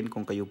sa akin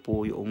kung kayo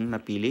po yung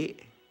napili.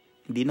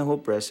 Hindi na ho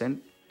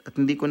present. At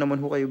hindi ko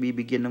naman ho kayo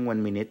bibigyan ng 1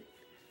 minute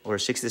or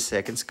 60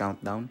 seconds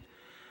countdown.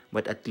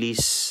 But at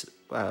least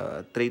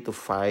 3 to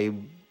 5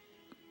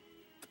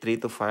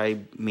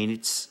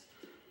 minutes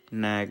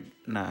na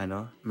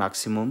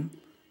maximum.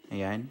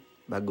 Ayan.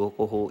 Bago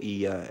ko ho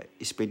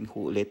i-spin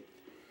ho ulit.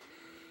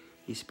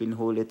 I-spin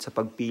ho ulit sa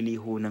pagpili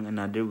ho ng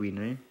another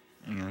winner.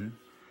 Ayan.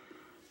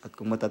 At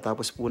kung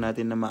matatapos po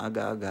natin na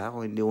maaga-aga,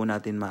 kung hindi ho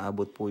natin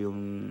maabot po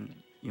yung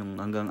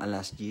hanggang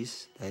alas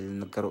 10, dahil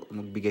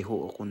nagbigay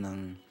ho ako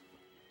ng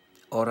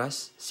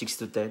oras, 6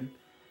 to 10.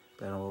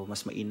 Pero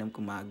mas mainam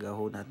kung maaga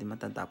ho natin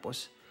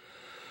matatapos.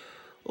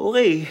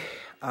 Okay.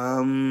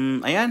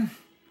 Ayan.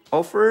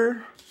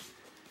 Offer.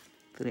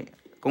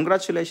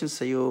 Congratulations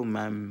sa iyo,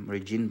 Ma'am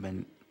Regine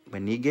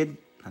Banigid.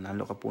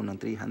 Nanalo ka po ng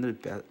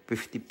 350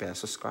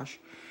 pesos cash.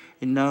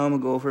 And now,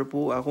 mag-offer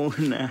po ako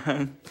ng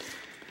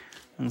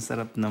ang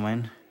sarap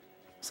naman.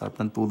 Sarap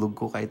ng tulog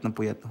ko kahit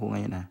napuyat ako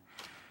ngayon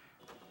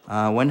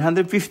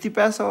 150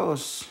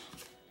 pesos.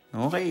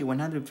 Okay,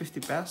 150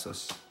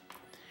 pesos.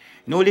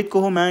 Inulit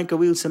ko mga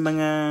kawil sa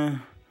mga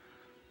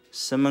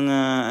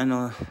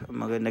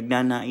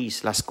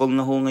nagnanais. Last call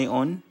na ho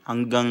ngayon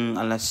hanggang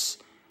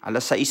alas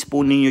Alas 6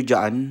 po ninyo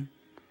dyan.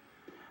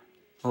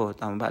 Oh,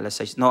 tama ba?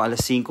 Alas 6. No,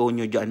 alas 5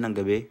 nyo dyan ng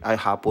gabi. Ay,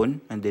 hapon.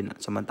 And then,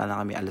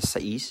 samantala kami alas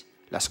 6.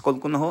 Last call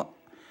ko na ho.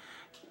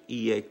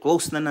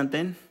 I-close na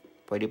natin.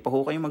 Pwede pa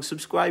ho kayo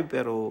mag-subscribe.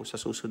 Pero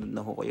sa susunod na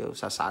ho kayo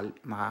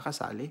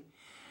makakasali.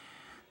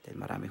 Then,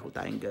 marami ho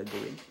tayong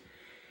gagawin.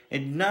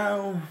 And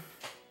now,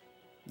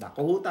 dako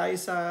ho tayo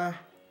sa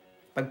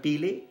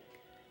pagpili.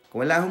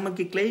 Kung wala hong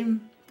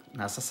mag-claim,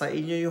 nasa sa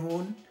inyo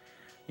yun.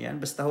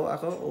 Yan, basta ho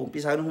ako.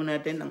 Umpisahan ho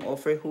natin. Ang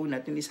offer ho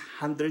natin is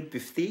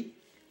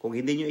 150. Kung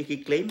hindi nyo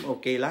i-claim,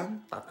 okay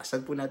lang.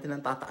 Tataasan po natin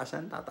ng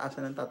tataasan.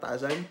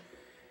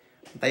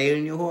 Tayo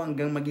nyo ho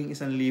hanggang maging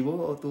 1,000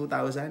 o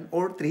 2,000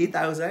 or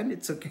 3,000.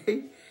 It's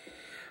okay.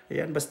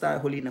 Ayan,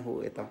 basta huli na ho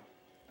ito.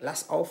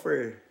 Last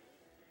offer.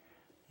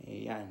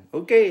 Ayan.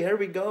 Okay, here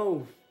we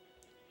go.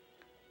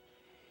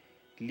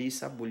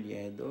 Lisa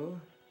Bulyedo.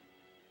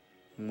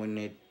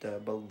 Moneta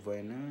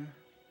Balbuena.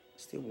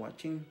 Still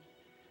watching.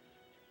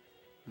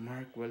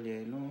 Mark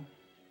Valeno.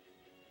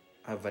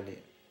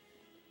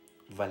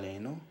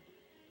 Valeno?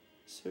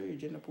 Sir,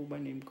 dyan na po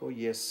ba name ko?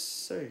 Yes,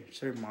 sir.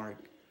 Sir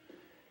Mark.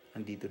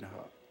 Andito na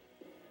ho.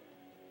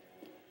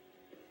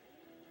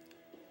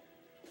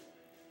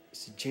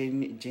 Si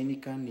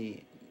Jenica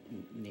ni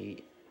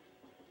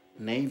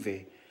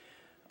Nave.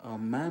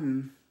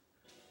 Ma'am,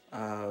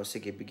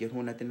 sige, bigyan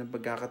ho natin ng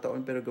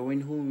pagkakataon pero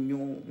gawin ho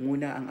nyo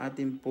muna ang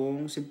ating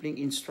pong simpleng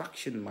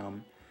instruction, ma'am.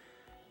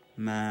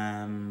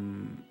 Ma'am,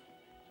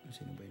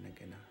 sino ba yung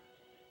nagana?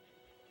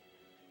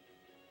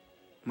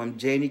 Ma'am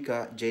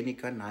Jenica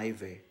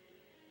Naive.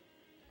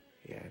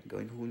 Yan,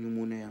 gawin ho nyo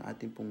muna yung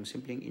ating pong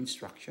simpleng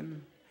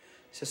instruction.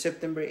 Sa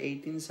September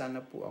 18,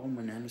 sana po ako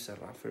manalo sa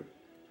raffle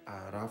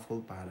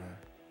para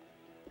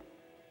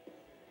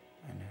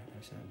ano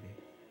sabi?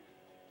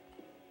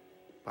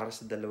 Para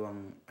sa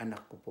 2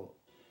 anak ko po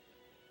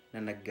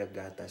na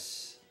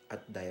naggagatas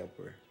at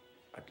diaper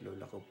at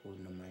lola ko po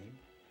na may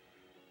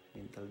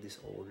mental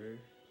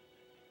disorder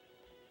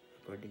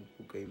according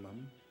po kay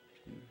ma'am.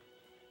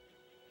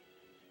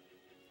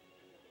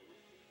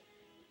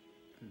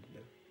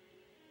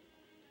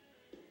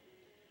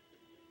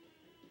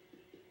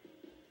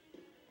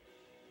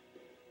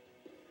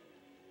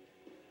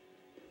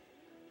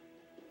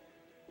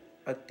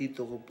 At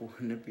tito ko po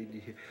na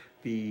PWD.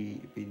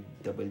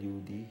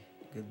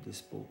 God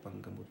bless po,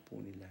 panggamot po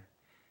nila.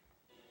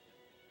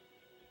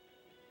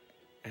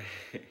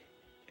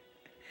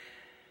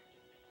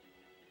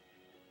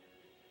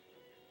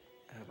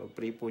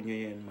 Pag-pray po nyo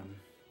yan, ma'am.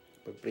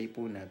 Pag-pray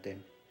po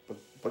natin.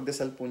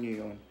 Pagdasal po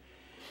nyo yun.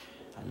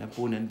 Alam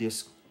po ng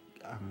Diyos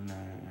ang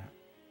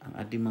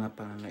ating mga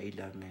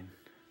pangangailangan.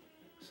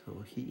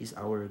 So, He is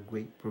our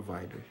great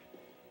provider.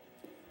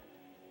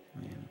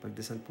 Ayan,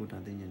 pagdasal po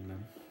natin yan,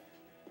 ma'am.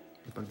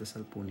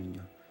 Pagdasal po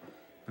ninyo.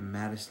 A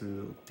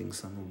Marisol things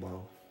on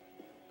wow.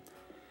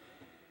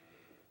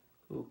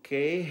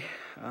 Okay.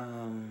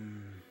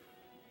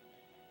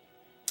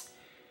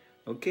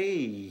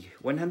 Okay.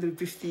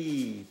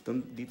 150.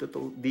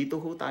 Dito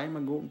ho tayo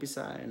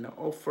mag-uumpisa na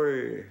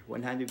offer.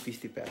 150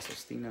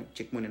 pesos.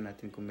 Check muna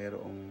natin kung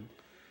merong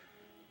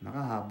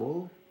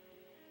nakahabol.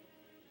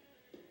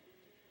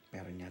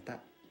 Meron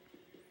yata.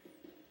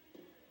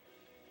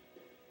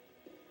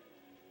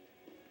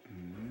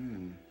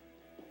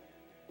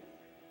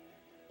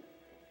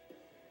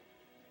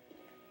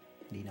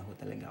 Hindi na ho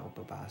talaga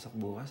ako papasok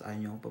bukas. Ayaw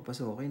nyo ako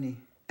papasokin eh.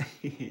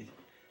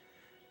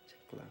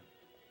 Check lang.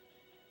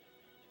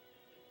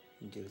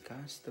 Angel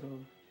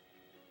Castro.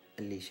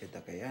 Alicia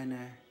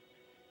Takayana.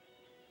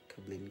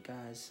 Kablin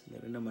Cas.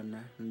 Meron naman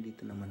na.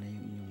 Nandito naman na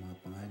yung inyong mga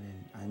pangalan.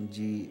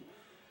 Angie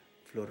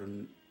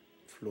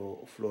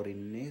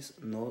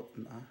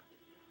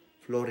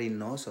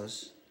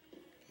Florinosos.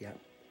 Yeah.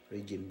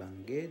 Regine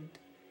Bangged.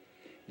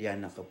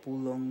 Liana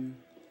Capulong.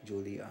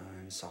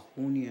 Julian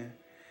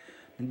Sacunia.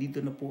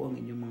 Nandito na po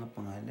ang inyong mga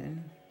pangalan.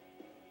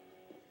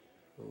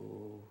 So,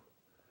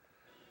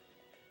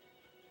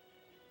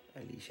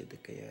 Alicia de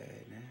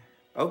Cayana.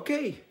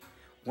 Okay!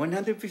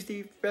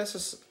 150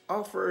 pesos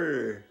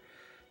offer.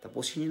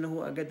 Tapusin nyo na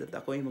ho agad at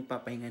ako ay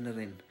magpapahinga na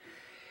rin.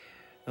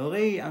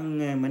 Okay,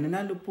 ang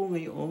mananalo po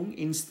ngayong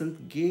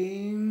instant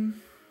game.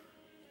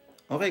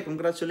 Okay,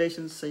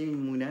 congratulations sa inyo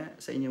muna,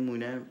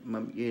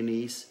 Ma'am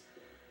Eunice.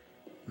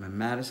 Ma'am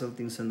Marisol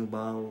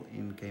Tingsanubal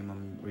and kay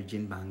Ma'am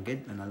Regine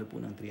Bangged. Nanalo po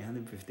ng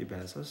 350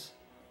 pesos.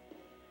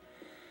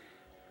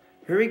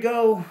 Here we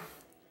go.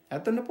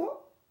 Ito na po.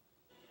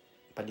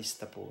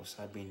 Palista po,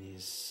 sabi ni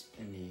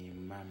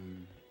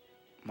Ma'am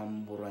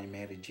Buray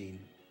Mary Jean.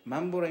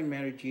 Ma'am Buray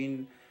Mary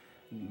Jean,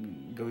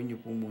 gawin niyo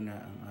po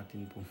muna ang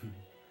ating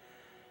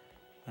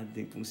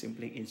pong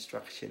simpleng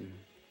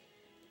instruction.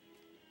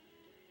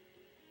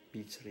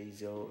 Beach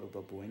Rizal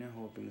Babuena,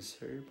 hoping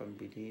sir,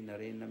 pambili na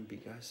rin ng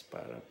bigas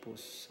para po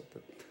sa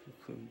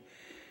tatulong.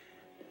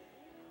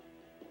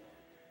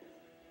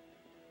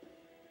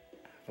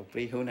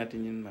 Pag-pray ho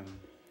natin yun, ma'am.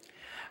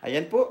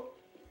 Ayan po.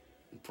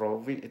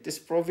 It is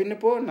proven na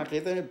po.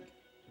 Nakita,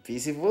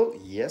 visible?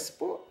 Yes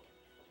po.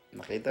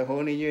 Nakita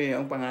ho ninyo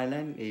yung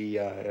pangalan.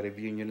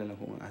 I-review nyo na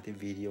lang ang ating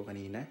video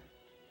kanina.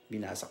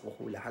 binasa ko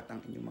ho lahat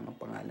ang inyong mga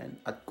pangalan.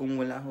 At kung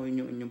wala ho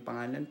inyong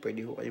pangalan,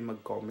 pwede ho kayo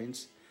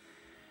mag-comments.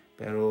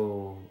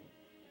 Pero,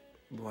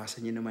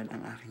 buwasan nyo naman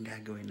ang aking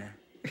gagawin na.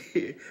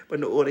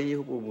 Panoorin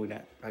nyo po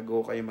muna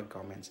bago kayo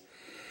mag-comments.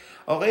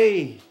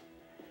 Okay.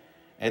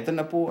 Ito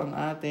na po ang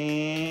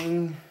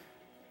ating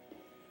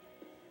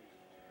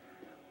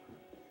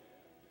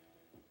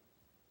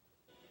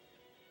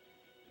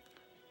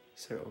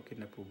Sir, okay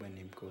na po ba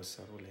name ko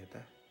sa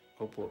ruleta?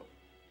 Opo.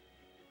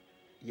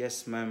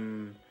 Yes,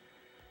 ma'am.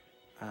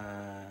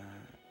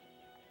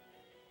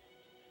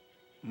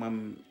 Ma'am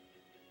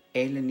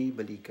Eleni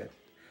Balikat.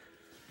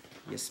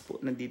 Yes po,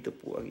 nandito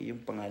po ang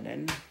iyong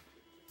pangalan.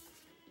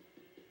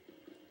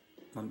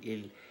 Ma'am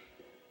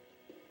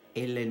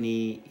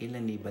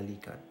Eleni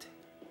Balikat.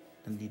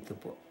 Nandito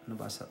po.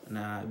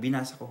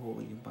 Binasa ko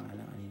ho yung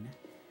pangalan kanina.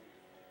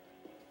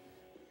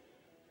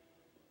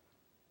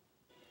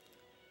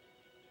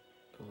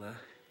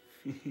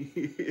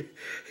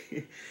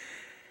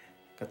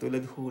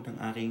 Katulad ho ng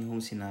aking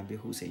sinabi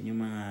ho sa inyo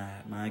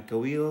mga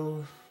kawil,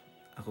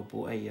 ako po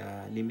ay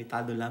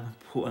limitado lamang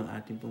po ang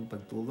ating pong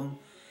pagtulong.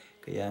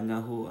 Kaya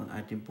nga ho ang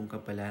ating pong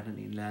kapalaran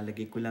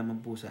ilalagay ko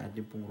lamang po sa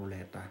ating pong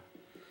ruleta.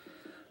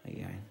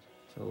 Ayan.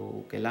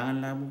 So,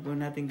 kailangan lamang po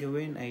natin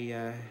gawin ay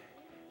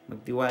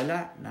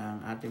magtiwala na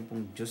ang ating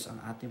pong Diyos ang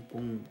ating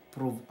pong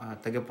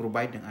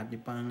taga-provide ng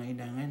ating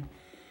pangangailangan.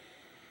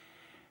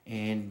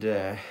 And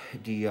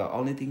the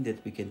only thing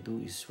that we can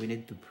do is we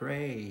need to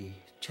pray.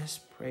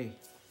 Just pray.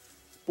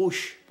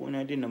 Push po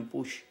natin ng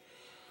push.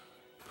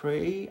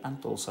 Pray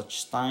until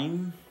such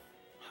time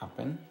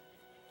happen.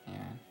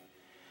 Ayan.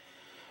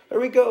 Here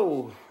we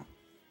go.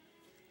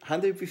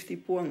 150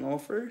 po ang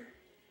offer.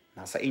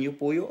 Nasa inyo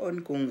po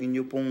yun kung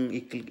inyo pong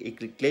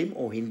i-claim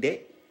o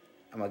hindi.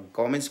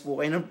 Mag-comments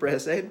po kayo ng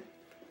present.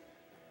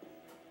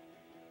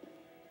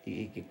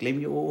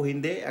 I-claim nyo o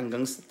hindi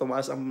hanggang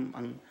tumaas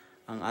ang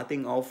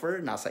ating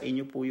offer. Nasa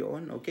inyo po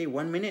yun. Okay,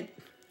 1 minute.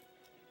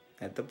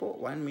 Ito po,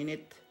 1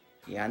 minute.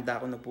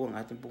 Ihanda ko na po ang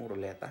ating pong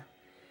ruleta.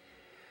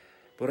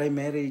 Buray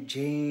Mary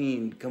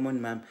Jane. Come on,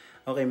 ma'am.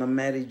 Okay, ma'am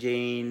Mary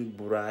Jane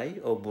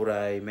Buray o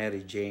Buray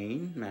Mary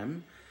Jane,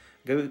 ma'am.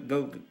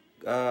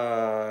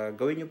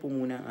 Gawin niyo po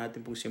muna ang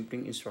ating pong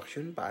simpleng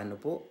instruction. Paano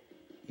po?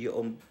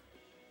 Yung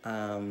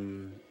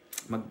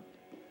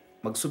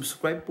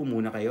mag-subscribe po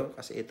muna kayo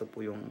kasi ito po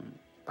yung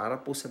para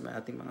po sa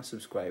ating mga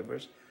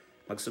subscribers.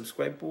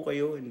 Mag-subscribe po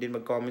kayo and then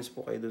mag-comments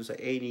po kayo dun sa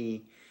any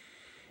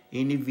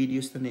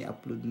videos na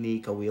i-upload ni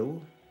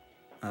Kawil.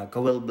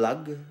 Kawil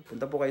Vlog.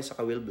 Punta po kayo sa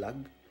Kawil Vlog.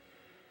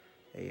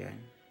 Ayan.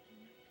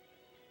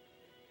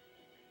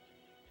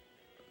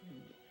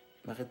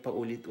 Bakit pa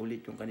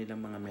ulit-ulit yung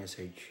kanilang mga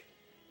message?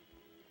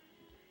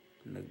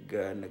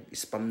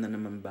 Nag-spam na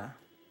naman ba?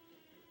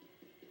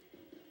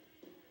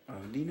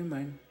 Hindi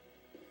naman.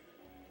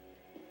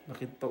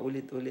 Bakit pa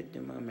ulit-ulit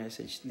yung mga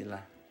message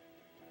nila?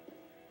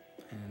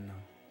 I don't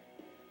know.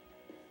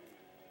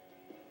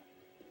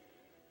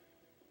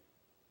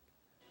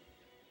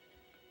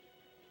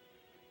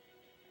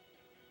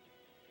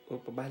 O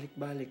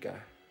pabalik-balik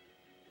ah.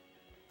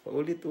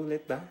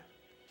 Paulit-ulit ah.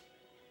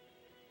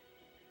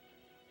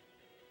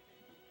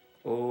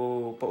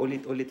 O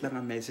paulit-ulit lang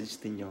ang message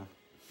ninyo.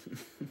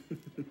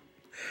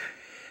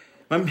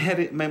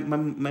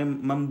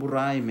 Ma'am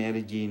Buray,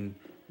 Mary Jean,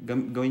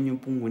 gawin niyo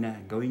pong muna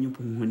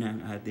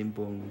ang ating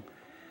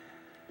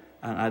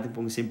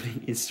pong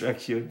simpleng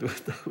instruction.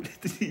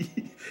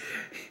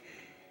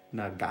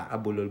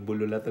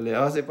 Nagkakabulol-bulol na tuloy.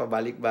 Kasi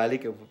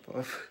pabalik-balik.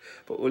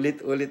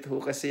 Paulit-ulit ho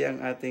kasi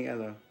ang ating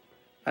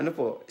ano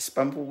po,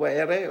 spam po ba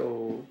ere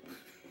o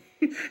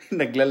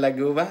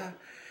naglalago ba?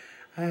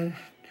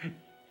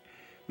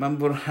 Ma'am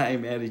Buray,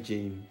 Mary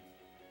Jane.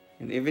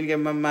 And even kay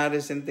Ma'am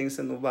Maricen things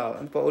ano ba?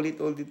 Ano pa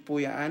ulit-ulit po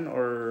yan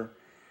or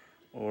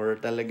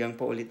talagang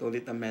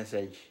paulit-ulit ang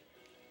message?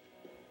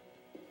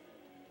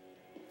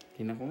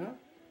 Tingnan ko nga.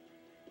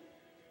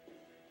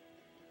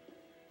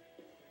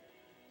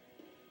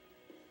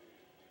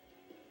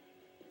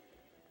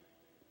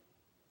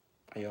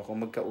 Ayoko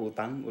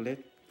magkautang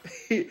ulit.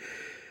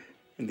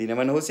 Hindi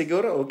naman ho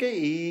siguro. Okay,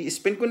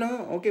 i-spend ko na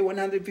ho. Okay,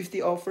 150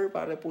 offer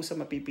para po sa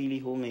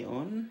mapipili ho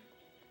ngayon.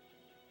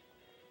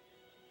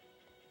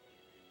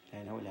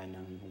 Kaya na wala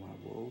nang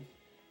humabog.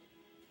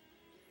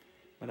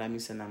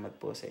 Maraming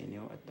salamat po sa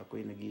inyo at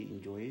ako'y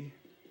nag-i-enjoy.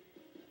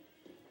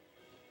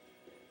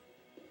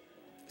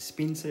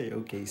 Spencer,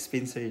 okay.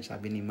 Spencer,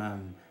 sabi ni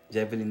Ma'am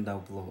Jevelyn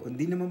Dauplo.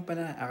 Hindi naman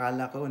pala,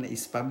 akala ko na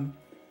spam.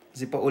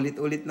 Kasi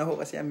paulit-ulit na ho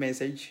kasi ang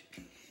message.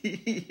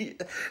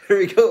 Here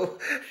we go.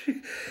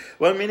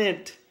 1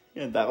 minute.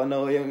 Yan, tako na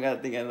ho yung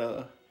ating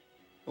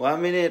 1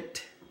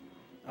 minute.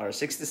 Or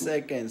 60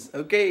 seconds.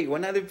 Okay,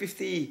 150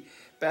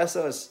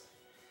 pesos.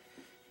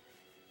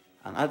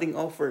 Ang ating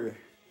offer.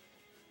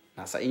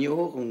 Nasa inyo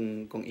ho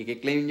kung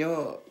i-claim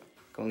nyo.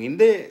 Kung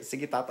hindi,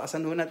 sige,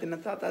 tataasan ho natin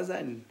ng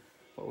tataasan.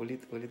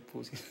 Paulit-ulit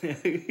po sila.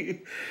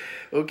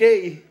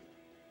 Okay.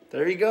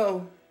 There we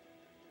go.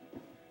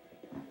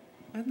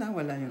 At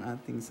nawala yung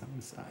ating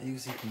sounds.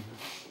 Ayusin ko.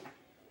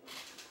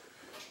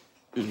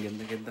 Ang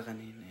ganda-ganda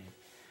kanina eh.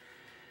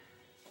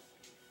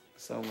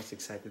 So much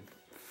excited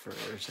for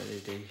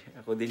Saturday.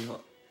 Ako din ho.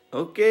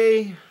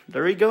 Okay,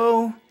 there we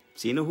go.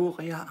 Sino ho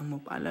kaya ang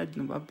mapalad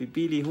na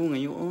mapipili ho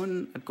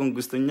ngayon? At kung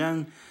gusto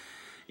niyang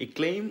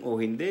i-claim o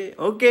hindi.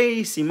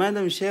 Okay, si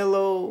Madam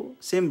Shello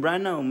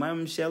Sembrano.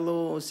 Ma'am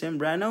Shello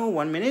Sembrano,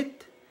 1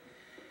 minute.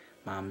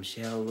 Ma'am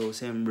Shello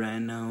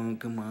Sembrano,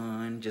 come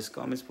on. Just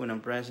comments po ng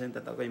present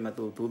at ako'y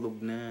matutulog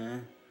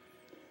na.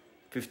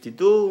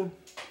 52.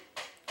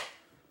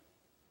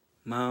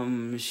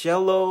 Ma'am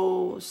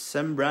Shello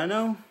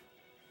Sembrano.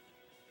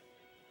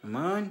 Come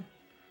on.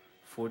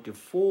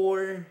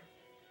 44.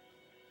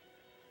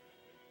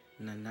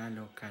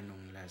 Nanalo ka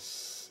nung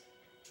last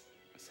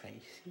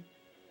size.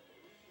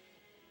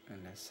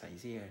 Last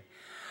size here.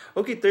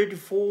 Okay,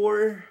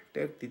 34,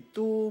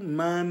 32,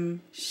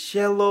 Ma'am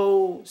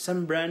Shello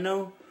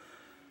Sembrano.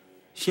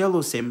 Shello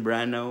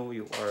Sembrano,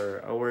 you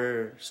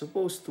are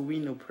supposed to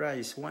win a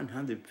prize,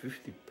 150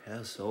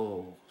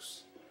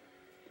 pesos.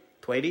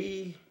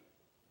 20,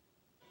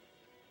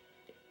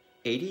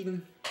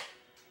 18.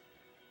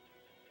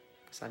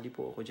 Kasali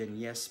po ako dyan.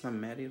 Yes, Ma'am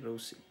Mary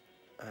Rose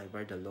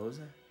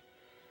Bardaloza.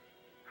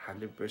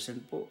 100%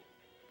 po.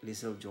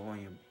 Lizel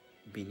Joy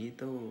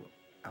Benito.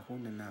 Ako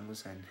nanalo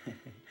san.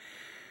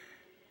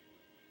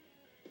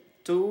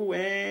 2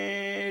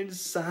 wins.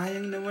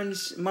 Sayang naman,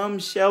 Ma'am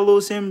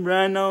Shello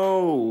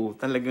Sembrano.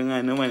 Talaga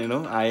nga naman,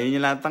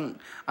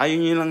 ayaw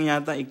niyo lang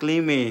yata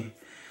i-claim eh.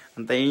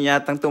 Antayin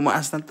yatang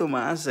tumaas ng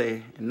tumaas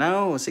eh.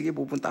 Now, sige,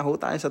 pupunta ho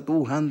tayo sa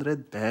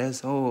 200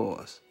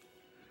 pesos.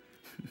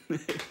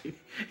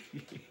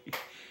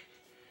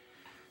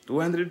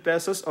 200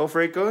 pesos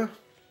offer ko.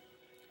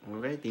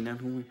 Okay, tingnan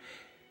mo.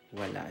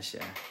 Wala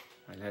siya.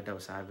 Wala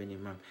daw, sabi ni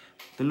Ma'am.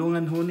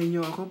 Tulungan ho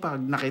ninyo ako pag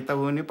nakita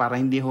ho niyo para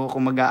hindi ho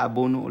ako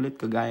mag-aabono ulit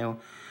kagaya.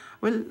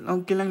 Well,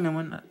 okay lang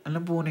naman.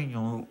 Alam po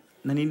ninyo,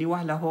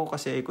 naniniwala ho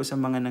kasi ako sa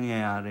mga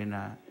nangyayari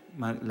na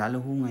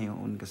lalo ho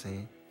ngayon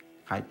kasi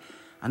kahit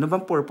ano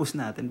bang purpose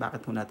natin,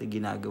 bakit ho natin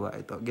ginagawa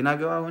ito?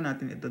 Ginagawa ho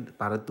natin ito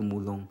para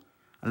tumulong.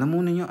 Alam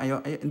mo ninyo,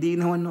 hindi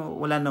naman ho,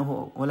 wala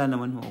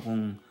naman ho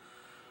kung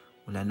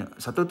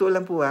sa totoo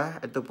lang po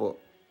ito po,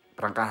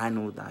 prangkahan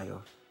ho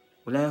tayo.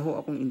 Wala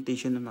ho akong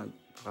intention na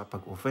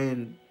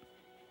makapag-offend.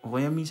 O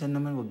kaya minsan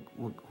naman,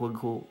 wag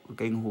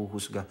kayong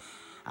huhusga.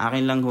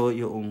 Akin lang ho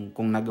yung,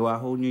 kung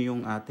nagawa ho nyo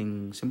yung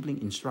ating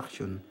simpleng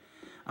instruction,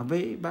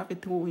 abay,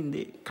 bakit ho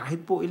hindi?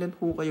 Kahit po ilan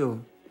ho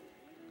kayo.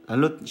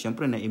 Lalo't,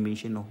 syempre,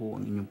 na-mention ho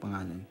ang inyong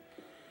pangalan.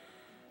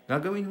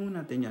 Gagawin ho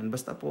natin yan.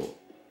 Basta po,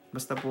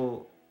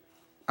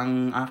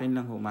 ang akin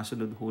lang ho,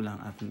 masunod ho lang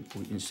ating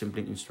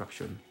simpleng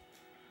instruction.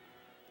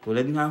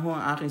 Tulad nga ho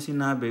ang aking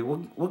sinabi,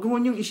 wag ho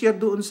niyong i-share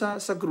doon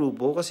sa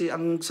grupo kasi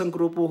ang isang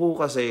grupo ho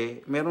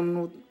kasi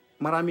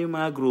marami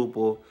mga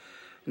grupo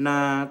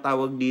na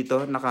tawag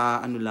dito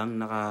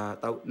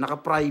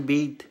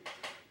naka-private.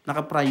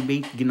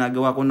 Naka-private,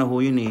 ginagawa ko na ho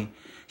yun eh.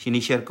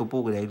 Sinishare ko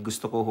po dahil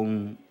gusto ko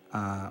hong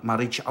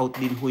ma-reach out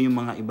din ho yung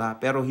mga iba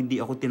pero hindi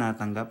ako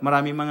tinatanggap.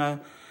 Marami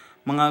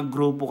mga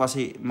grupo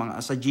kasi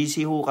sa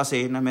GC ho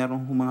kasi na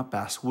meron ho mga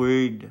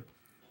password.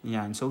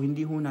 Yan. So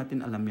hindi ho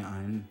natin alam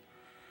yan.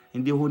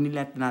 Hindi ho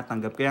nila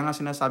tinatanggap. Kaya nga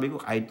sinasabi ko,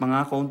 kahit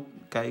mga account,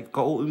 kahit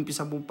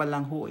kauumpisa mo pa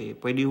lang ho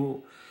pwede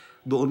ho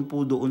doon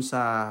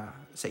sa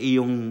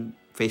iyong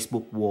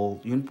Facebook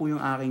wall. Yun po yung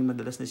aking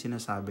madalas na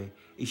sinasabi.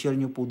 I-share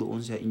nyo po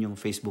doon sa inyong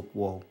Facebook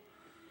wall.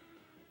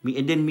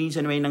 And then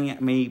minsan may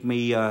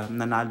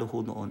nanalo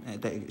ho noon.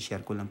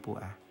 Share ko lang po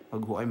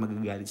Wag ho kayo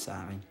magagalit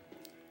sa akin.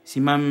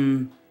 Si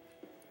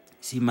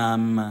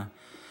Ma'am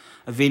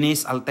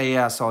Venice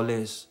Altea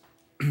Soles,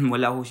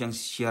 wala ho siyang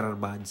share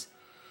badge.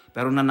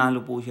 Pero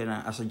nanalo po siya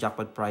na as a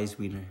jackpot prize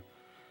winner.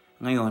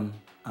 Ngayon,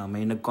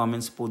 may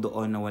nag-comments po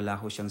doon na wala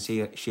ho siyang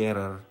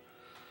sharer.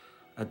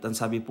 At ang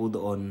sabi po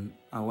doon,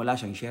 wala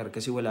siyang share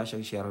kasi wala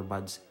siyang sharer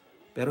badge.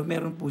 Pero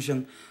meron po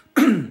siyang,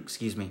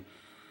 excuse me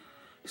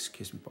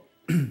po.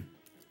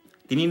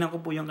 Tinignan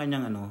ko po yung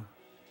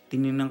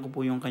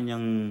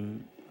kanyang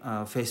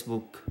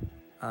Facebook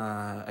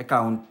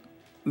account.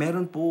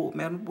 Meron po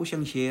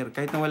siyang share.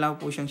 Kahit na wala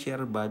po siyang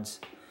share badge,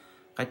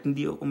 kahit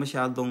hindi ako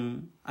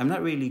masyadong, I'm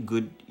not really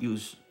good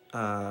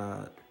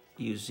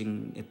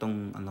using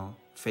itong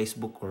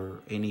Facebook or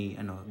any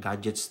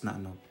gadgets na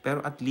pero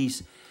at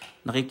least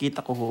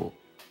nakikita ko ho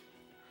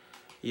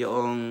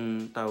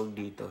yung tawag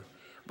dito.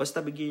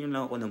 Basta bigyan niyo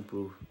lang ako ng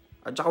proof.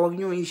 At saka wag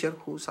niyo i-share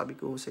ho, sabi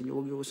ko sa inyo,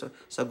 wag niyo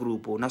sa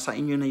grupo. Nasa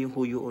inyo na yung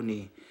huyoon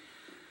eh.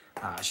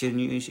 Share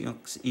niyo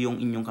yung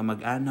inyong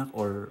kamag-anak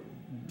or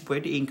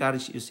pwede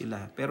encourage you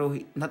sila pero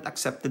not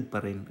accepted pa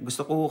rin.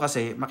 Gusto ko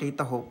kasi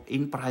makita ho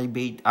in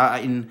private,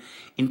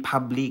 in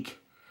public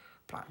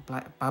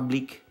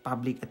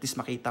at least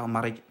makita ko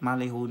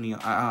malay ho niyo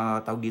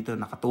tawag dito,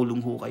 nakatulong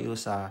ho kayo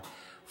sa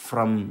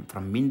from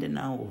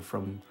Mindanao or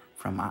from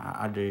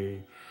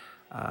other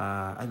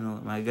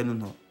mga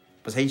ganun ho.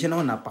 Pasensya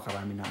na ho,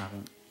 napakarami na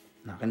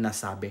aking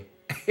nasabi.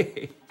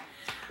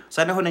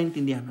 Sana ho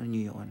naintindihan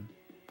niyo yun.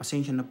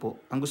 Pasensya na po.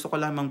 Ang gusto ko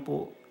lamang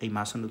po ay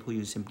masunod ho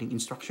yung simpleng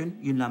instruction.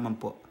 Yun lamang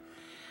po.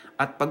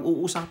 At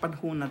pag-uusapan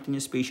ho natin,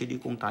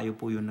 especially kung tayo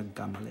po yung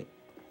nagkamali.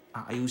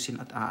 aayusin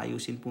at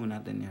aayusin po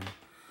natin yan.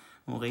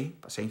 Okay?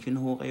 Pasensya na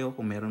ho kayo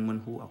kung meron man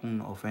ho akong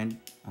na-offend.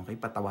 Okay?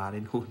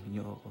 Patawarin ho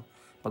ninyo ako.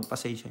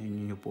 Pagpasensya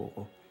niyo po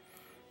ako.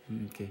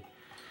 Okay.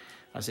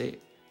 Kasi,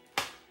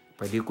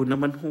 pwede ko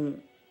naman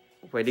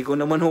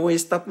ho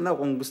i-stop na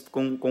kung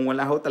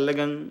wala ho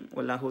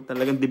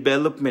talagang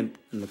development.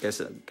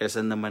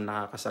 Kaysa naman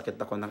nakakasakit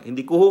ako ng,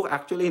 hindi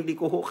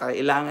ko ho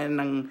kailangan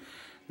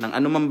ng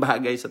anumang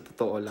bagay sa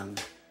totoo lang.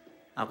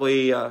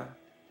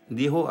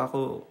 Hindi ho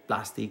ako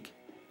plastic.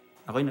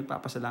 Ako'y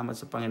nagpapasalamat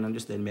sa Panginoon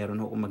Diyos dahil meron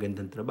ho akong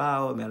magandang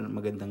trabaho, meron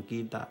magandang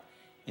kita.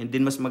 And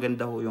din mas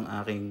maganda ho yung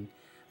aking,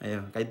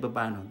 kahit pa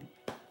paano.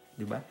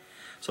 Diba?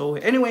 So,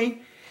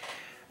 anyway,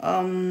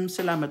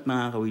 salamat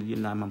mga kawil,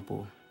 yun lamang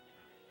po.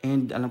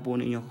 And alam po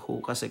ninyo ho,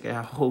 kasi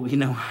kaya ako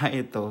ginawa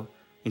ito,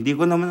 hindi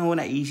ko naman ho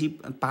naisip,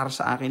 para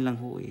sa akin lang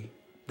ho eh.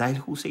 Dahil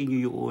ho sa inyo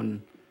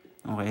yun.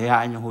 Okay,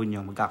 hayaan nyo ho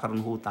nyo,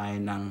 magkakaroon ho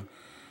tayo ng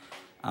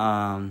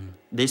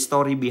the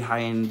story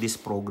behind this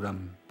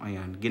program.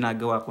 Ayan,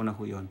 ginagawa ko na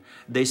ho yun.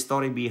 The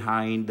story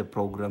behind the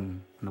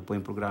program. Ano po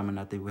yung programa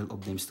natin,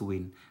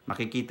 WHEELOFNAMESTOWIN.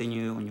 Makikita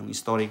nyo yung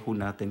story ho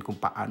natin kung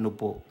paano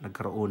po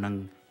nagkaroon ng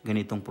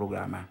ganitong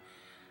programa.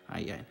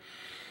 Ayan.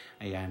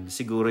 Ayan,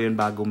 siguro yun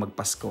bago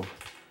magpasko.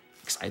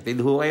 Excited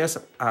ho kayo.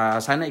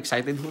 Sana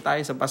excited ho tayo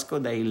sa Pasko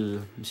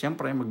dahil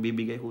siyempre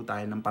magbibigay ho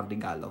tayo ng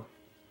parregalo.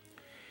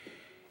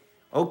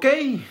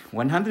 Okay,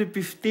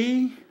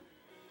 150.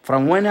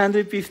 From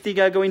 150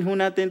 gagawin ho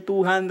natin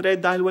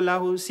 200 dahil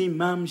wala ho si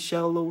Ma'am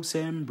Shallow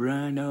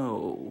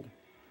Sembrano.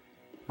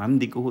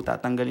 Ma'am, di ko ho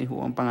tatanggalin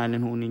ho ang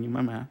pangalan ho ninyo,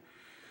 ma'am ha.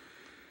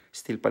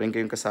 Still pa rin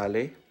kayong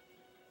kasali.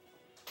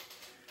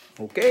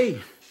 Okay.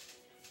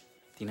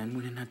 Tingnan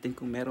muna natin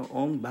kung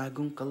merong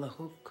bagong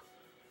kalahok.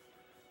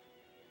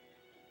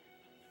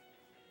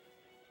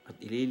 At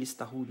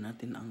ililista ho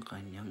natin ang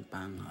kanyang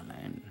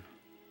pangalan.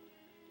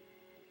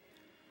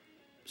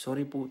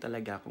 Sorry po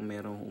talaga kung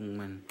merong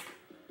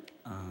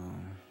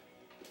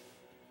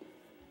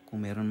kung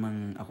meron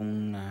man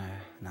akong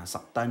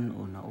nasaktan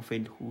o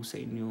na-offend ho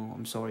sa inyo,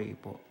 I'm sorry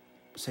po.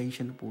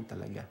 Pasensya na po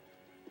talaga.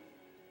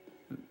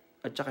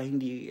 At saka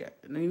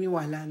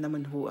naniniwala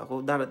naman ho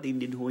ako, darating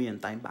din ho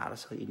yan time para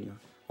sa inyo.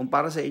 Kung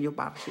para sa inyo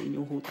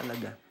ho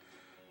talaga.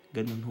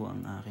 Ganun ho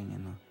ang aking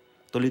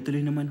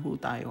Tuloy-tuloy naman ho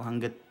tayo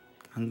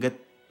hanggat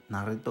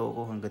narito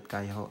ako, hanggat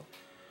kaya ho.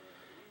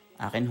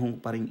 Akin ho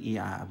pa rin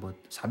iaabot.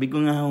 Sabi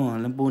ko nga ho,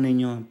 alam po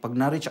ninyo, pag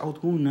na-reach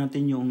out ho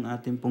natin yung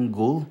ating pong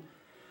goal,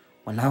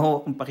 wala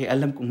ho akong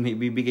pakialam kung may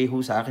bibigay ho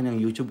sa akin ng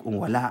YouTube.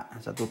 Kung wala,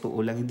 sa totoo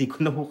lang, hindi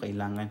ko na ho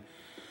kailangan.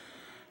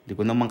 Hindi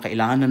ko naman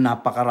kailangan ng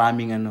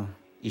napakaraming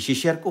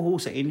I-share ko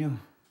ho sa inyo.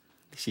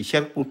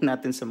 I-share po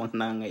natin sa mga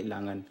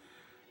nangangailangan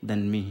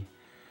than me.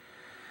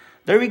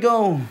 There we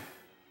go.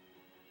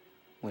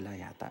 Wala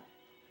yata.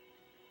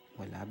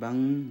 Wala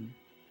bang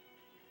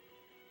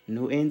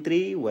no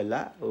entry?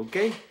 Wala.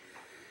 Okay.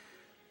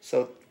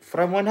 So,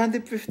 from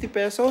 150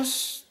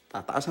 pesos,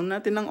 tataasan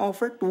natin ng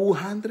offer,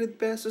 200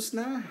 pesos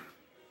na.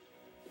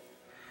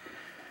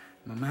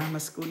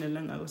 Mamamas ko na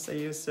lang ako sa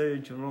iyo, Sir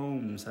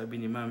Jerome.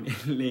 Sabi ni Ma'am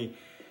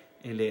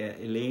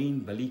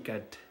Elaine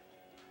Balikat.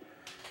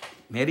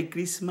 Merry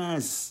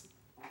Christmas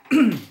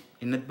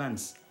in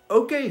advance.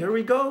 Okay, here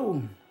we go.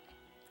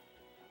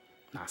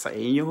 Nasa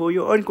inyo ho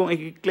yun kung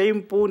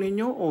i-claim po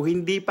ninyo o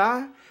hindi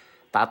pa.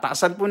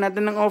 Tataasan po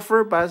natin ng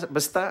offer.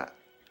 Basta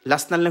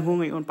last na lang ho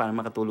ngayon para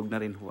makatulog na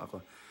rin ho ako.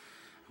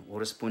 Ang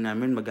oras po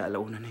namin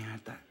mag-aalauna na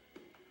yata.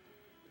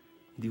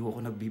 Hindi ho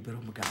ako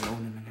nagbibiro,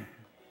 mag-aalauna na nga.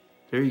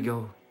 There you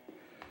go.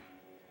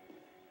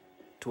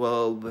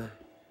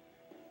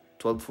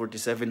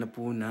 12:47 na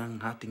po ng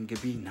hating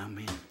gabi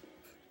namin.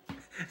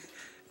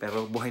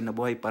 Pero buhay na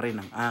buhay pa rin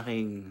ang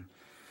aking.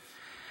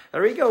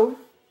 There we go.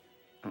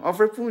 Ang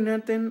offer po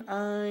natin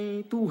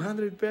ay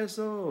 200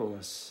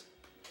 pesos.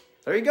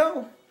 There you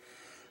go.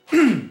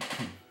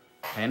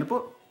 Ayan na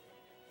po.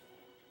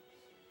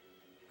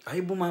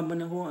 Ay, bumaba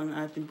na ho ang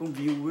ating pong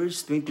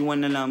viewers.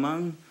 21 na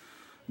lamang.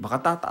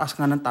 Baka tataas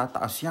nga ng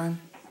tataas yan.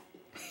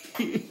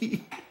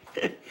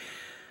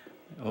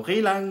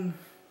 Okay lang.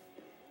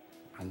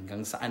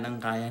 Hanggang saan ang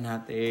kaya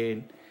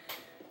natin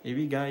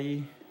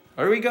ibigay.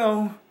 There we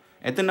go.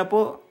 Eto na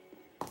po.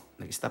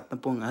 Nag-stop na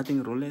po ang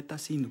ating ruleta.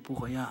 Sino po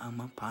kaya ang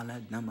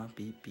mapalad na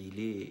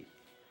mapipili?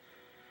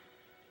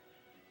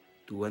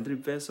 200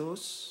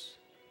 pesos.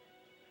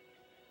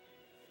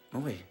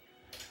 Okay.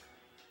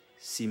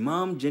 Si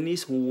Ma'am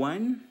Janice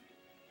Juan.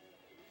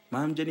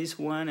 Ma'am Janice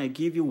Juan, I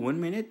give you 1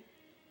 minute.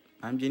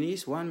 Ma'am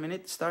Janice, 1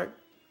 minute. Start.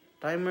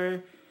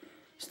 Timer.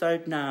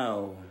 Start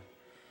now.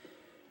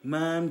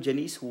 Ma'am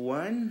Janice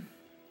Juan.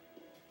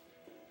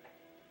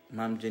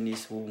 Ma'am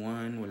Janice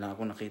Juan. Wala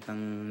akong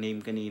nakitang name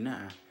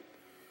kanina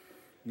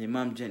ni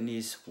Ma'am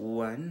Janice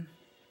Juan.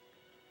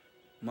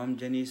 Ma'am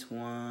Janice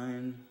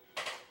Juan.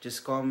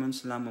 Just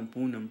comments lamang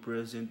po ng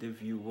present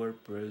if you were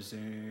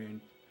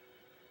present.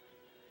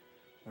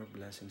 More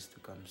blessings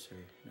to come, sir.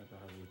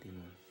 Napakabuti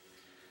mo.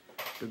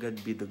 To God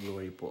be the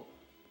glory po.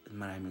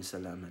 Maraming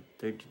salamat.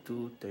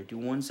 32,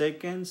 31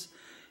 seconds.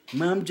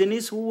 Ma'am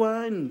Janice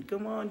Juan.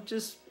 Come on,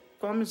 just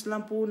comments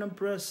lang po ng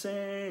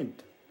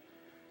present.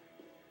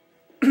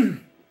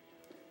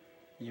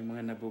 Yung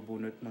mga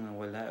nabubunot, mga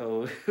wala.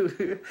 Oh.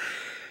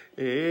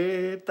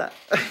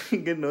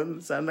 Ganun.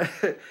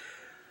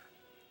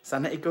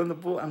 Sana ikaw na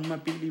po ang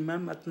mapili,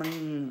 ma'am. At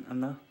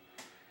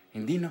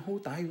hindi na ho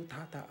tayo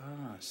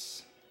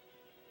tataas.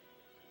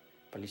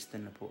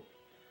 Palista na po.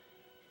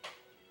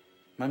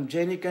 Ma'am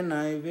Jenica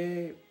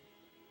Naive,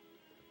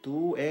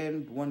 2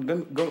 and 1.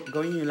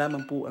 Gawin niyo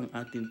lamang po ang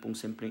ating pong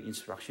simpleng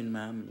instruction,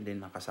 ma'am. And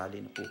then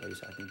makasali na po kayo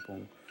sa ating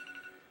pong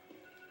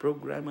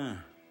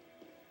programa.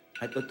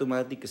 At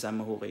automatic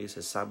kasama ho kayo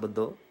sa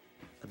Sabado,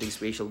 ating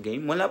special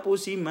game. Wala po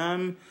si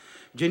Ma'am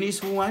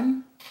Janice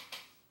Juan?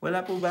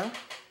 Wala po ba?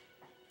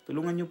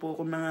 Tulungan niyo po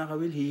ako mga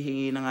kawil.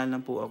 Hihingi na nga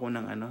lang po ako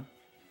ng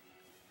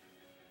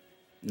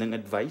ng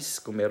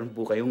advice. Kung meron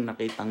po kayong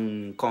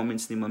nakitang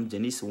comments ni Ma'am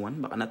Janice Juan,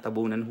 baka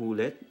natabunan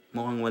hulit.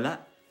 Mukhang wala.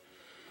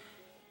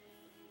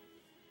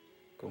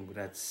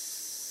 Congrats,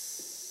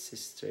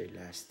 sister,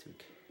 last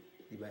week.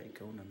 Diba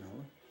ikaw na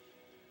no?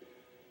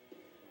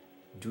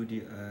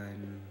 Judy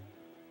Ann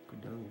ko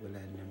daw, wala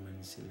naman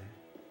sila.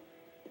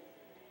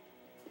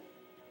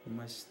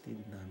 Mastid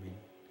namin.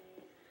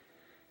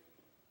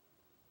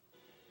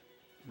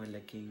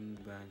 Malaking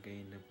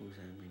bagay na po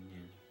sa amin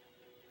yan.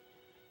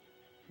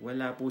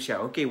 Wala po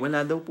siya. Okay,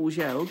 wala daw po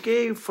siya.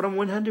 Okay, from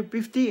 150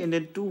 and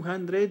then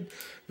 200.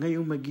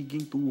 Ngayon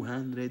magiging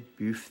 250.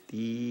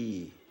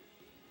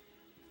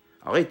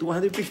 Okay,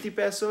 250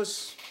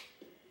 pesos.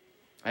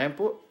 Ayan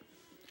po.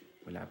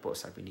 Wala po,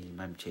 sabi ni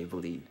Ma'am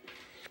Chevelin.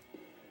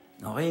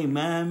 Okay,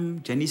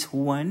 Ma'am Janice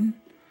Juan.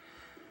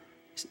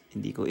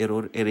 Hindi ko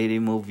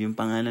i-remove yung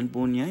pangalan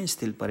po niya.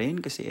 Still pa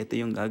rin kasi ito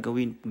yung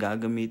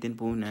gagamitin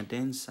po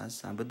natin sa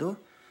Sabado.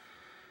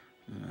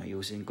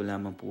 Ayusin ko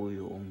lamang po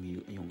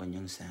yung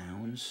kanyang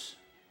sounds.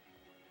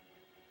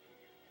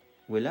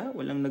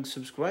 Walang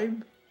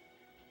nag-subscribe.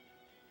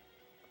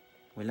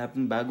 Wala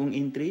pong bagong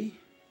entry.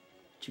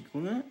 Check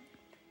ko nga.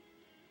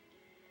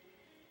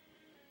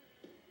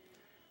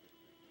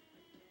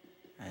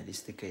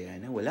 Aliste kaya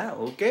na. Wala,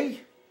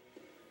 okay.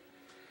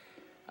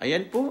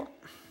 Ayan po.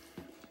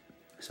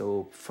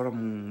 So,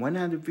 from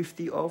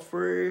 150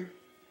 offer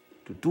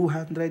to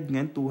 200,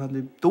 ngayon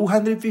 250.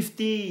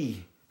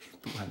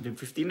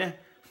 250 na.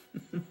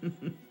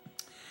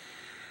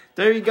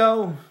 There we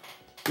go.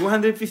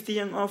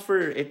 250 ang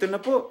offer. Ito na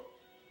po.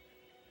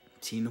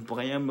 Sino po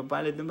kaya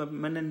mapalad na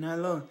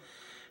mananalo?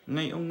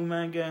 Ngayong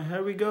umaga.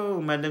 Here we go.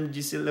 Madam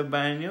Giselle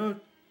Labanyo.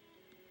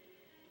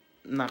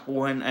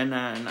 Nakuha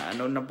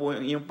na po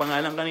yung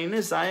pangalan kanina.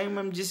 Sayang,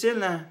 Ma'am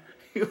Giselle na.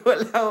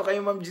 Wala ko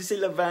kayo, Ma'am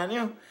Giselle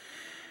Labanyo.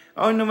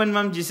 Oo naman,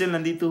 Ma'am Giselle,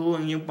 nandito ho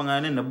ang iyong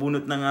pangalan.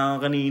 Nabunot na nga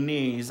ako kanina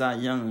eh.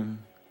 Sayang.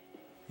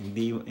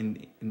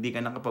 Hindi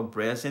ka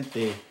nakapag-present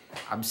eh.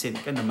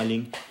 Absent ka.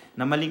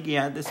 Namaling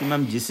yata si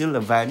Ma'am Giselle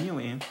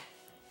Labanyo eh.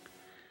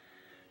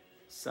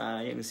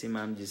 Sayang si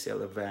Ma'am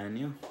Giselle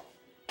Labanyo.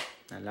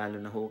 Nalalo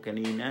na ho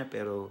kanina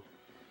pero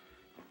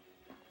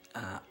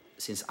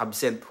since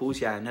absent ho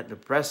siya, not the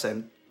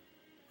present,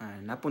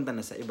 napunta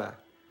na sa iba.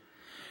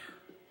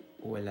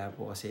 Wala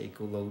po kasi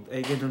i-load.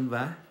 Ay, ganun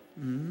ba?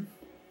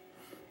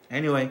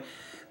 Anyway,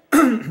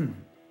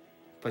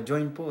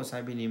 pa-join po,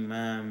 sabi ni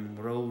Ma'am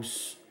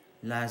Rose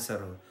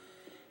Lazaro.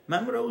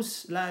 Ma'am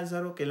Rose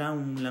Lazaro, kailangan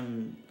mo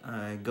lang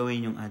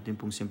gawin yung ating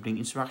pong simpleng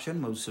instruction.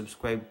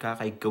 Mag-subscribe ka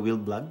kay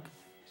Kawil Vlog.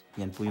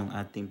 Yan po yung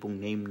ating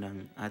pong name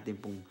ng ating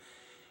pong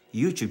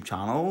YouTube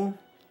channel.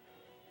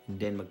 And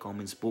then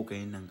mag-comments po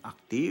kayo ng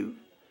active.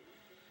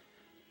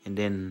 And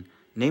then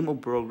name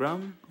of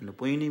program. Ano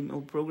po yung name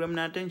of program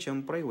natin?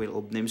 Siyempre, Wheel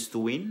of Names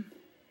to Win.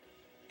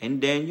 And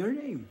then your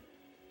name.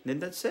 Then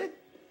that's it.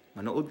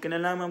 Manood ka na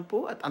lamang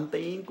po at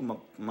antayin kung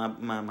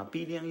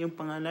mapili ang iyong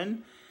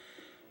pangalan.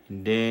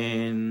 And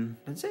then,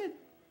 that's it.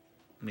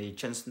 May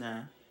chance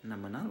na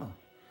manalo.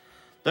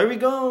 There we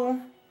go.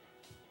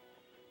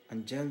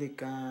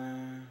 Angelica.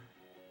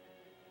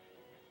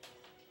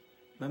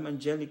 Ma'am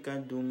Angelica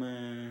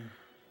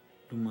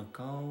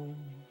Dumacao.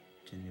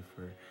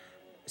 Jennifer.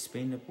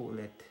 Spain na po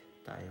ulit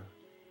tayo.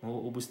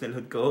 Mauubos na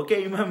load ko.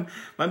 Okay, Ma'am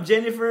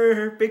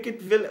Jennifer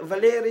Pickett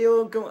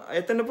Valerio.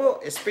 Ito na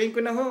po. Spain ko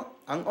na ho.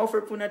 Ang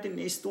offer po natin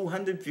is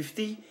 250.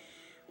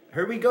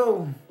 Here we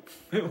go.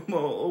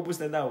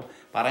 Mauubos na daw.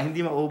 Para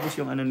hindi maubos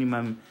yung ano ni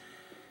Ma'am.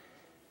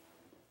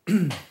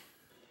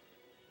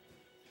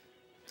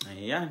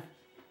 Ayan.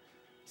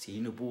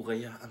 Sino po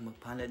kaya ang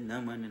magpalad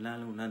na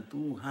mananalo ng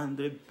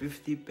 250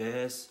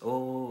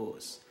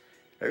 pesos?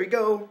 Here we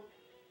go.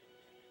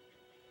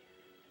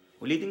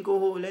 Ulitin ko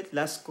ulit.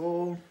 Last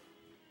call.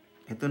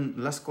 Ito,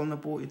 last call na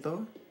po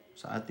ito.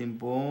 Sa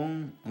ating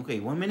pong... Okay,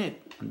 1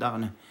 minute. Handa ka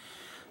na.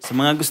 Sa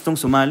mga gustong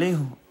sumali,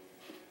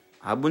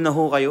 habol na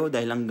ho kayo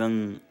dahil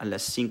hanggang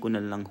alas 5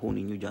 na lang ho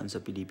ninyo dyan sa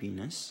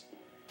Pilipinas.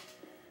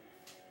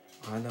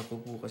 Akala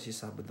ko po kasi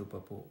Sabado pa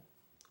po.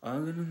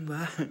 Ganun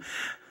ba?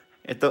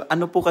 Ito,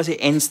 ano po kasi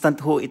instant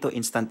ho ito.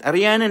 Instant.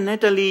 Ariana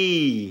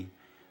Natalie.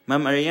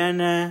 Ma'am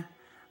Ariana.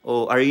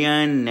 O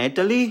Ariane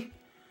Natalie.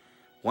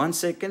 1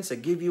 second.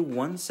 I give you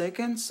 1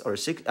 second or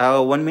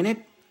 1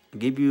 minute.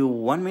 Give you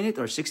 1 minute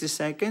or 60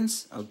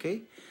 seconds.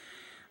 Okay?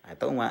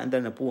 Ito, umaandar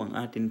na po ang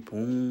atin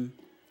pong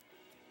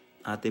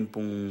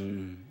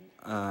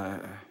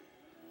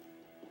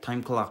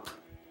time clock.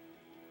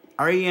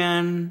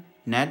 Arian,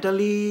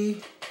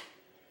 Natalie.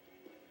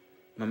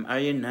 Ma'am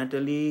Arian,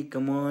 Natalie,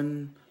 come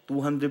on.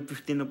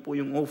 250 na po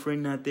yung offer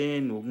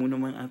natin. Huwag mo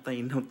naman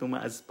atayin na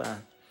tumaas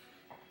pa.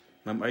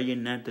 Ma'am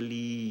Arian,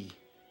 Natalie.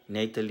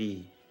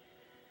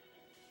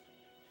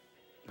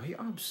 Why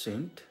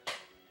absent?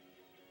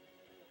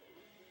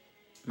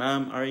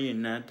 Ma'am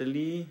Arian,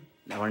 Natalie.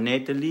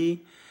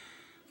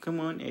 Come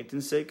on,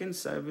 18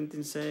 seconds,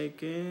 17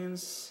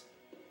 seconds.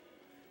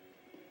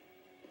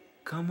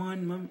 Come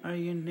on, Ma'am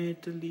Arian,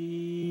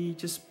 Natalie.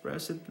 Just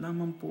press it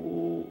lamang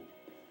po.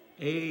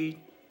 8,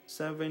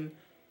 7,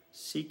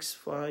 6,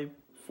 5,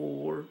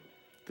 4,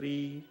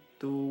 3,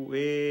 2,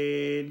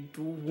 and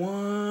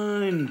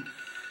 1.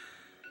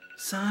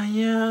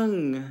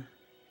 Sayang.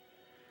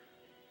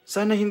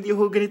 Sana hindi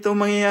ho ganito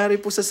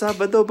mangyayari po sa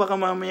Sabado. Baka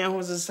mamaya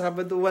ho sa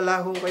Sabado wala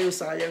ho kayo.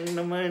 Sayang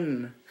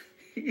naman.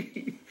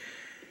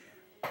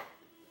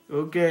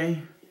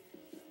 Okay.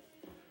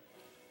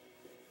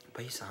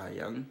 Bay,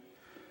 sayang.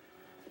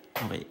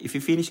 Okay. If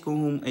i-finish ko,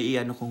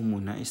 i-ano ko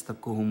muna. I-stop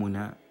ko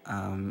muna.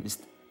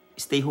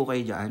 Stay ho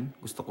kayo dyan.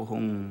 Gusto ko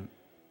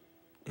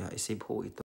i-save ho ito.